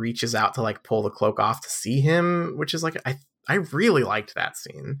Hermione like reaches out to like pull the cloak off to see him, which is like I really liked that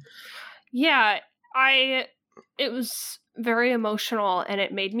scene. Yeah, it was very emotional and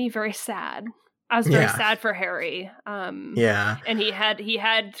it made me very sad. I was very sad for Harry. And he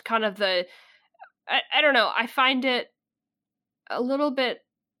had kind of the I don't know, I find it a little bit.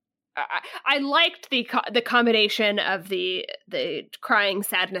 I liked the combination of the crying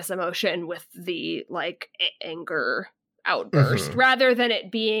sadness emotion with the like anger outburst, rather than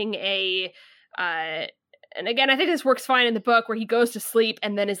it being a. And again, I think this works fine in the book where he goes to sleep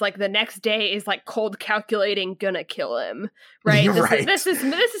and then is like the next day is like cold calculating, gonna kill him. Right. This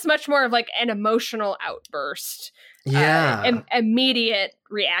is much more of like an emotional outburst. Yeah. Immediate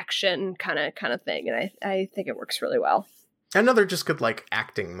reaction kind of thing, and I think it works really well. Another just good like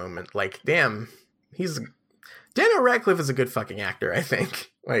acting moment. Like, damn, Daniel Radcliffe is a good fucking actor, I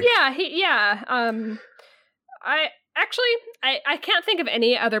think. Like, I can't think of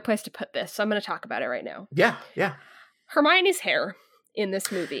any other place to put this, so I'm going to talk about it right now. Yeah. Hermione's hair in this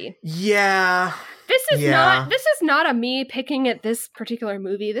movie. Yeah. This is not a me picking at this particular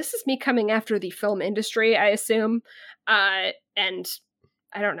movie. This is me coming after the film industry, I assume. And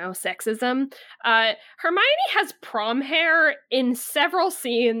I don't know, sexism. Hermione has prom hair in several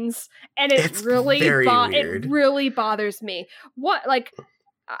scenes, and it really bothers me. What, like,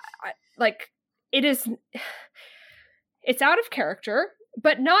 it is, it's out of character,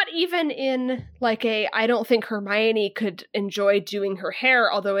 but not even in like I don't think Hermione could enjoy doing her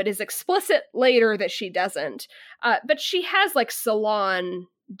hair, although it is explicit later that she doesn't. But she has like salon.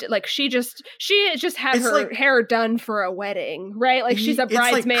 Like she just had her hair done for a wedding, right? Like she's a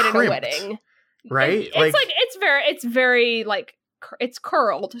bridesmaid at a wedding, right? It's very like it's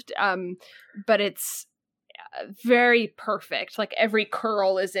curled, but it's very perfect. Like every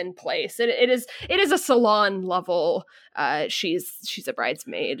curl is in place. It is a salon level. She's a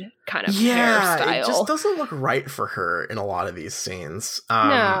bridesmaid kind of hairstyle. It just doesn't look right for her in a lot of these scenes.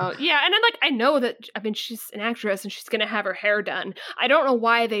 No, yeah, and I know that. I mean, she's an actress and she's gonna have her hair done. I don't know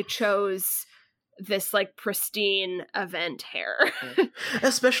why they chose this like pristine event hair.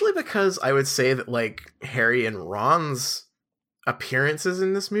 Especially because I would say that like Harry and Ron's appearances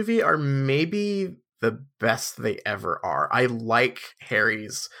in this movie are maybe the best they ever are. I like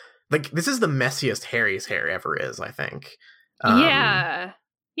Harry's, like, this is the messiest Harry's hair ever is, I think. Yeah.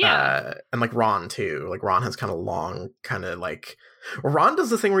 And like Ron too. Like Ron has kind of long, kind of like, Ron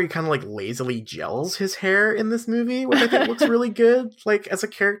does the thing where he kind of like lazily gels his hair in this movie, which I think looks really good. Like as a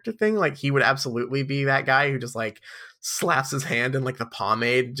character thing, like he would absolutely be that guy who just like slaps his hand in like the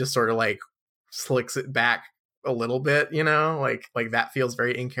pomade, just sort of like slicks it back a little bit, you know, like that feels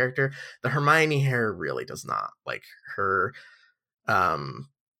very in character. The Hermione hair really does not. Like her, I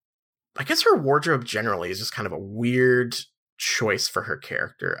guess her wardrobe generally is just kind of a weird choice for her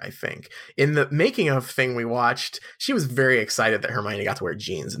character. I think in the making of thing we watched, she was very excited that Hermione got to wear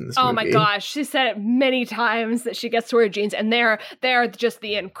jeans in this movie. Oh my gosh, she said it many times that she gets to wear jeans, and they're just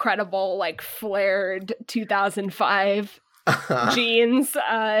the incredible like flared 2005 jeans.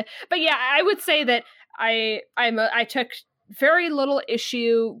 But yeah, I would say that I took very little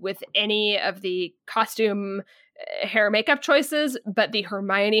issue with any of the costume hair makeup choices, but the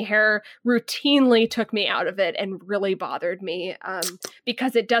Hermione hair routinely took me out of it and really bothered me,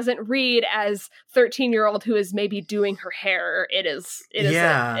 because it doesn't read as 13-year-old who is maybe doing her hair. It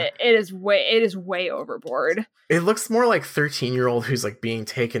is way overboard. It looks more like 13-year-old who's like being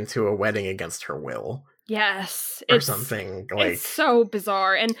taken to a wedding against her will. Yes, or something like it's so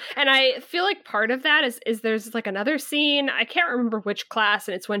bizarre, and I feel like part of that is there's like another scene, I can't remember which class,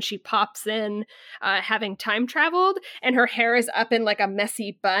 and it's when she pops in having time traveled, and her hair is up in like a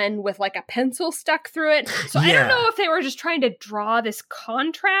messy bun with like a pencil stuck through it. So I don't know if they were just trying to draw this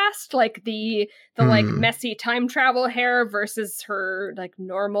contrast, like the like messy time travel hair versus her like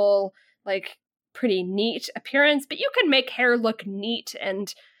normal like pretty neat appearance. But you can make hair look neat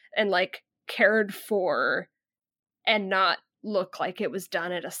and like cared for and not look like it was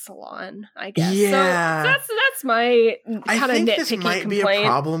done at a salon, I guess. Yeah. So that's my kind of nitpicky this might complaint. be a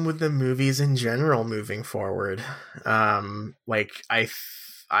problem with the movies in general moving forward. Like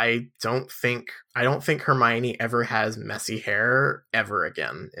I don't think Hermione ever has messy hair ever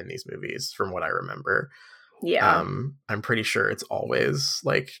again in these movies, from what I remember. Yeah. I'm pretty sure it's always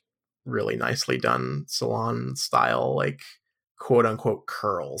like really nicely done salon style, like quote unquote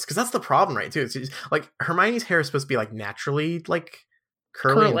curls, because that's the problem, right? Too, it's just, like Hermione's hair is supposed to be like naturally like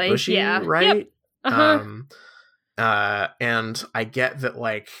curly and bushy, right? Yep. And I get that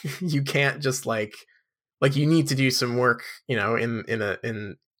like you can't just like you need to do some work, you know,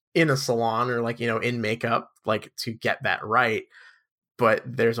 in a salon or like, you know, in makeup, like to get that right. But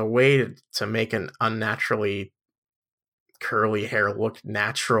there's a way to make an unnaturally curly hair look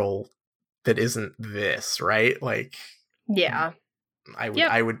natural that isn't this, right? Like, yeah, I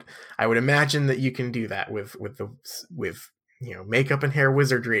would imagine that you can do that with you know, makeup and hair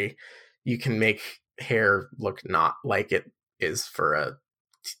wizardry. You can make hair look not like it is for a.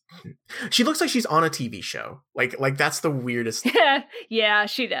 She looks like she's on a TV show. Like that's the weirdest. Yeah,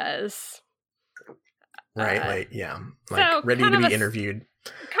 she does. Right, like yeah, like so ready to be interviewed.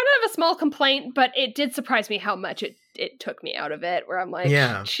 Kind of a small complaint, but it did surprise me how much it took me out of it. Where I'm like,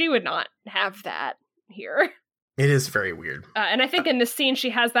 yeah, she would not have that here. It is very weird. And I think in this scene, she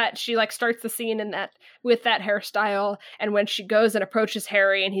has that, she like starts the scene in that with that hairstyle. And when she goes and approaches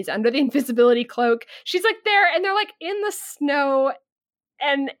Harry and he's under the invisibility cloak, she's like there and they're like in the snow.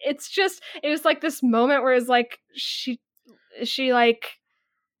 And it was like this moment where it's like, she like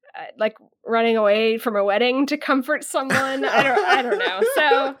running away from a wedding to comfort someone. I don't know.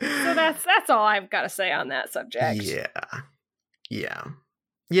 So that's all I've got to say on that subject.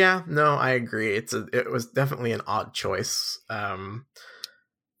 Yeah, no, I agree. It was definitely an odd choice. God,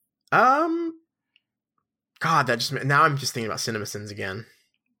 now I'm just thinking about CinemaSins again.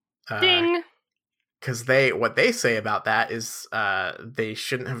 Ding. Because what they say about that is they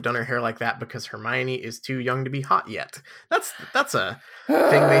shouldn't have done her hair like that because Hermione is too young to be hot yet. That's a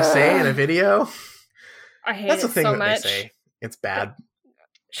thing they say in a video. I hate it so much. They say. It's bad.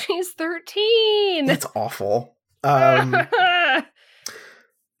 She's 13. That's awful.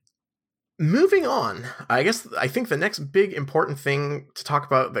 Moving on, I think the next big important thing to talk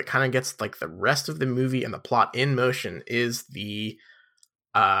about that kind of gets like the rest of the movie and the plot in motion is the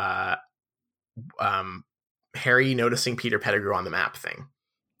Harry noticing Peter Pettigrew on the map thing.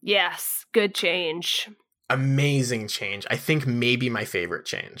 Yes, good change. Amazing change. I think maybe my favorite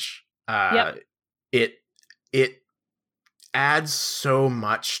change. It adds so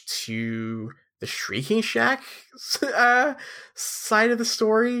much to the Shrieking Shack side of the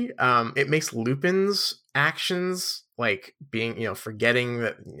story. It makes Lupin's actions like being, forgetting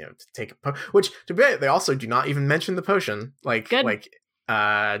that, to take a which to be they also do not even mention the potion,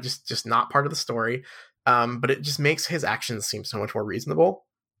 just not part of the story. But it just makes his actions seem so much more reasonable.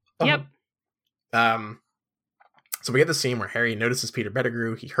 Yep. So we get the scene where Harry notices Peter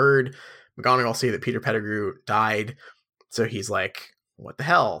Pettigrew. He heard McGonagall say that Peter Pettigrew died. So he's like, what the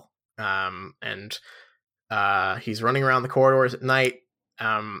hell? And he's running around the corridors at night,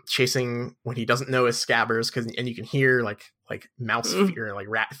 chasing what he doesn't know is Scabbers, and you can hear like mouse feet or like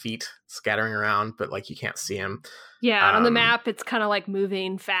rat feet scattering around, but like you can't see him. Yeah, and on the map it's kind of like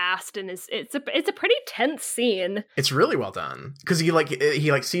moving fast, and it's a pretty tense scene. It's really well done because he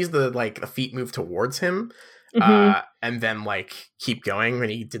sees the feet move towards him, and then like keep going when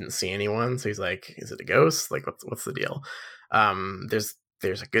he didn't see anyone. So he's like, "Is it a ghost? Like, what's the deal?"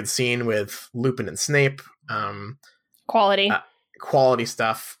 There's a good scene with Lupin and Snape. Quality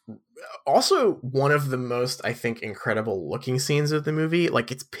stuff. Also, one of the most, I think, incredible looking scenes of the movie.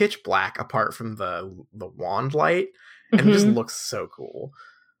 Like, it's pitch black apart from the wand light, and it just looks so cool.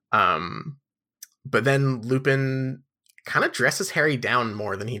 But then Lupin kind of dresses Harry down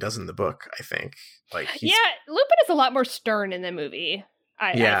more than he does in the book, I think. Lupin is a lot more stern in the movie,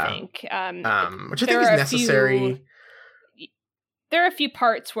 I think. Which I think is necessary. There are a few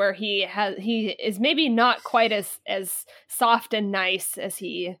parts where he is maybe not quite as soft and nice as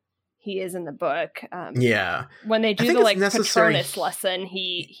he is in the book. When they do the like Patronus lesson,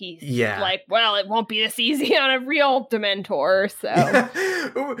 he's like, well, it won't be this easy on a real Dementor. So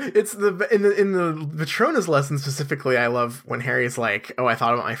it's in the Patronus lesson specifically. I love when Harry's like, "Oh, I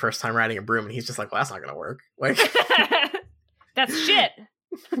thought about my first time riding a broom," and he's just like, "Well, that's not gonna work. Like, that's shit.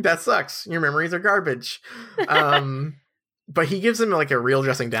 That sucks. Your memories are garbage." But he gives him like a real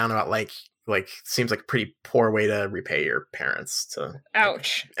dressing down about like seems like a pretty poor way to repay your parents.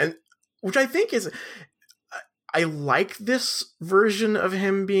 Ouch. And which I think is, I like this version of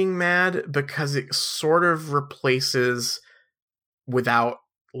him being mad because it sort of replaces, without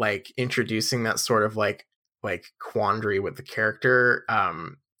like introducing that sort of like quandary with the character,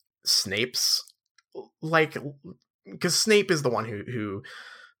 Snape's like, because Snape is the one who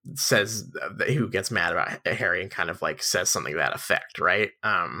says who gets mad about Harry and kind of like says something to that effect, right?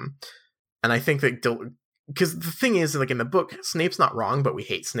 And I think that because the thing is, like in the book, Snape's not wrong, but we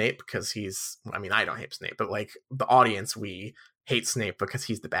hate Snape because I don't hate Snape, but like the audience, we hate Snape because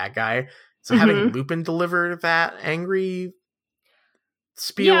he's the bad guy. So having Lupin deliver that angry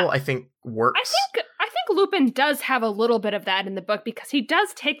spiel, I think works. I think Lupin does have a little bit of that in the book because he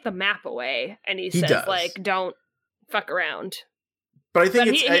does take the map away and he says like, "Don't fuck around." But I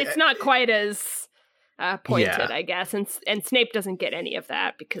think it's not quite as pointed, I guess, and Snape doesn't get any of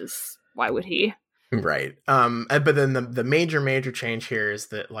that because why would he? Right. But then the major change here is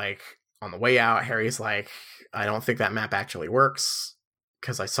that like on the way out, Harry's like, "I don't think that map actually works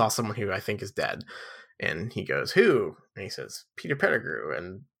because I saw someone who I think is dead," and he goes, "Who?" And he says, "Peter Pettigrew,"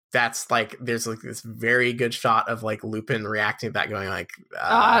 and that's like there's like this very good shot of like Lupin reacting to that, going like,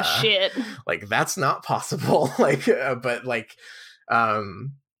 shit, like that's not possible." Like, but like.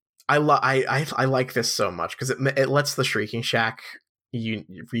 I like this so much because it lets the Shrieking Shack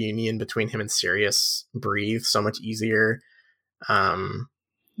reunion between him and Sirius breathe so much easier.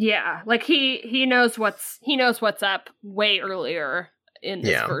 Like he knows what's up way earlier in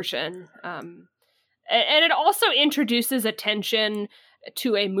this version. And it also introduces attention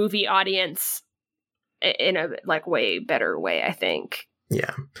to a movie audience in a like way better way, I think.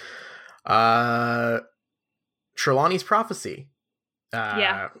 Yeah. Trelawney's Prophecy.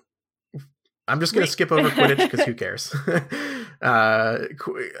 I'm just going to skip over Quidditch because who cares?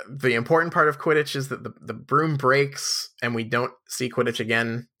 The important part of Quidditch is that the broom breaks and we don't see Quidditch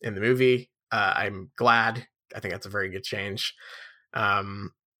again in the movie. I'm glad. I think that's a very good change.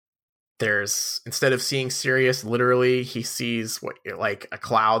 There's, instead of seeing Sirius literally, he sees like a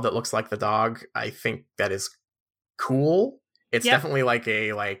cloud that looks like the dog. I think that is cool. It's definitely like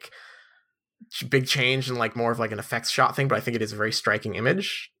a big change and like more of like an effects shot thing, but I think it is a very striking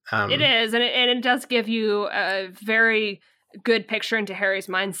image. It is, and it does give you a very good picture into Harry's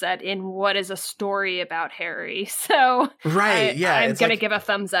mindset in what is a story about Harry. So I'm gonna give a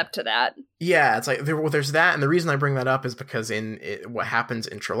thumbs up to that. Yeah, it's like there's that, and the reason I bring that up is because what happens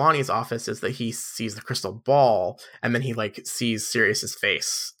in Trelawney's office is that he sees the crystal ball, and then he like sees Sirius's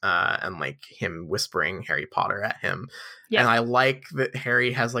face, and like him whispering Harry Potter at him. And I like that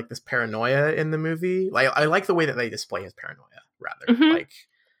Harry has like this paranoia in the movie. Like I like the way that they display his paranoia, rather.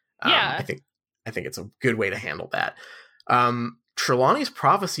 I think it's a good way to handle that. Trelawney's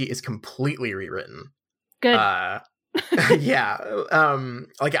prophecy is completely rewritten. Good. Yeah.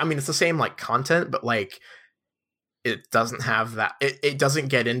 Like, I mean, it's the same like content, but like it doesn't have that. It doesn't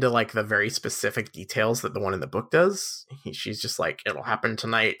get into like the very specific details that the one in the book does. She's just like, it'll happen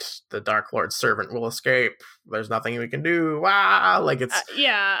tonight. The Dark Lord's servant will escape. There's nothing we can do. Wow. Like it's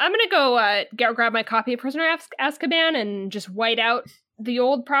yeah. I'm gonna go grab my copy of Prisoner of Azkaban and just white out the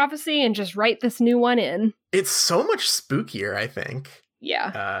old prophecy and just write this new one in. It's so much spookier, I think.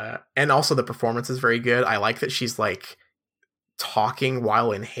 Yeah. And also the performance is very good. I like that she's like talking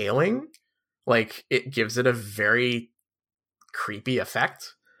while inhaling. Like it gives it a very creepy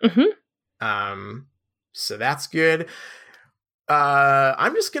effect. So that's good.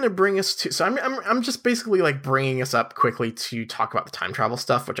 I'm just gonna bring us to. So I'm just basically like bringing us up quickly to talk about the time travel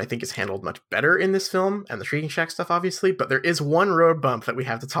stuff, which I think is handled much better in this film, and the Shrieking Shack stuff, obviously. But there is one road bump that we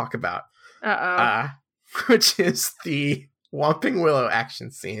have to talk about, which is the Whomping Willow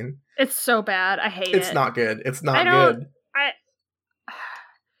action scene. It's so bad. I hate it. It's not good. It's not good.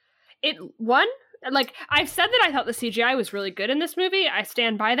 Like, I've said that I thought the CGI was really good in this movie. I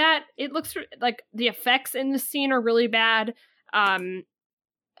stand by that. It looks like the effects in the scene are really bad.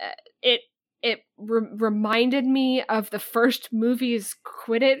 It reminded me of the first movie's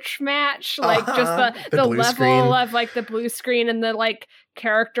Quidditch match, like just the level screen. Of like the blue screen and the like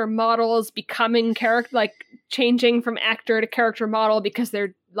character models becoming like changing from actor to character model because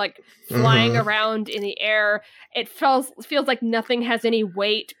they're like flying around in the air. It feels like nothing has any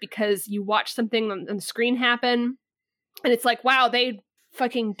weight because you watch something on the screen happen and it's like, wow, they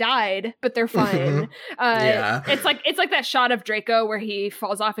fucking died, but they're fine. Yeah. It's like that shot of Draco where he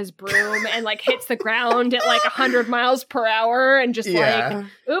falls off his broom and like hits the ground at like 100 miles per hour and just like,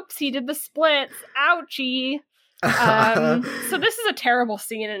 oops, he did the splits. Ouchie. So this is a terrible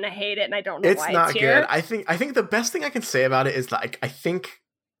scene and I hate it and I don't know why it's not here. Good. I think the best thing I can say about it is like I think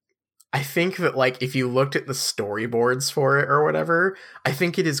that like if you looked at the storyboards for it or whatever, I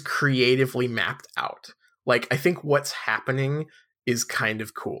think it is creatively mapped out. Like I think what's happening is kind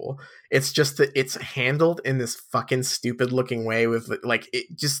of cool. It's just that it's handled in this fucking stupid looking way with like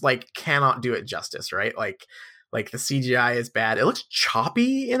it just like cannot do it justice, right? Like the CGI is bad. It looks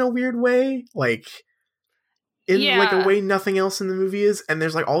choppy in a weird way, like in like a way nothing else in the movie is. And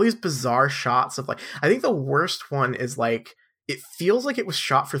there's like all these bizarre shots of like, I think the worst one is like it feels like it was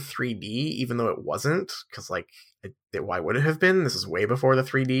shot for 3D even though it wasn't, because like why would it have been? This is way before the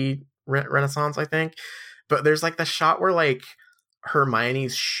 3D renaissance, I think. But there's like the shot where like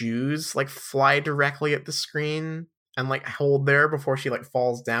Hermione's shoes like fly directly at the screen and like hold there before she like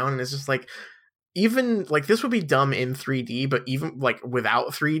falls down, and it's just like, even like this would be dumb in 3D, but even like without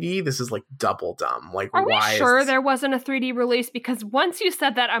 3D this is like double dumb. Like, are we sure there wasn't a 3D release? Because once you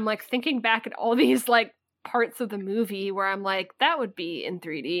said that, I'm like thinking back at all these like parts of the movie where I'm like, that would be in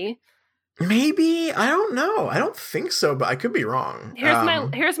 3D. Maybe, I don't know, I don't think so, but I could be wrong.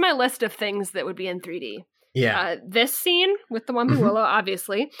 Here's my list of things that would be in 3D. Yeah. This scene with the Whomping Willow,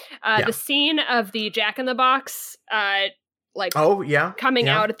 obviously. The scene of the Jack in the Box, coming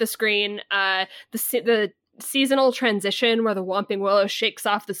out at the screen. The seasonal transition where the Whomping Willow shakes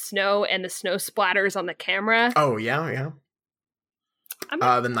off the snow and the snow splatters on the camera. Oh yeah.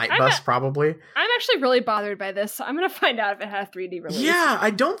 The night bus, probably. I'm actually really bothered by this, so I'm gonna find out if it had a 3D release. Yeah, I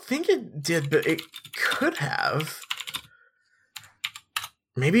don't think it did, but it could have.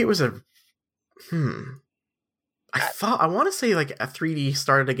 Maybe it was a. I want to say like a 3D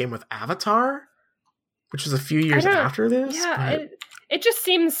started a game with Avatar, which was a few years after this. Yeah, it just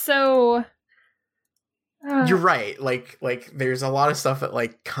seems so. You're right. Like there's a lot of stuff that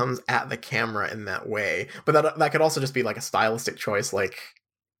like comes at the camera in that way, but that could also just be like a stylistic choice, like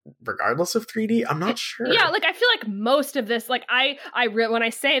regardless of 3D. I'm not sure. Yeah, like I feel like most of this, like when I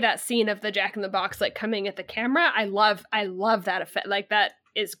say that scene of the Jack in the Box like coming at the camera, I love that effect. Like that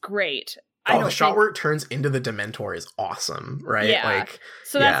is great. The shot where it turns into the Dementor is awesome, right? Yeah. Like,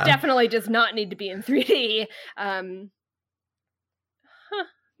 so that definitely does not need to be in 3D.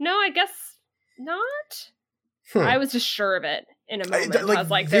 No, I guess not. I was just sure of it in a moment. I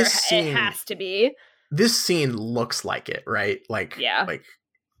was like, it has to be. This scene looks like it, right? Like, yeah. Like,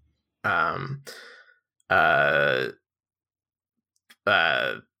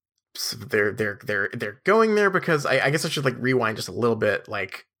 so they're going there because I guess I should like rewind just a little bit.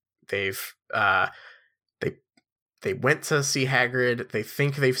 Like, they went to see Hagrid. They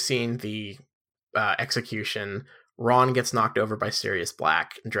think they've seen the execution. Ron gets knocked over by Sirius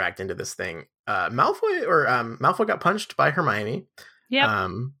Black and dragged into this thing. Malfoy got punched by Hermione. Yep.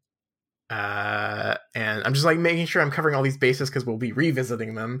 And I'm just like making sure I'm covering all these bases because we'll be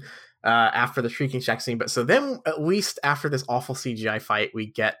revisiting them after the Shrieking Shack scene. But so then, at least after this awful CGI fight, we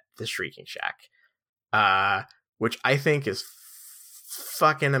get the Shrieking Shack, which I think is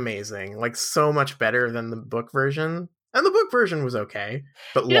fucking amazing. Like, so much better than the book version. And the book version was okay,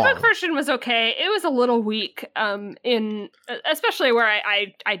 but long. The book version was okay. It was a little weak, especially where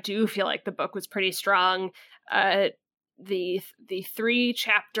I do feel like the book was pretty strong. The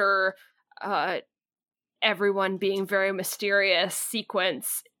 3-chapter everyone being very mysterious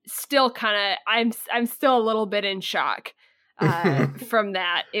sequence still kind of I'm still a little bit in shock from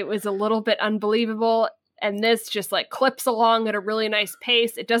that. It was a little bit unbelievable, and this just like clips along at a really nice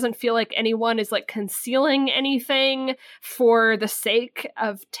pace. It doesn't feel like anyone is like concealing anything for the sake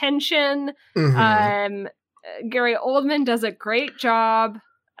of tension. Gary Oldman does a great job.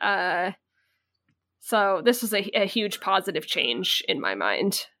 So this was a huge positive change in my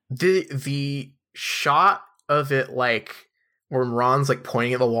mind. The shot of it, like when Ron's like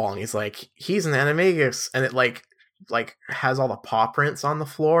pointing at the wall and he's like, he's an animagus, and it like has all the paw prints on the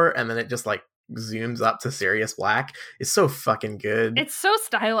floor, and then it just like zooms up to Sirius Black, is so fucking good. It's so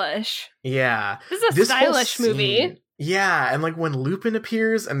stylish. Yeah. This is a stylish movie. Yeah, and like when Lupin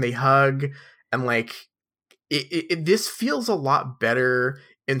appears and they hug, and like this feels a lot better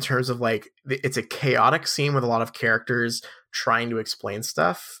in terms of like it's a chaotic scene with a lot of characters trying to explain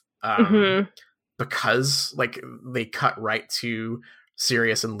stuff. Because like they cut right to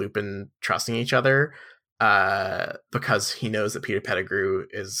Sirius and Lupin trusting each other, because he knows that Peter Pettigrew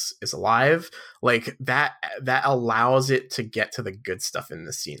is alive. Like that allows it to get to the good stuff in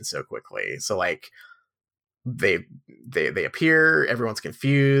the scene so quickly. So like they appear, everyone's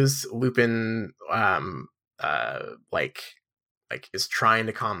confused. Lupin like is trying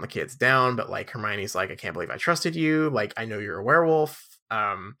to calm the kids down, but like Hermione's like, I can't believe I trusted you. Like, I know you're a werewolf.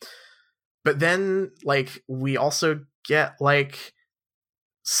 But then, like, we also get, like,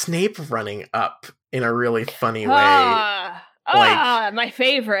 Snape running up in a really funny way. My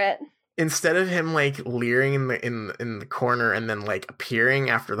favorite. Instead of him, like, leering in the corner and then, like,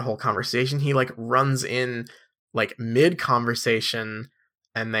 appearing after the whole conversation, he, like, runs in, like, mid-conversation,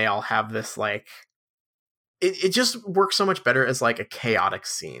 and they all have this, like... It just works so much better as, like, a chaotic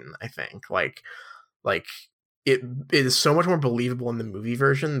scene, I think. Like... It is so much more believable in the movie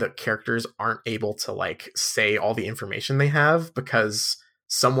version that characters aren't able to like say all the information they have because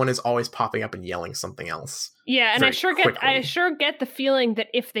someone is always popping up and yelling something else. Yeah, and I sure get the feeling that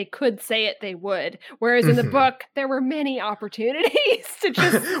if they could say it, they would. Whereas in the book, there were many opportunities to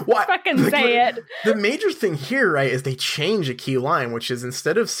just say it. The major thing here, right, is they change a key line, which is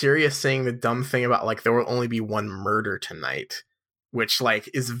instead of Sirius saying the dumb thing about like there will only be one murder tonight, which like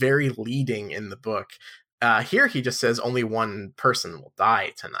is very leading in the book. Here he just says only one person will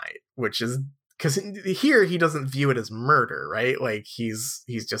die tonight, which is because here he doesn't view it as murder, right? Like he's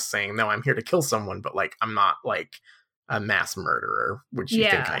just saying, no, I'm here to kill someone, but like I'm not like a mass murderer, which you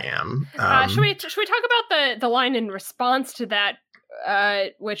think I am. Should we talk about the line in response to that,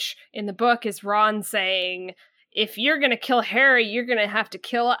 which in the book is Ron saying, if you're going to kill Harry, you're going to have to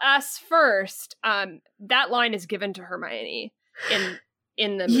kill us first. That line is given to Hermione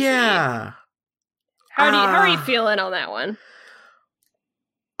in the movie. Yeah. How are you feeling on that one?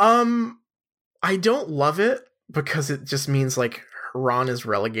 I don't love it because it just means like Ron is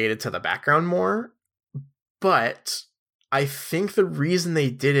relegated to the background more. But I think the reason they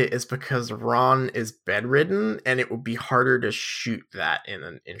did it is because Ron is bedridden and it would be harder to shoot that in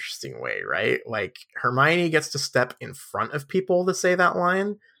an interesting way, right? Like Hermione gets to step in front of people to say that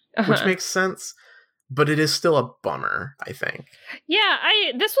line, which makes sense. But it is still a bummer, I think. Yeah,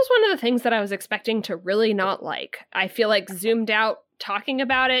 this was one of the things that I was expecting to really not like. I feel like zoomed out talking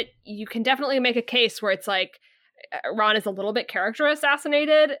about it, you can definitely make a case where it's like Ron is a little bit character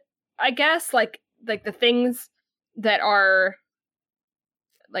assassinated, I guess. Like the things that are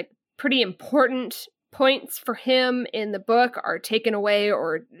like pretty important points for him in the book are taken away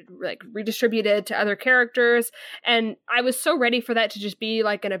or like redistributed to other characters, and I was so ready for that to just be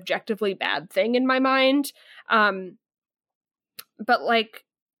like an objectively bad thing in my mind, but like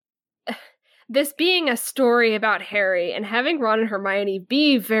this being a story about Harry and having Ron and Hermione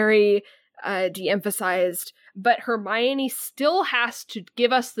be very de-emphasized, but Hermione still has to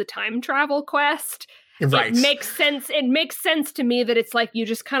give us the time travel quest. Right. It makes sense to me that it's like you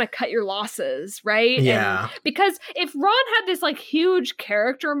just kind of cut your losses, right? Yeah. And because if Ron had this like huge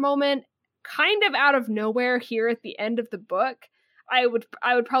character moment kind of out of nowhere here at the end of the book, I would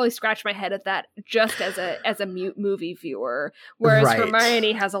probably scratch my head at that just as a mute movie viewer, whereas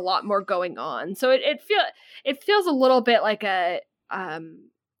Hermione has a lot more going on. So it feels a little bit like a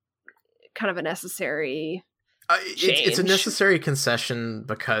kind of a necessary it's a necessary concession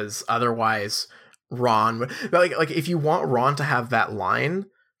because otherwise Ron, like if you want Ron to have that line,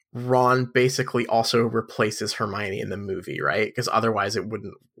 Ron basically also replaces Hermione in the movie, right? Because otherwise it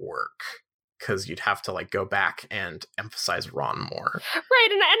wouldn't work, because you'd have to like go back and emphasize Ron more. Right,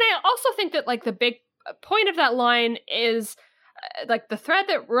 and I also think that like the big point of that line is like the thread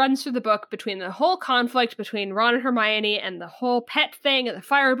that runs through the book between the whole conflict between Ron and Hermione and the whole pet thing and the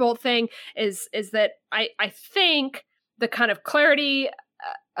firebolt thing is that I think the kind of clarity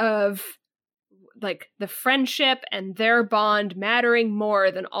of like the friendship and their bond mattering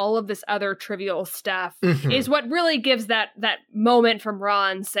more than all of this other trivial stuff is what really gives that moment from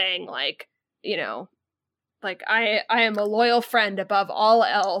Ron saying like, you know, like I am a loyal friend above all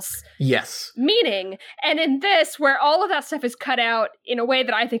else. Yes. Meaning, and in this, where all of that stuff is cut out in a way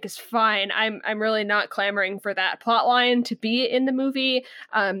that I think is fine, I'm really not clamoring for that plot line to be in the movie.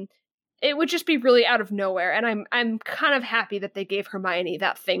 It would just be really out of nowhere, and I'm kind of happy that they gave Hermione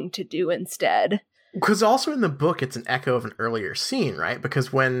that thing to do instead. Because also in the book, it's an echo of an earlier scene, right?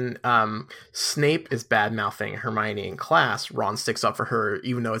 Because when Snape is bad-mouthing Hermione in class, Ron sticks up for her,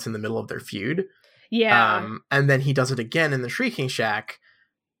 even though it's in the middle of their feud. Yeah. And then he does it again in the Shrieking Shack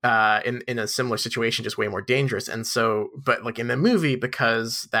in a similar situation, just way more dangerous. And so, but like in the movie,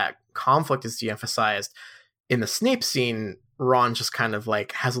 because that conflict is de-emphasized, in the Snape scene, Ron just kind of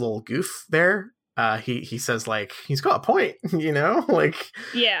like has a little goof there. He says like, he's got a point, you know, like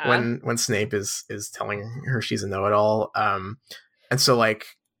when Snape is telling her she's a know-it-all. And so like,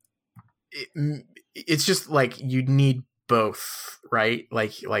 it's just like, you need both, right?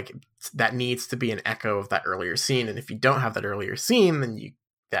 Like that needs to be an echo of that earlier scene, and if you don't have that earlier scene, then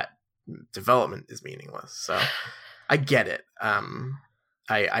that development is meaningless. So I get it.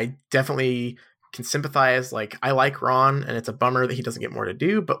 I definitely can sympathize. Like, I like Ron, and it's a bummer that he doesn't get more to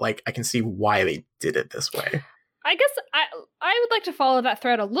do, but like I can see why they did it this way. I guess I would like to follow that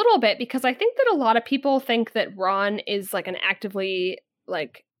thread a little bit, because I think that a lot of people think that Ron is like an actively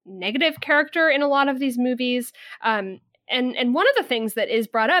like negative character in a lot of these movies. And one of the things that is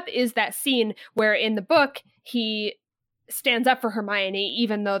brought up is that scene where in the book he stands up for Hermione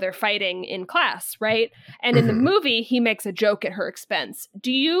even though they're fighting in class, right? And in the movie he makes a joke at her expense.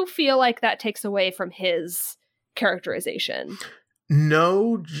 Do you feel like that takes away from his characterization?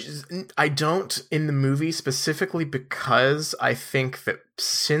 No, I don't in the movie, specifically because I think that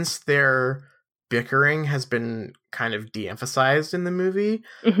since their bickering has been kind of de-emphasized in the movie,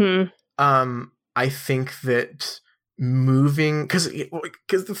 I think that moving, because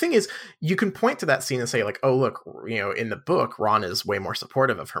the thing is, you can point to that scene and say like, oh look, you know, in the book Ron is way more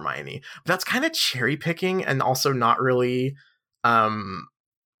supportive of Hermione, but that's kind of cherry picking and also not really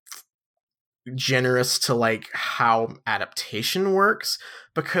generous to like how adaptation works,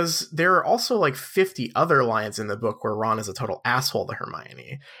 because there are also like 50 other lines in the book where Ron is a total asshole to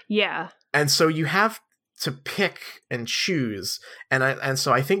Hermione. Yeah. And so you have to pick and choose, and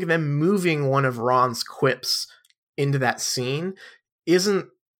so I think them moving one of Ron's quips into that scene isn't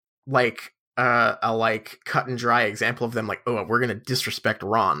like a like cut and dry example of them like, oh, we're gonna disrespect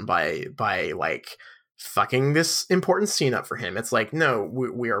Ron by like fucking this important scene up for him. It's like, no,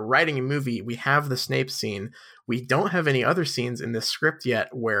 we are writing a movie. We have the Snape scene. We don't have any other scenes in this script yet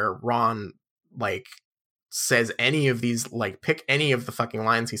where Ron like says any of these, like pick any of the fucking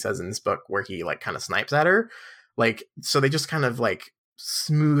lines he says in this book where he like kind of snipes at her. Like, so they just kind of like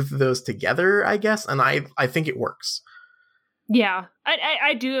smooth those together, I guess. And I think it works. Yeah,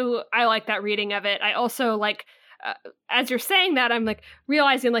 I do. I like that reading of it. I also like, as you're saying that, I'm like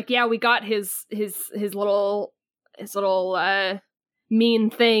realizing like, yeah, we got his little mean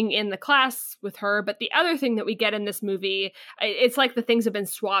thing in the class with her, but the other thing that we get in this movie, it's like the things have been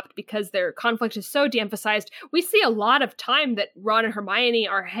swapped because their conflict is so de-emphasized. We see a lot of time that Ron and Hermione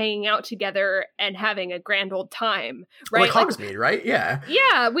are hanging out together and having a grand old time, right? Like Hogsmeade, right? Yeah.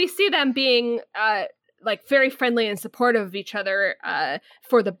 Yeah, we see them being like very friendly and supportive of each other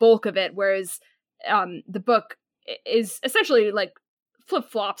for the bulk of it, whereas the book is essentially like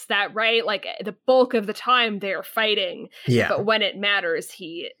flip-flops that, right? Like the bulk of the time they're fighting, but when it matters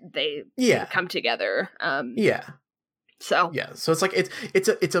they come together. So it's like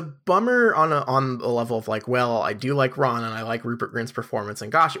it's a bummer on the level of like, well, I do like Ron and I like Rupert Grint's performance,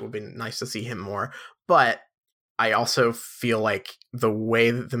 and gosh, it would be nice to see him more, but I also feel like the way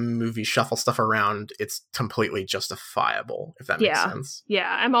that the movie shuffles stuff around, it's completely justifiable, if that makes sense. Yeah,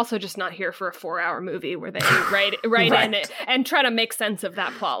 I'm also just not here for a 4-hour movie where they write in it and try to make sense of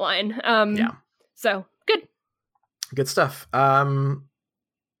that plot line. So, good stuff. A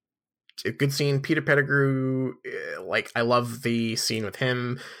good scene. Peter Pettigrew, like, I love the scene with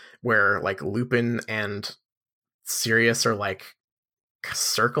him where like Lupin and Sirius are like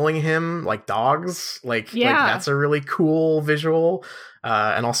circling him like dogs. Like that's a really cool visual,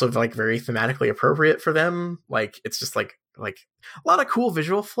 and also like very thematically appropriate for them. Like it's just like a lot of cool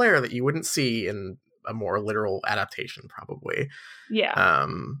visual flair that you wouldn't see in a more literal adaptation, probably. Yeah.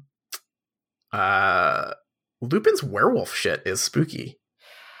 Lupin's werewolf shit is spooky.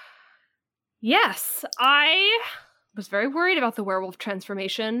 Yes, I was very worried about the werewolf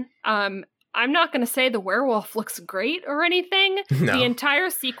transformation. I'm not going to say the werewolf looks great or anything. No. The entire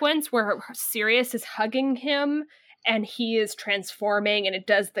sequence where Sirius is hugging him and he is transforming and it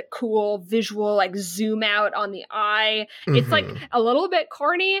does the cool visual like zoom out on the eye. Mm-hmm. It's like a little bit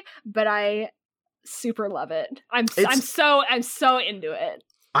corny, but I super love it. I'm so into it.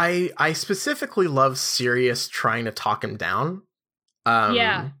 I specifically love Sirius trying to talk him down.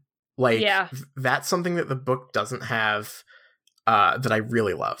 That's something that the book doesn't have, that I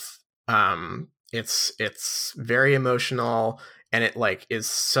really love. It's very emotional, and it like is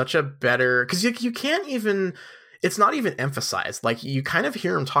such a better, because you can't even, it's not even emphasized. Like you kind of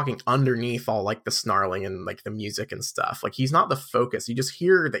hear him talking underneath all like the snarling and like the music and stuff. Like he's not the focus. You just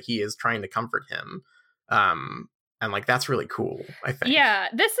hear that he is trying to comfort him. And like that's really cool, I think. Yeah,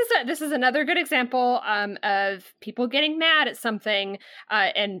 this is another good example of people getting mad at something,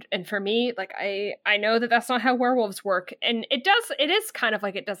 and for me, like I know that that's not how werewolves work, and it is kind of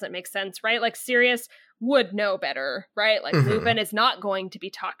like it doesn't make sense, right? Like Sirius would know better, right? Like Lupin is not going to be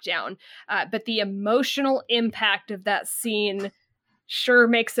talked down, but the emotional impact of that scene sure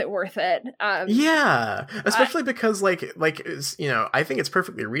makes it worth it. Especially because like you know, I think it's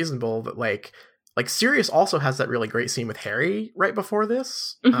perfectly reasonable that like Sirius also has that really great scene with Harry right before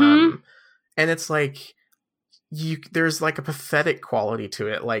this. And it's like there's like a pathetic quality to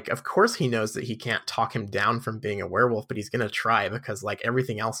it. Like, of course he knows that he can't talk him down from being a werewolf, but he's going to try because like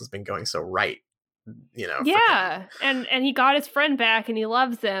everything else has been going so right, you know. Yeah. And he got his friend back and he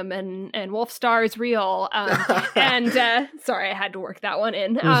loves him, and Wolfstar is real. And sorry, I had to work that one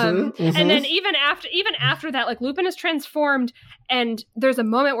in. And then even after that, like Lupin is transformed, and there's a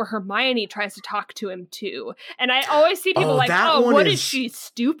moment where Hermione tries to talk to him too. And I always see people is she,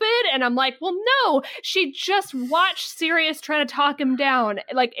 stupid? And I'm like, well, no, she just watched Sirius trying to talk him down.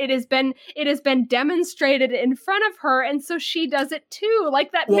 Like it has been demonstrated in front of her, and so she does it too.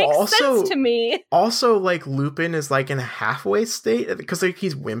 Like that makes sense to me. Also, like Lupin is like in a halfway state because like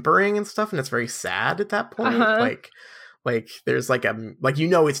he's whimpering and stuff, and it's very sad at that point. Like there's like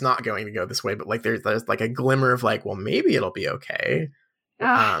it's not going to go this way, but like there's like a glimmer of like, well, maybe it'll be okay.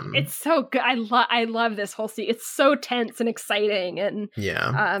 It's so good. I love this whole scene. It's so tense and exciting, and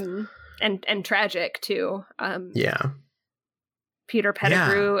and tragic too. Peter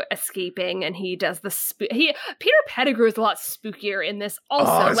Pettigrew escaping, and he does Peter Pettigrew is a lot spookier in this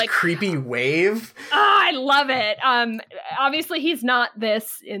also. His like creepy wave. I love it. Obviously he's not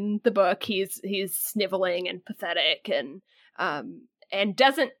this in the book. He's sniveling and pathetic and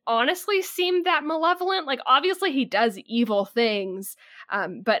doesn't honestly seem that malevolent. Like obviously he does evil things,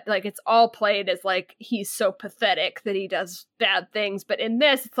 but like it's all played as like he's so pathetic that he does bad things. But in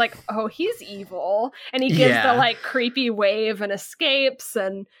this, it's like, oh, he's evil, and he gives the like creepy wave and escapes,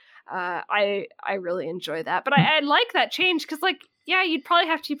 and I really enjoy that. But I like that change because like, yeah, you'd probably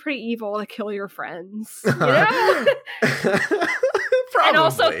have to be pretty evil to kill your friends, you know. And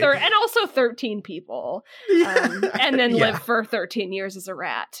also 13 people, and then live for 13 years as a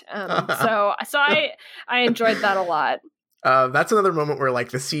rat. So I enjoyed that a lot. That's another moment where like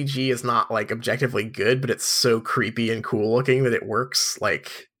the CG is not like objectively good, but it's so creepy and cool looking that it works.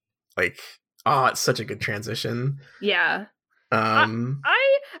 Like it's such a good transition. Yeah. I'm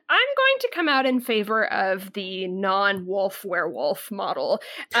going to come out in favor of the non-wolf werewolf model,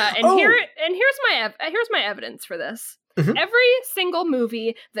 here's my evidence for this. Every single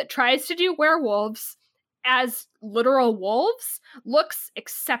movie that tries to do werewolves as literal wolves looks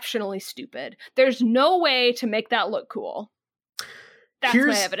exceptionally stupid. There's no way to make that look cool. That's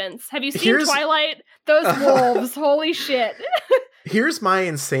my evidence. Have you seen Twilight? Those wolves, holy shit. Here's my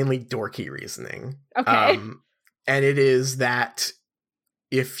insanely dorky reasoning. Okay. And it is that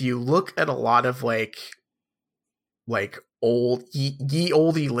if you look at a lot of like old ye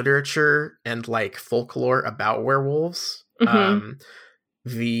olde literature and like folklore about werewolves,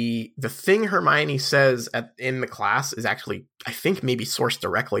 the thing Hermione says in the class is actually, I think, maybe sourced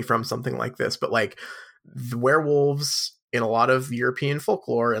directly from something like this, but like the werewolves in a lot of European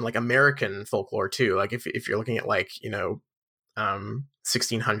folklore and like American folklore too, like if you're looking at like, you know,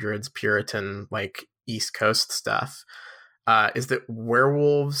 1600s Puritan like East Coast stuff, is that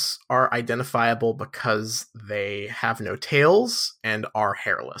werewolves are identifiable because they have no tails and are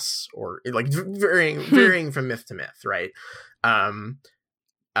hairless, or like varying from myth to myth, right? And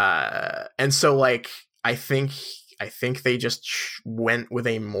so like I think they just went with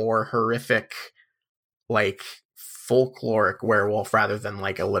a more horrific, like folkloric werewolf rather than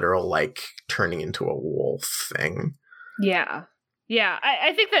like a literal like turning into a wolf thing. Yeah. Yeah,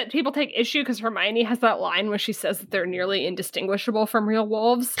 I think that people take issue because Hermione has that line where she says that they're nearly indistinguishable from real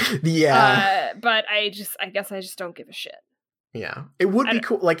wolves. Yeah. But I guess I just don't give a shit. Yeah. It would be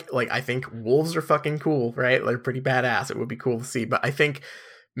cool. Like I think wolves are fucking cool, right? They're pretty badass. It would be cool to see. But I think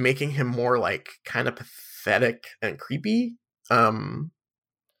making him more like kind of pathetic and creepy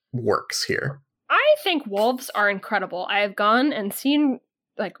works here. I think wolves are incredible. I have gone and seen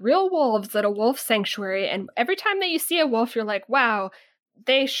like real wolves at a wolf sanctuary, and every time that you see a wolf you're like, wow,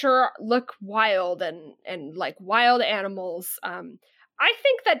 they sure look wild and like wild animals. I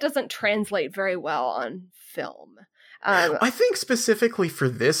think that doesn't translate very well on film. I think specifically for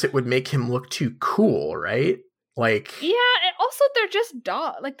this it would make him look too cool, right? Like, yeah, and also they're just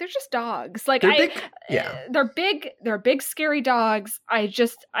dogs. Like they're big scary dogs. I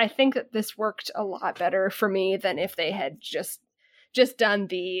think that this worked a lot better for me than if they had just done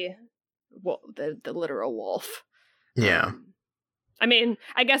the literal wolf. Yeah. I mean,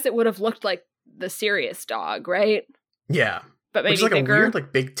 I guess it would have looked like the Sirius dog, right? Yeah. But maybe which is like bigger. A weird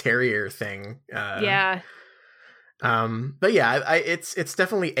like big terrier thing. Yeah. But yeah, it's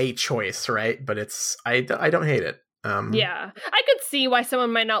definitely a choice, right? But I don't hate it. Yeah. I could see why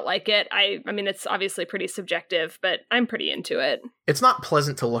someone might not like it. I mean, it's obviously pretty subjective, but I'm pretty into it. It's not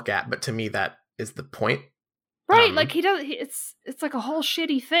pleasant to look at, but to me that is the point. Right, like it's like a whole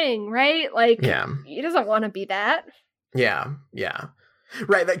shitty thing, right? Like, yeah, he doesn't want to be that. Yeah.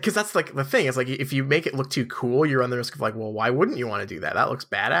 Right, because that's like the thing. It's like if you make it look too cool, you run the risk of like, well, why wouldn't you want to do that? That looks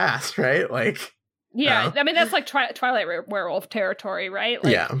badass, right? Like, yeah, I mean that's like Twilight werewolf territory, right?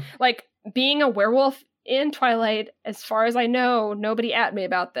 Like, yeah, like being a werewolf in Twilight, as far as I know, nobody at me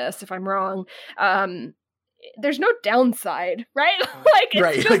about this if I'm wrong. There's no downside, right? Like it's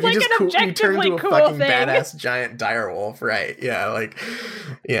right. just like an objectively you turn into a cool fucking thing. badass giant direwolf, right? Yeah, like,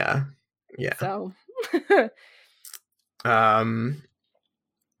 yeah. So, and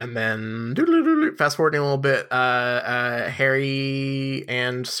then fast forwarding a little bit, Harry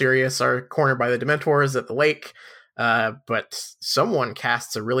and Sirius are cornered by the Dementors at the lake, but someone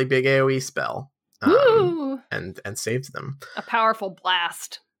casts a really big AoE spell, and saves them. A powerful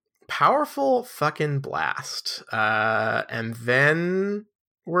blast. Powerful fucking blast. And then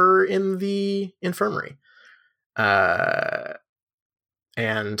we're in the infirmary. And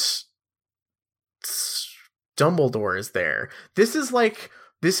Dumbledore is there. This is like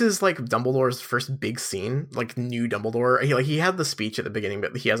Dumbledore's first big scene, like new Dumbledore. He had the speech at the beginning,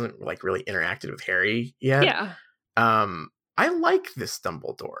 but he hasn't like really interacted with Harry yet. Yeah. I like this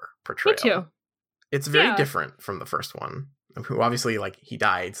Dumbledore portrayal. Me too. It's very different from the first one, who obviously like he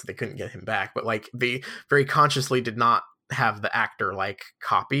died, so they couldn't get him back. But like they very consciously did not have the actor like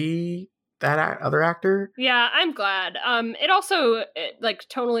copy that other actor. Yeah, I'm glad. It also, like,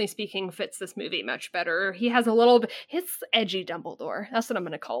 tonally speaking, fits this movie much better. He has a little bit, it's edgy Dumbledore. That's what I'm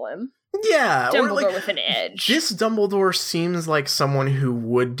going to call him. Yeah. Dumbledore with an edge. This Dumbledore seems like someone who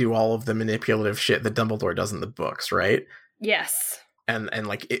would do all of the manipulative shit that Dumbledore does in the books, right? Yes. And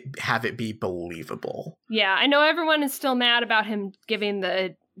like have it be believable. Yeah, I know everyone is still mad about him giving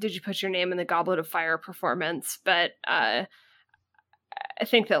the "Did you put your name in the Goblet of Fire" performance, but I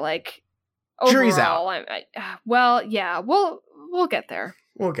think that like overall, jury's out. Well, yeah, we'll get there.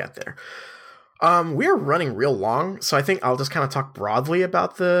 We'll get there. We're running real long, so I think I'll just kind of talk broadly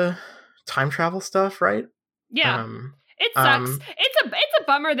about the time travel stuff, right? Yeah. It sucks. It's a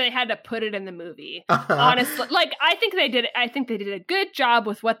bummer they had to put it in the movie. Honestly, like I think they did a good job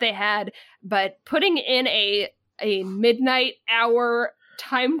with what they had, but putting in a midnight hour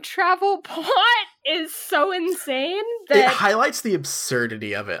time travel plot is so insane that it highlights the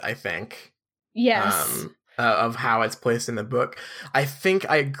absurdity of it, I think. Yes. Of how it's placed in the book. I think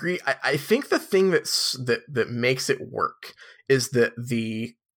I agree. I think the thing that makes it work is that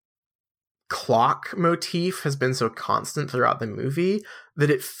the clock motif has been so constant throughout the movie that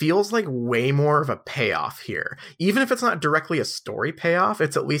it feels like way more of a payoff here. Even if it's not directly a story payoff,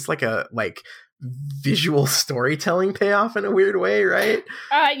 it's at least like a visual storytelling payoff in a weird way, right?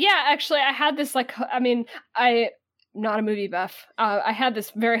 Yeah, actually I had this not a movie buff. I had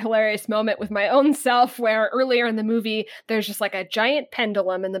this very hilarious moment with my own self where earlier in the movie there's just like a giant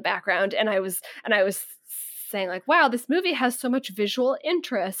pendulum in the background, and I was saying like, wow, this movie has so much visual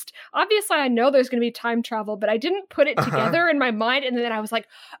interest. Obviously, I know there's going to be time travel, but I didn't put it together in my mind. And then I was like,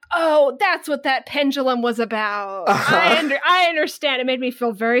 oh, that's what that pendulum was about. I understand. It made me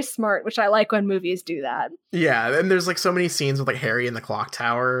feel very smart, which I like when movies do that. Yeah, and there's like so many scenes with like Harry in the clock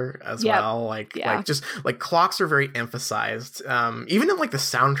tower as well. Like just like clocks are very emphasized. Even in like the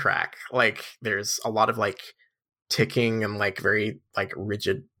soundtrack, like there's a lot of like ticking and like very like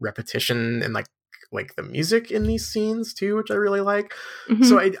rigid repetition and like the music in these scenes too, which I really like. Mm-hmm.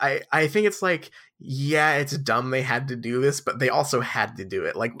 So I think it's like, yeah, it's dumb they had to do this, but they also had to do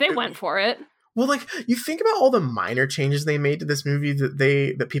it. Like they went for it. Well, like you think about all the minor changes they made to this movie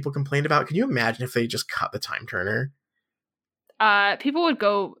that people complained about. Can you imagine if they just cut the time turner? People would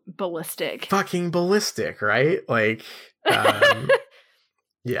go ballistic. Fucking ballistic, right? Like,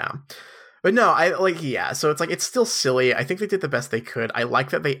 yeah. But no, so it's like, it's still silly. I think they did the best they could. I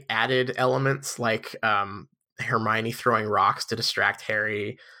like that they added elements like Hermione throwing rocks to distract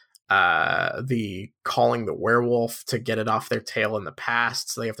Harry, the calling the werewolf to get it off their tail in the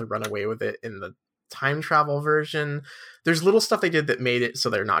past, so they have to run away with it in the time travel version. There's little stuff they did that made it so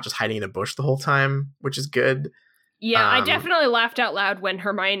they're not just hiding in a bush the whole time, which is good. Yeah, I definitely laughed out loud when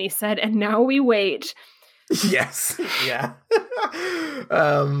Hermione said, "And now we wait." Yes. Yeah.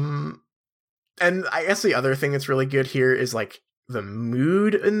 And I guess the other thing that's really good here is like the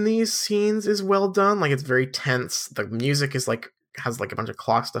mood in these scenes is well done. Like it's very tense. The music is like has like a bunch of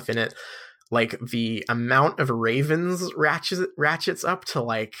clock stuff in it. Like the amount of ravens ratchets up to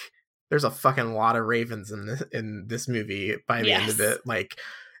like there's a fucking lot of ravens in this movie by the end of it. Like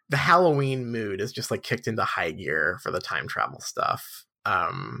the Halloween mood is just like kicked into high gear for the time travel stuff.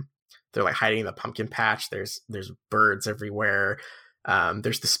 They're like hiding in the pumpkin patch. There's birds everywhere.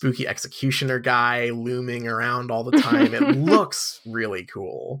 There's the spooky executioner guy looming around all the time. It looks really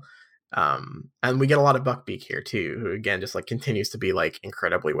cool. And we get a lot of Buckbeak here too, who again just like continues to be like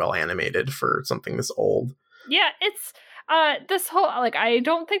incredibly well animated for something this old. Yeah, it's this whole like I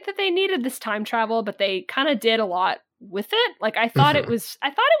don't think that they needed this time travel, but they kind of did a lot with it. Like I thought it was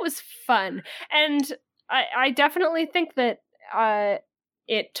fun, and I definitely think that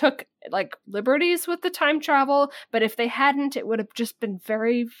it took like liberties with the time travel, but if they hadn't, it would have just been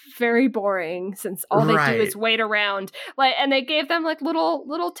very, very boring since all they do is wait around. Like, and they gave them like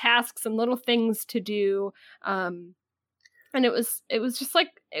little tasks and little things to do. And it was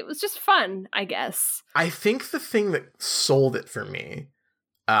just fun, I guess. I think the thing that sold it for me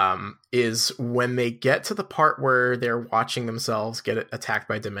is when they get to the part where they're watching themselves get attacked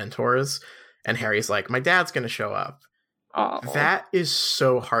by Dementors, and Harry's like, "My dad's going to show up." Oh. That is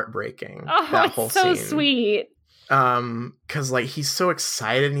so heartbreaking. Oh, that it's whole so scene. Sweet. Because like he's so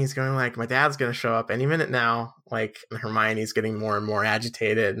excited and he's going like, "My dad's gonna show up any minute now." Like, and Hermione's getting more and more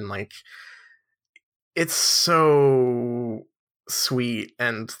agitated, and like, it's so sweet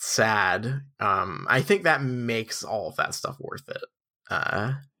and sad. I think that makes all of that stuff worth it.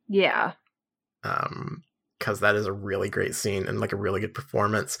 Yeah. Because that is a really great scene and like a really good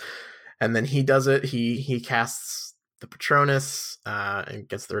performance. And then he does it. He casts the Patronus and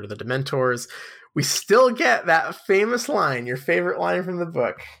gets rid of the Dementors. We still get that famous line, your favorite line from the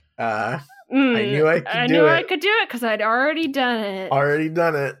book. I knew I could do it because I'd already done it.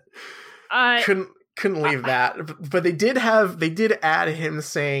 Couldn't leave that. But they did add him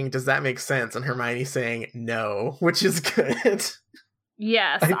saying, "Does that make sense?" and Hermione saying no, which is good.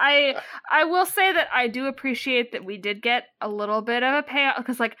 Yes, I will say that I do appreciate that we did get a little bit of a payoff,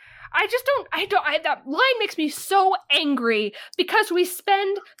 because like that line makes me so angry, because we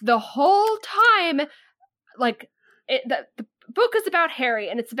spend the whole time the book is about Harry,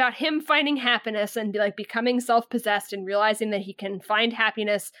 and it's about him finding happiness and like becoming self-possessed and realizing that he can find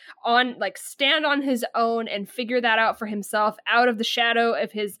happiness on like stand on his own and figure that out for himself out of the shadow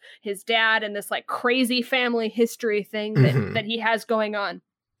of his dad and this like crazy family history thing that he has going on.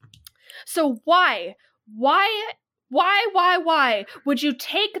 So why would you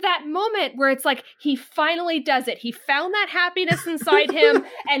take that moment where it's like he finally does it? He found that happiness inside him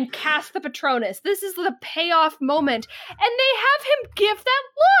and cast the Patronus. This is the payoff moment. And they have him give that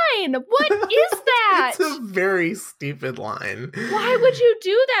line. What is that? It's a very stupid line. Why would you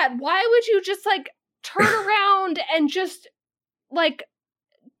do that? Why would you just like turn around and just like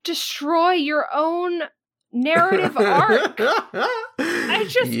destroy your own narrative arc? I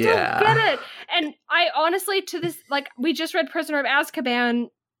just don't get it. And I honestly, to this, like, we just read Prisoner of Azkaban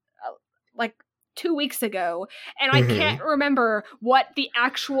like 2 weeks ago, and I can't remember what the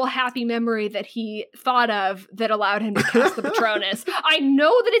actual happy memory that he thought of that allowed him to cast the Patronus. I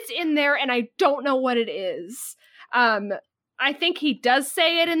know that it's in there, and I don't know what it is. I think he does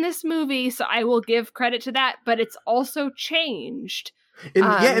say it in this movie, so I will give credit to that, but it's also changed.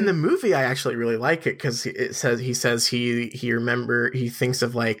 In the movie, I actually really like it because he says he thinks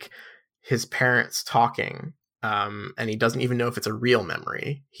of like his parents talking, and he doesn't even know if it's a real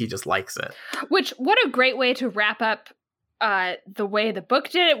memory. He just likes it. Which, what a great way to wrap up the way the book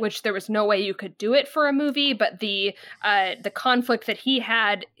did it, which there was no way you could do it for a movie, but the conflict that he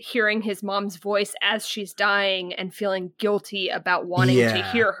had hearing his mom's voice as she's dying and feeling guilty about wanting to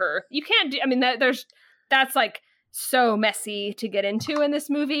hear her. You can't do, I mean, that's like so messy to get into in this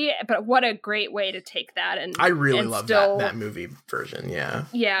movie, but what a great way to take that. And I really love that movie version. Yeah,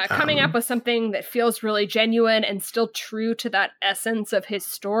 coming up with something that feels really genuine and still true to that essence of his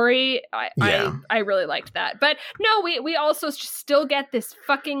story. I really liked that. But no, we also still get this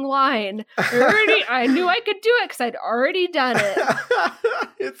fucking line. I knew I could do it because I'd already done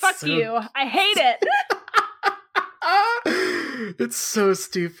it. Fuck you. I hate it. It's so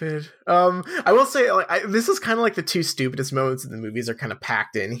stupid. I will say, like, this is kind of like the two stupidest moments in the movies are kind of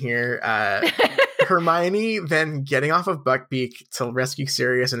packed in here. Hermione then getting off of Buckbeak to rescue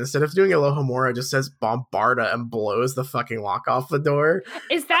Sirius, and instead of doing Alohomora, just says Bombarda and blows the fucking lock off the door.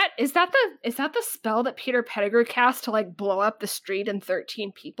 Is that the spell that Peter Pettigrew cast to like blow up the street and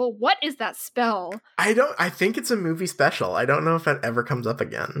 13 people? What is that spell? I think it's a movie special. I don't know if that ever comes up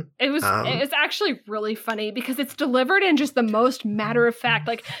again. It's actually really funny because it's delivered in just the most matter of fact.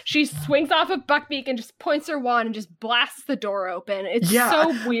 Like, she swings off of Buckbeak and just points her wand and just blasts the door open. It's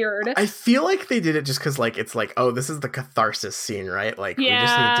so weird. I feel like they did it just because, like, it's like, oh, this is the catharsis scene, right? Like, we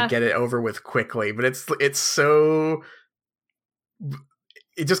just need to get it over with quickly. But it's so,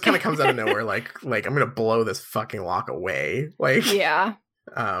 it just kind of comes out of nowhere. like I'm gonna blow this fucking lock away. Like,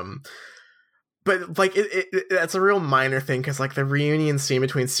 but like that's a real minor thing because like the reunion scene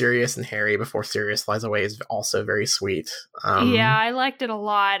between Sirius and Harry before Sirius flies away is also very sweet. I liked it a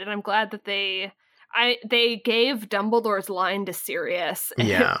lot, and I'm glad that they gave Dumbledore's line to Sirius. And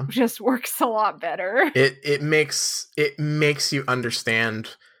it just works a lot better. It makes you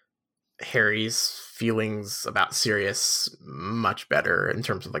understand Harry's feelings about Sirius much better in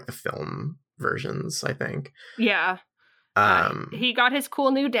terms of like the film versions, I think. Yeah. He got his cool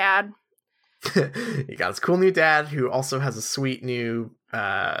new dad. He got his cool new dad, who also has a sweet new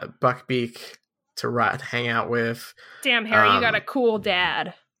Buckbeak to hang out with. Damn, Harry, you got a cool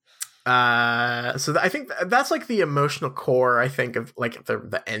dad. So I think that's like the emotional core, I think, of like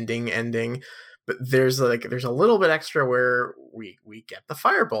the ending. But there's a little bit extra where we get the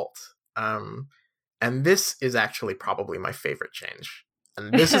firebolt. And this is actually probably my favorite change.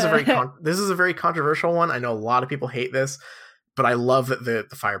 And this is a very controversial one. I know a lot of people hate this, but I love that the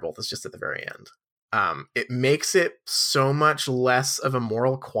firebolt is just at the very end. It makes it so much less of a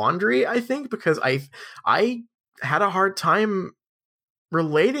moral quandary, I think, because I had a hard time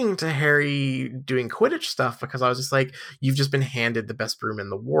relating to Harry doing Quidditch stuff because I was just like, you've just been handed the best broom in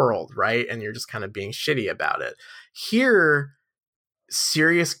the world, right? And you're just kind of being shitty about it. Here,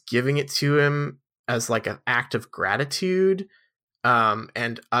 Sirius giving it to him as like an act of gratitude,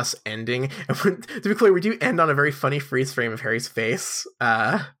 and us ending. And to be clear, we do end on a very funny freeze frame of Harry's face, in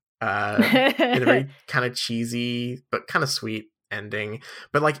a very kind of cheesy but kind of sweet ending.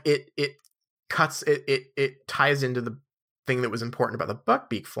 But like it ties into the thing that was important about the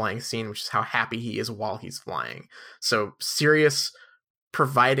Buckbeak flying scene, which is how happy he is while he's flying. So Sirius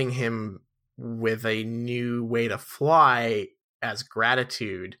providing him with a new way to fly as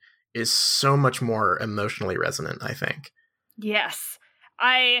gratitude is so much more emotionally resonant, I think. Yes.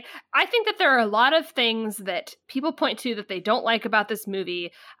 I think that there are a lot of things that people point to that they don't like about this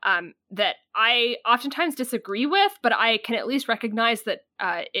movie, that I oftentimes disagree with, but I can at least recognize that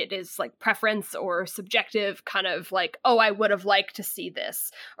it is like preference or subjective kind of like, oh, I would have liked to see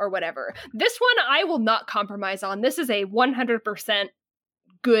this or whatever. This one I will not compromise on. This is a 100%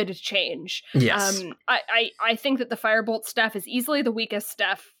 good change. Yes. I think that the firebolt stuff is easily the weakest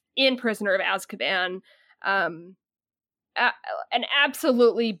stuff in Prisoner of Azkaban. An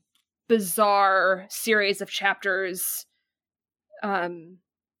absolutely bizarre series of chapters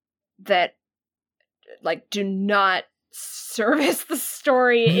that like do not service the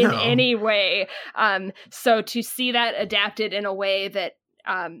story in any way. So to see that adapted in a way that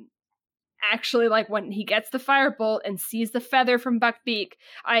actually, like, when he gets the firebolt and sees the feather from Buckbeak,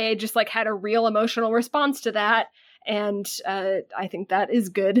 I just like had a real emotional response to that, and I think that is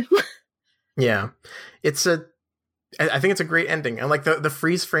good. Yeah, I think it's a great ending, and like the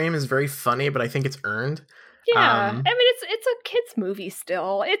freeze frame is very funny, but I think it's earned. Yeah, I mean it's a kids movie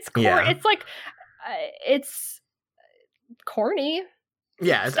still. It's it's like it's corny.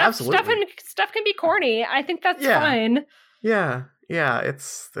 Yeah, it's absolutely stuff can be corny. I think that's fine. Yeah, yeah,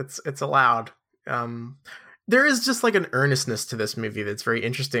 it's allowed. There is just like an earnestness to this movie that's very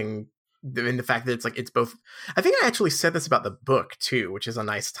interesting in the fact that it's like it's both. I think I actually said this about the book too, which is a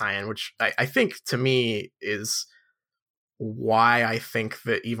nice tie-in, which I think to me is why I think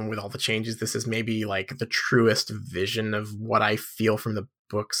that even with all the changes, this is maybe like the truest vision of what I feel from the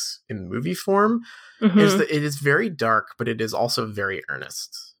books in movie form. Is that it is very dark, but it is also very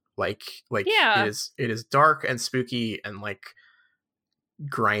earnest. Like Yeah. it is dark and spooky and like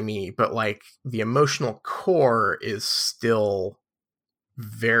grimy, but like the emotional core is still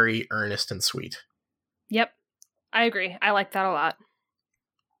very earnest and sweet. Yep. I agree. I like that a lot.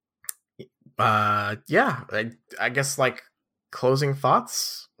 Yeah, I guess like closing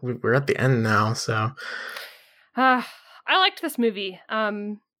thoughts. We're at the end now, so I liked this movie.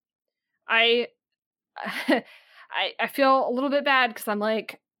 I I feel a little bit bad because I'm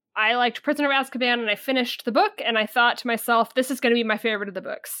like, I liked Prisoner of Azkaban and I finished the book and I thought to myself, this is going to be my favorite of the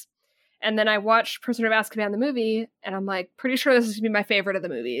books. And then I watched Prisoner of Azkaban the movie and I'm like, pretty sure this is going to be my favorite of the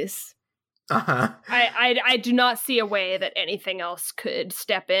movies. uh-huh. I do not see a way that anything else could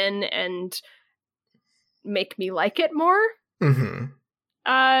step in and make me like it more. Mm-hmm.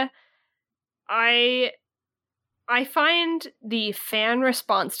 I find the fan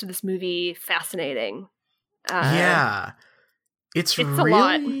response to this movie fascinating. Yeah. It's really, a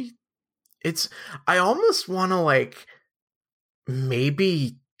lot. I almost want to like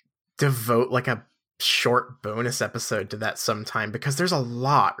maybe devote like a short bonus episode to that sometime because there's a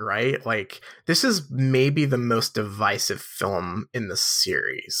lot, right? Like this is maybe the most divisive film in the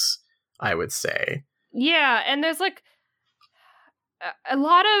series, I would say. Yeah, and there's like a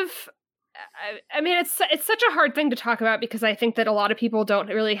lot of I mean it's such a hard thing to talk about because I think that a lot of people don't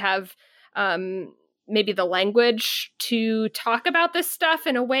really have maybe the language to talk about this stuff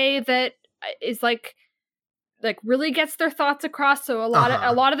in a way that is like really gets their thoughts across. So a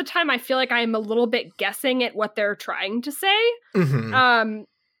lot of the time I feel like I'm a little bit guessing at what they're trying to say. Mm-hmm.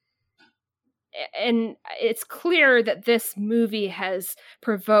 And it's clear that this movie has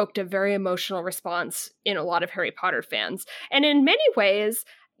provoked a very emotional response in a lot of Harry Potter fans. And in many ways,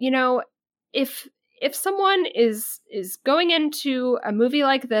 you know, if someone is going into a movie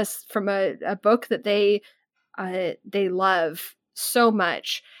like this from a book that they love so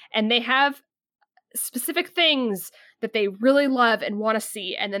much, and they have specific things that they really love and want to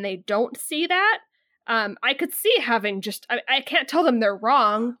see, and then they don't see that, I could see having just I can't tell them they're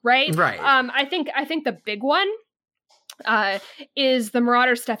wrong, right? Right. I think the big one is the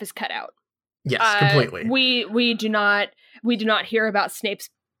Marauder stuff is cut out. Yes, completely. We do not hear about Snape's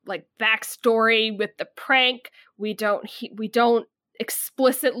like backstory with the prank. We don't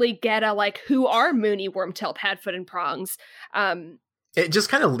explicitly get a like who are Moony, Wormtail, Padfoot, and Prongs. It just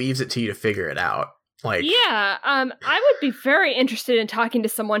kind of leaves it to you to figure it out. Like, yeah, I would be very interested in talking to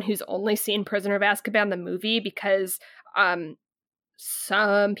someone who's only seen Prisoner of Azkaban the movie because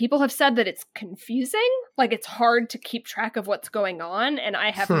some people have said that it's confusing, like it's hard to keep track of what's going on, and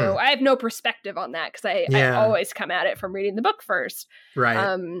I have no perspective on that because I always come at it from reading the book first.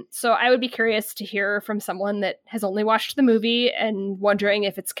 Right. So I would be curious to hear from someone that has only watched the movie and wondering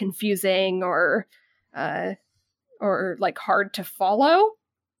if it's confusing or like hard to follow.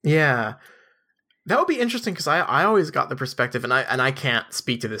 Yeah. That would be interesting because I always got the perspective, and I can't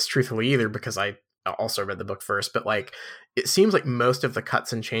speak to this truthfully either because I also read the book first, but like it seems like most of the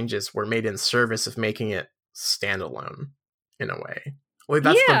cuts and changes were made in service of making it standalone in a way. Like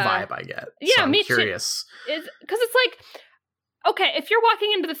that's the vibe I get. Yeah, so I'm me curious. Because it's like, okay, if you're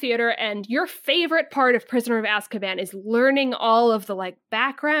walking into the theater and your favorite part of Prisoner of Azkaban is learning all of the like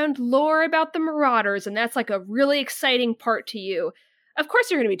background lore about the Marauders, and that's like a really exciting part to you, of course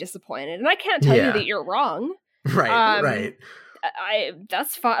you're going to be disappointed, and I can't tell you that you're wrong. Right, right.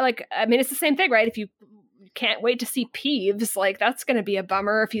 That's fine. Like, I mean, it's the same thing, right? If you can't wait to see Peeves, like that's going to be a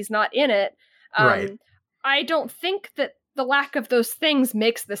bummer if he's not in it. Right. I don't think that the lack of those things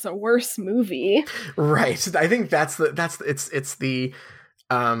makes this a worse movie. Right. I think it's the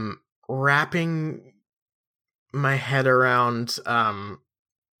wrapping my head around I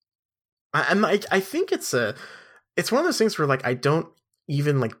think it's one of those things where like I don't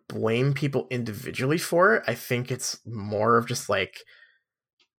even like blame people individually for it. I think it's more of just like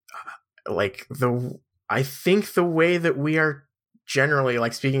I think the way that we are generally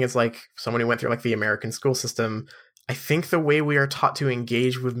like speaking as like someone who went through like the American school system, I think the way we are taught to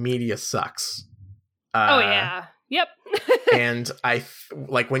engage with media sucks. Oh yeah. Yep. And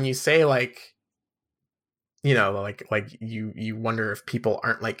like when you say like, you know, like you wonder if people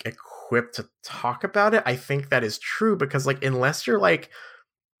aren't like equipped to talk about it. I think that is true because like unless you're like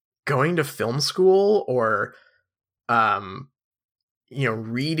going to film school or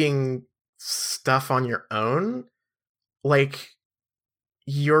reading stuff on your own, like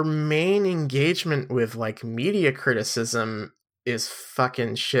your main engagement with like media criticism is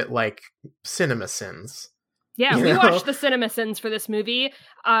fucking shit like CinemaSins. Yeah, we watched the CinemaSins for this movie.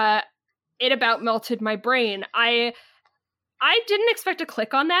 It about melted my brain. I didn't expect to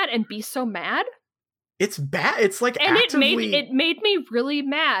click on that and be so mad. It's bad. It's like, and actively... it made me really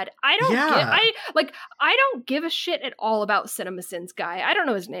mad. I don't give a shit at all about CinemaSins guy. I don't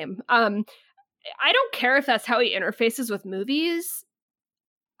know his name. I don't care if that's how he interfaces with movies.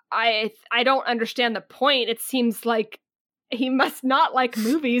 I don't understand the point. It seems like he must not like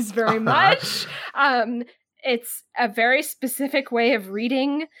movies very much. It's a very specific way of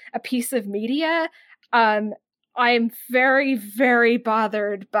reading a piece of media. I'm very, very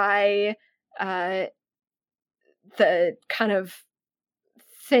bothered by the kind of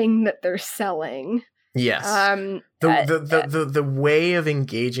thing that they're selling. Yes. The way of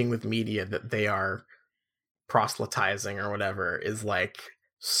engaging with media that they are proselytizing or whatever is like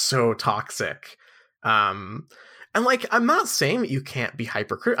so toxic. And like, I'm not saying that you can't be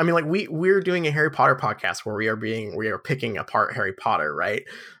hypercritical. I mean, like we're doing a Harry Potter podcast where we are picking apart Harry Potter, right?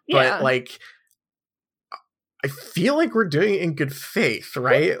 Yeah. But like, I feel like we're doing it in good faith,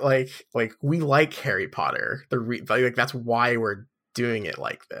 right? like we like Harry Potter. Like that's why we're doing it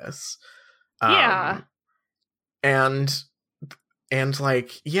like this. Yeah. And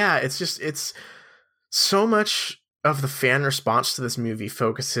like, yeah, it's so much of the fan response to this movie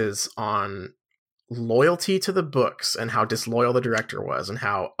focuses on loyalty to the books and how disloyal the director was, and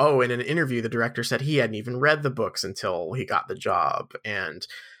how, in an interview the director said he hadn't even read the books until he got the job, and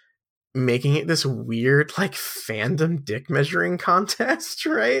making it this weird like fandom dick measuring contest,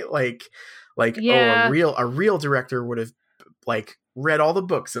 right? Like yeah. a real director would have like read all the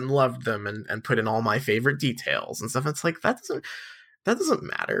books and loved them and put in all my favorite details and stuff. It's like that doesn't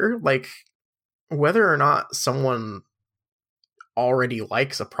matter. Like, whether or not someone already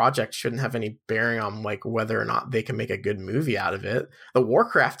likes a project shouldn't have any bearing on like whether or not they can make a good movie out of it. The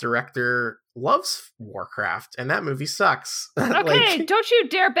Warcraft director loves Warcraft, and that movie sucks. Okay, don't you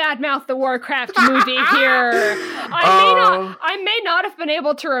dare badmouth the Warcraft movie here. I may not have been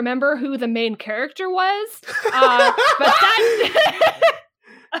able to remember who the main character was, but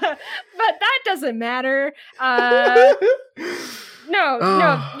that doesn't matter.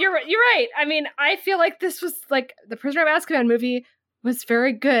 No, you're right. I mean, I feel like this was like the Prisoner of Azkaban movie was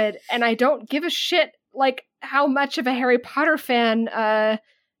very good, and I don't give a shit like how much of a Harry Potter fan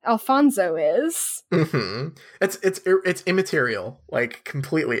Alfonso is. Mm-hmm. It's immaterial, like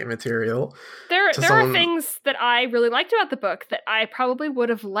completely immaterial. There are things that I really liked about the book that I probably would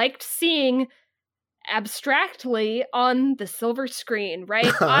have liked seeing abstractly on the silver screen,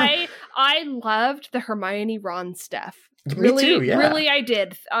 right? I loved the Hermione Ron stuff. Me too, yeah. Really, I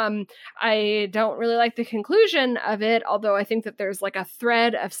did. I don't really like the conclusion of it, although I think that there's like a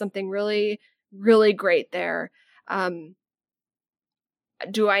thread of something really, really great there.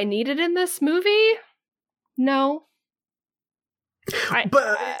 Do I need it in this movie? No.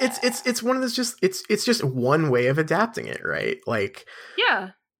 But it's one of those it's just one way of adapting it, right? Like, yeah.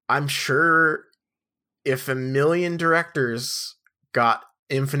 I'm sure if a million directors got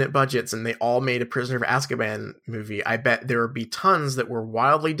infinite budgets and they all made a Prisoner of Azkaban movie, I bet there would be tons that were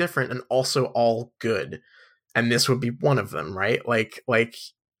wildly different and also all good. And this would be one of them, right? Like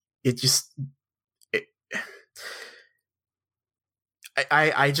it just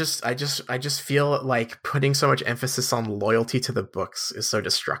I just feel like putting so much emphasis on loyalty to the books is so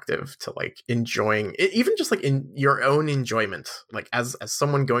destructive to like enjoying it, even just like in your own enjoyment, like as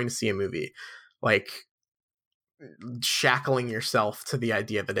someone going to see a movie, like shackling yourself to the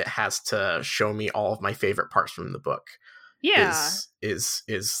idea that it has to show me all of my favorite parts from the book. Yeah. Is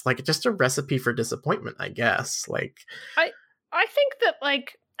like just a recipe for disappointment, I guess. Like I think that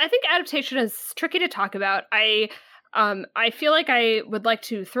like I think adaptation is tricky to talk about. I feel like I would like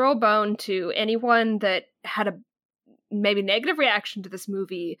to throw a bone to anyone that had a maybe negative reaction to this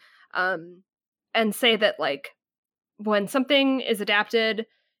movie, and say that like when something is adapted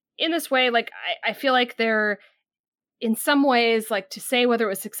in this way, like I feel like they're in some ways like to say whether it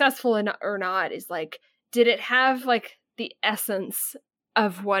was successful or not is like, did it have like the essence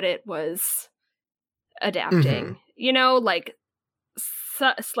of what it was adapting? Mm-hmm. You know, like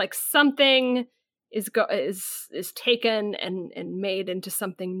like something is taken and made into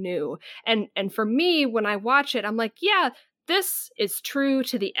something new. And for me, when I watch it, I'm like, yeah, this is true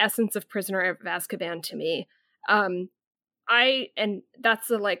to the essence of Prisoner of Azkaban to me. And that's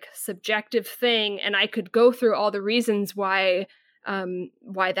a like subjective thing, and I could go through all the reasons why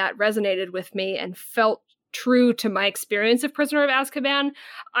that resonated with me and felt true to my experience of Prisoner of Azkaban,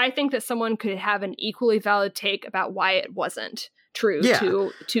 I think that someone could have an equally valid take about why it wasn't true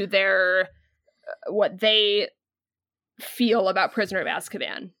to their what they feel about Prisoner of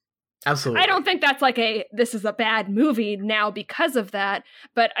Azkaban. Absolutely. I don't think that's like this is a bad movie now because of that,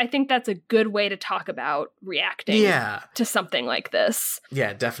 but I think that's a good way to talk about reacting to something like this.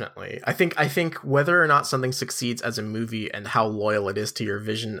 Yeah, definitely. I think whether or not something succeeds as a movie and how loyal it is to your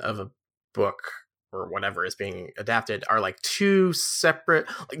vision of a book or whatever is being adapted are like two separate,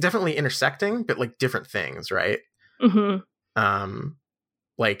 like definitely intersecting, but like different things, right? Mm-hmm.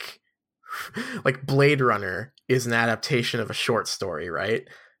 Like Blade Runner is an adaptation of a short story, right?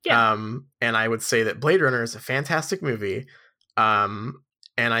 Yeah. And I would say that Blade Runner is a fantastic movie. And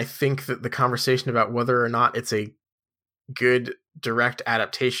I think that the conversation about whether or not it's a good direct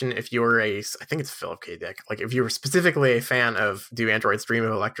adaptation, if you're I think it's Philip K. Dick, like if you were specifically a fan of Do Androids Dream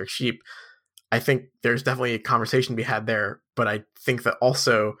of Electric Sheep, I think there's definitely a conversation to be had there. But I think that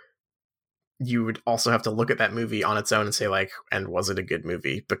also you would also have to look at that movie on its own and say like, and was it a good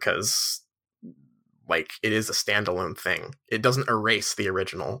movie? Because like it is a standalone thing. It doesn't erase the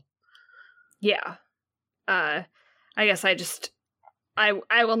original. Yeah. I guess I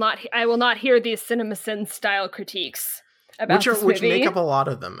will not hear these CinemaSin style critiques about which make up a lot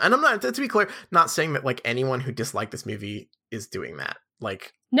of them. And I'm not, to be clear, not saying that like anyone who disliked this movie is doing that.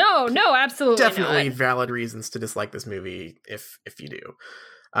 Like no, absolutely definitely not. Valid reasons to dislike this movie if you do.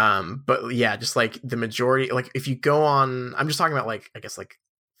 But yeah, just like the majority, like if you go on, I'm just talking about like, I guess like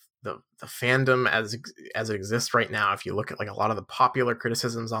the fandom as it exists right now. If you look at like a lot of the popular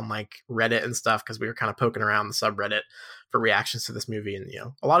criticisms on like Reddit and stuff, because we were kind of poking around the subreddit for reactions to this movie, and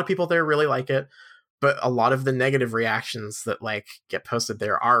a lot of people there really like it, but a lot of the negative reactions that like get posted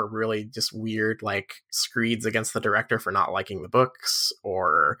there are really just weird, like screeds against the director for not liking the books,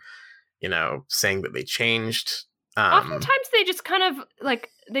 or saying that they changed. Oftentimes they just kind of like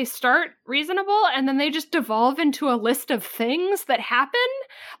they start reasonable and then they just devolve into a list of things that happen.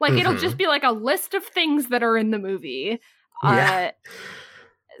 Like it'll just be like a list of things that are in the movie. Yeah.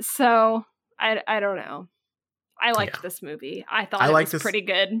 So I don't know. I liked this movie. I thought it was pretty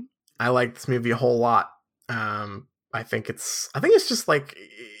good. I like this movie a whole lot. I think it's just like,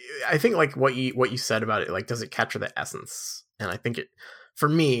 I think like what you said about it, like, does it capture the essence? And I think it, for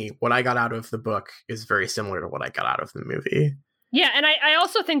me, what I got out of the book is very similar to what I got out of the movie. Yeah, and I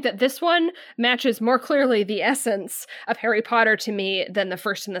also think that this one matches more clearly the essence of Harry Potter to me than the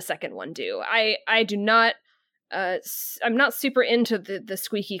first and the second one do. I do not, I'm not super into the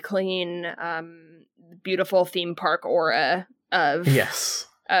squeaky clean, beautiful theme park aura of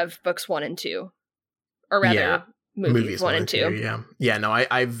books 1 and 2, or rather movies 1 and 2. Yeah. No,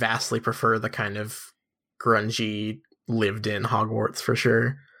 I vastly prefer the kind of grungy, lived in Hogwarts for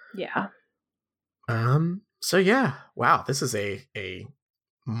sure. Yeah. So yeah, wow, this is a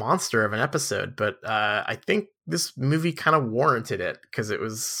monster of an episode, but I think this movie kind of warranted it, because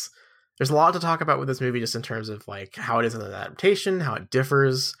there's a lot to talk about with this movie, just in terms of like how it is in an adaptation, how it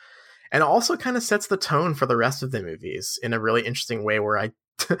differs, and also kind of sets the tone for the rest of the movies in a really interesting way, where I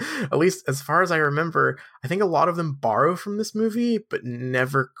at least as far as I remember, I think a lot of them borrow from this movie but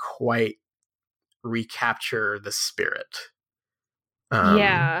never quite recapture the spirit.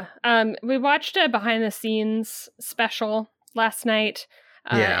 We watched a behind the scenes special last night,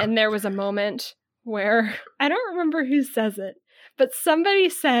 and there was a moment where I don't remember who says it, but somebody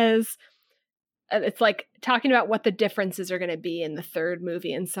says it's like talking about what the differences are going to be in the third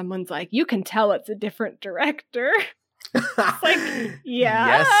movie, and someone's like, you can tell it's a different director. It's like,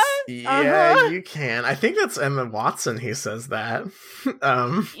 yeah, yes, you can. I think that's Emma Watson who says that.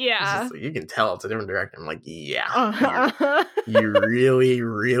 You can tell it's a different director. I'm like, you really,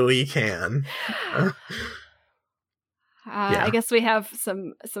 really can. I guess we have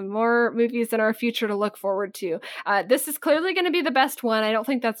some more movies in our future to look forward to. This is clearly going to be the best one. I don't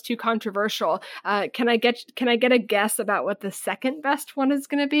think that's too controversial. Can I get a guess about what the second best one is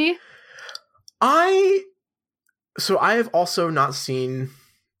going to be? So I have also not seen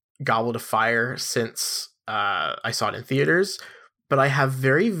Goblet of Fire since I saw it in theaters, but I have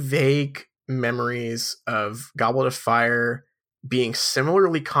very vague memories of Goblet of Fire being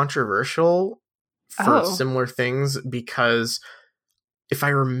similarly controversial for similar things, because if I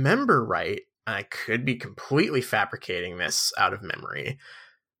remember right, and I could be completely fabricating this out of memory,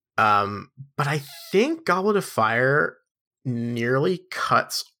 but I think Goblet of Fire nearly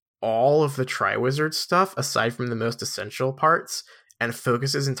cuts all of the Triwizard stuff aside from the most essential parts and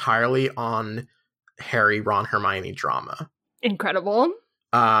focuses entirely on Harry, Ron, Hermione drama. Incredible.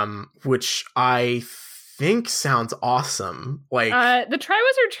 Which I think sounds awesome. Like the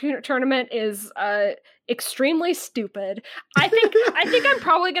Triwizard Tournament is extremely stupid. I think I'm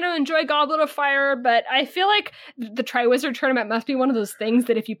probably going to enjoy Goblet of Fire, but I feel like the Triwizard Tournament must be one of those things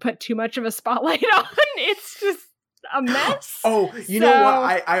that if you put too much of a spotlight on, it's just a mess. Oh, you know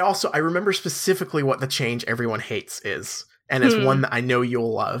what? I remember specifically what the change everyone hates is, and it's one that I know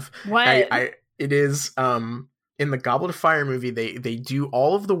you'll love. What? It is in the Goblet of Fire movie, they do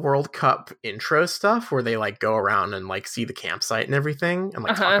all of the World Cup intro stuff where they like go around and like see the campsite and everything and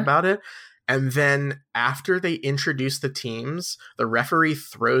like talk about it. And then after they introduce the teams, the referee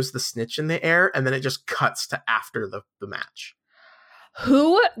throws the snitch in the air and then it just cuts to after the match.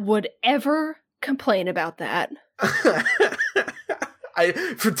 Who would ever complain about that?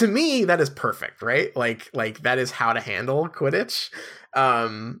 To me, that is perfect, right? Like that is how to handle Quidditch.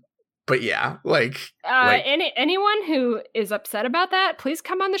 But yeah, anyone who is upset about that, please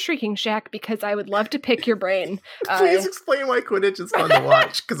come on the Shrieking Shack because I would love to pick your brain. Please explain why Quidditch is fun to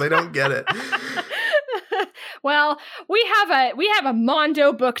watch because I don't get it. Well, we have a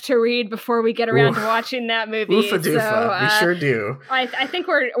Mondo book to read before we get around to watching that movie. Oofa-doofa. So, we sure do. I think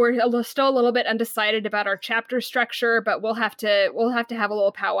we're still a little bit undecided about our chapter structure, but we'll have to have a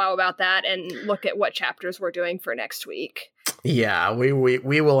little powwow about that and look at what chapters we're doing for next week. Yeah, we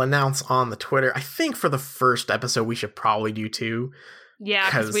will announce on the Twitter. I think for the first episode we should probably do 2. Yeah,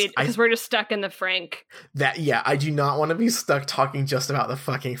 because we're just stuck in the Frank. I do not want to be stuck talking just about the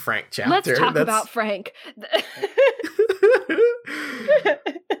fucking Frank chapter. Let's talk about Frank.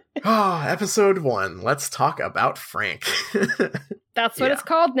 Episode 1. Let's talk about Frank. That's what it's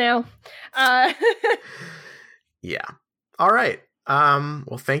called now. Yeah. All right.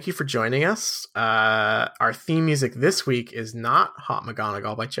 Well, thank you for joining us. Our theme music this week is not Hot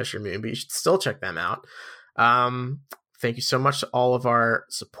McGonagall by Cheshire Moon, but you should still check them out. Thank you so much to all of our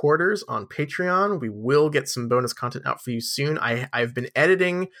supporters on Patreon. We will get some bonus content out for you soon. I've been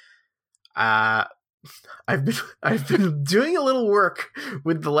editing. I've been doing a little work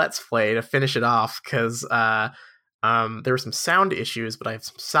with the Let's Play to finish it off because there were some sound issues, but I've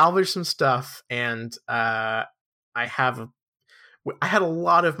salvaged some stuff, and I had a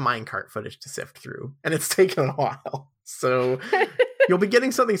lot of minecart footage to sift through, and it's taken a while. So you'll be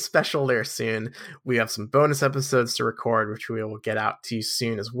getting something special there soon. We have some bonus episodes to record, which we will get out to you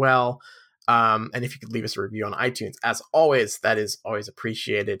soon as well. And if you could leave us a review on iTunes, as always, that is always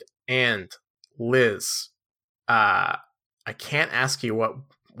appreciated. And Liz, I can't ask you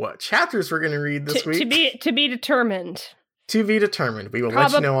what chapters we're going to read this week. To be determined. To be determined. We will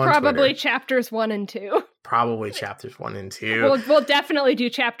let you know on probably Twitter. Chapters 1 and 2. Probably chapters 1 and 2. We'll definitely do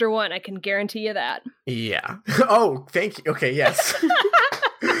chapter 1. I can guarantee you that. Yeah. Oh, thank you. Okay, yes.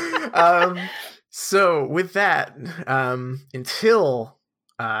 So with that, until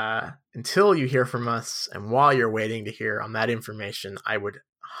you hear from us, and while you're waiting to hear on that information, I would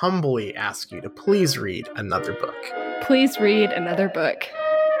humbly ask you to please read another book. Please read another book.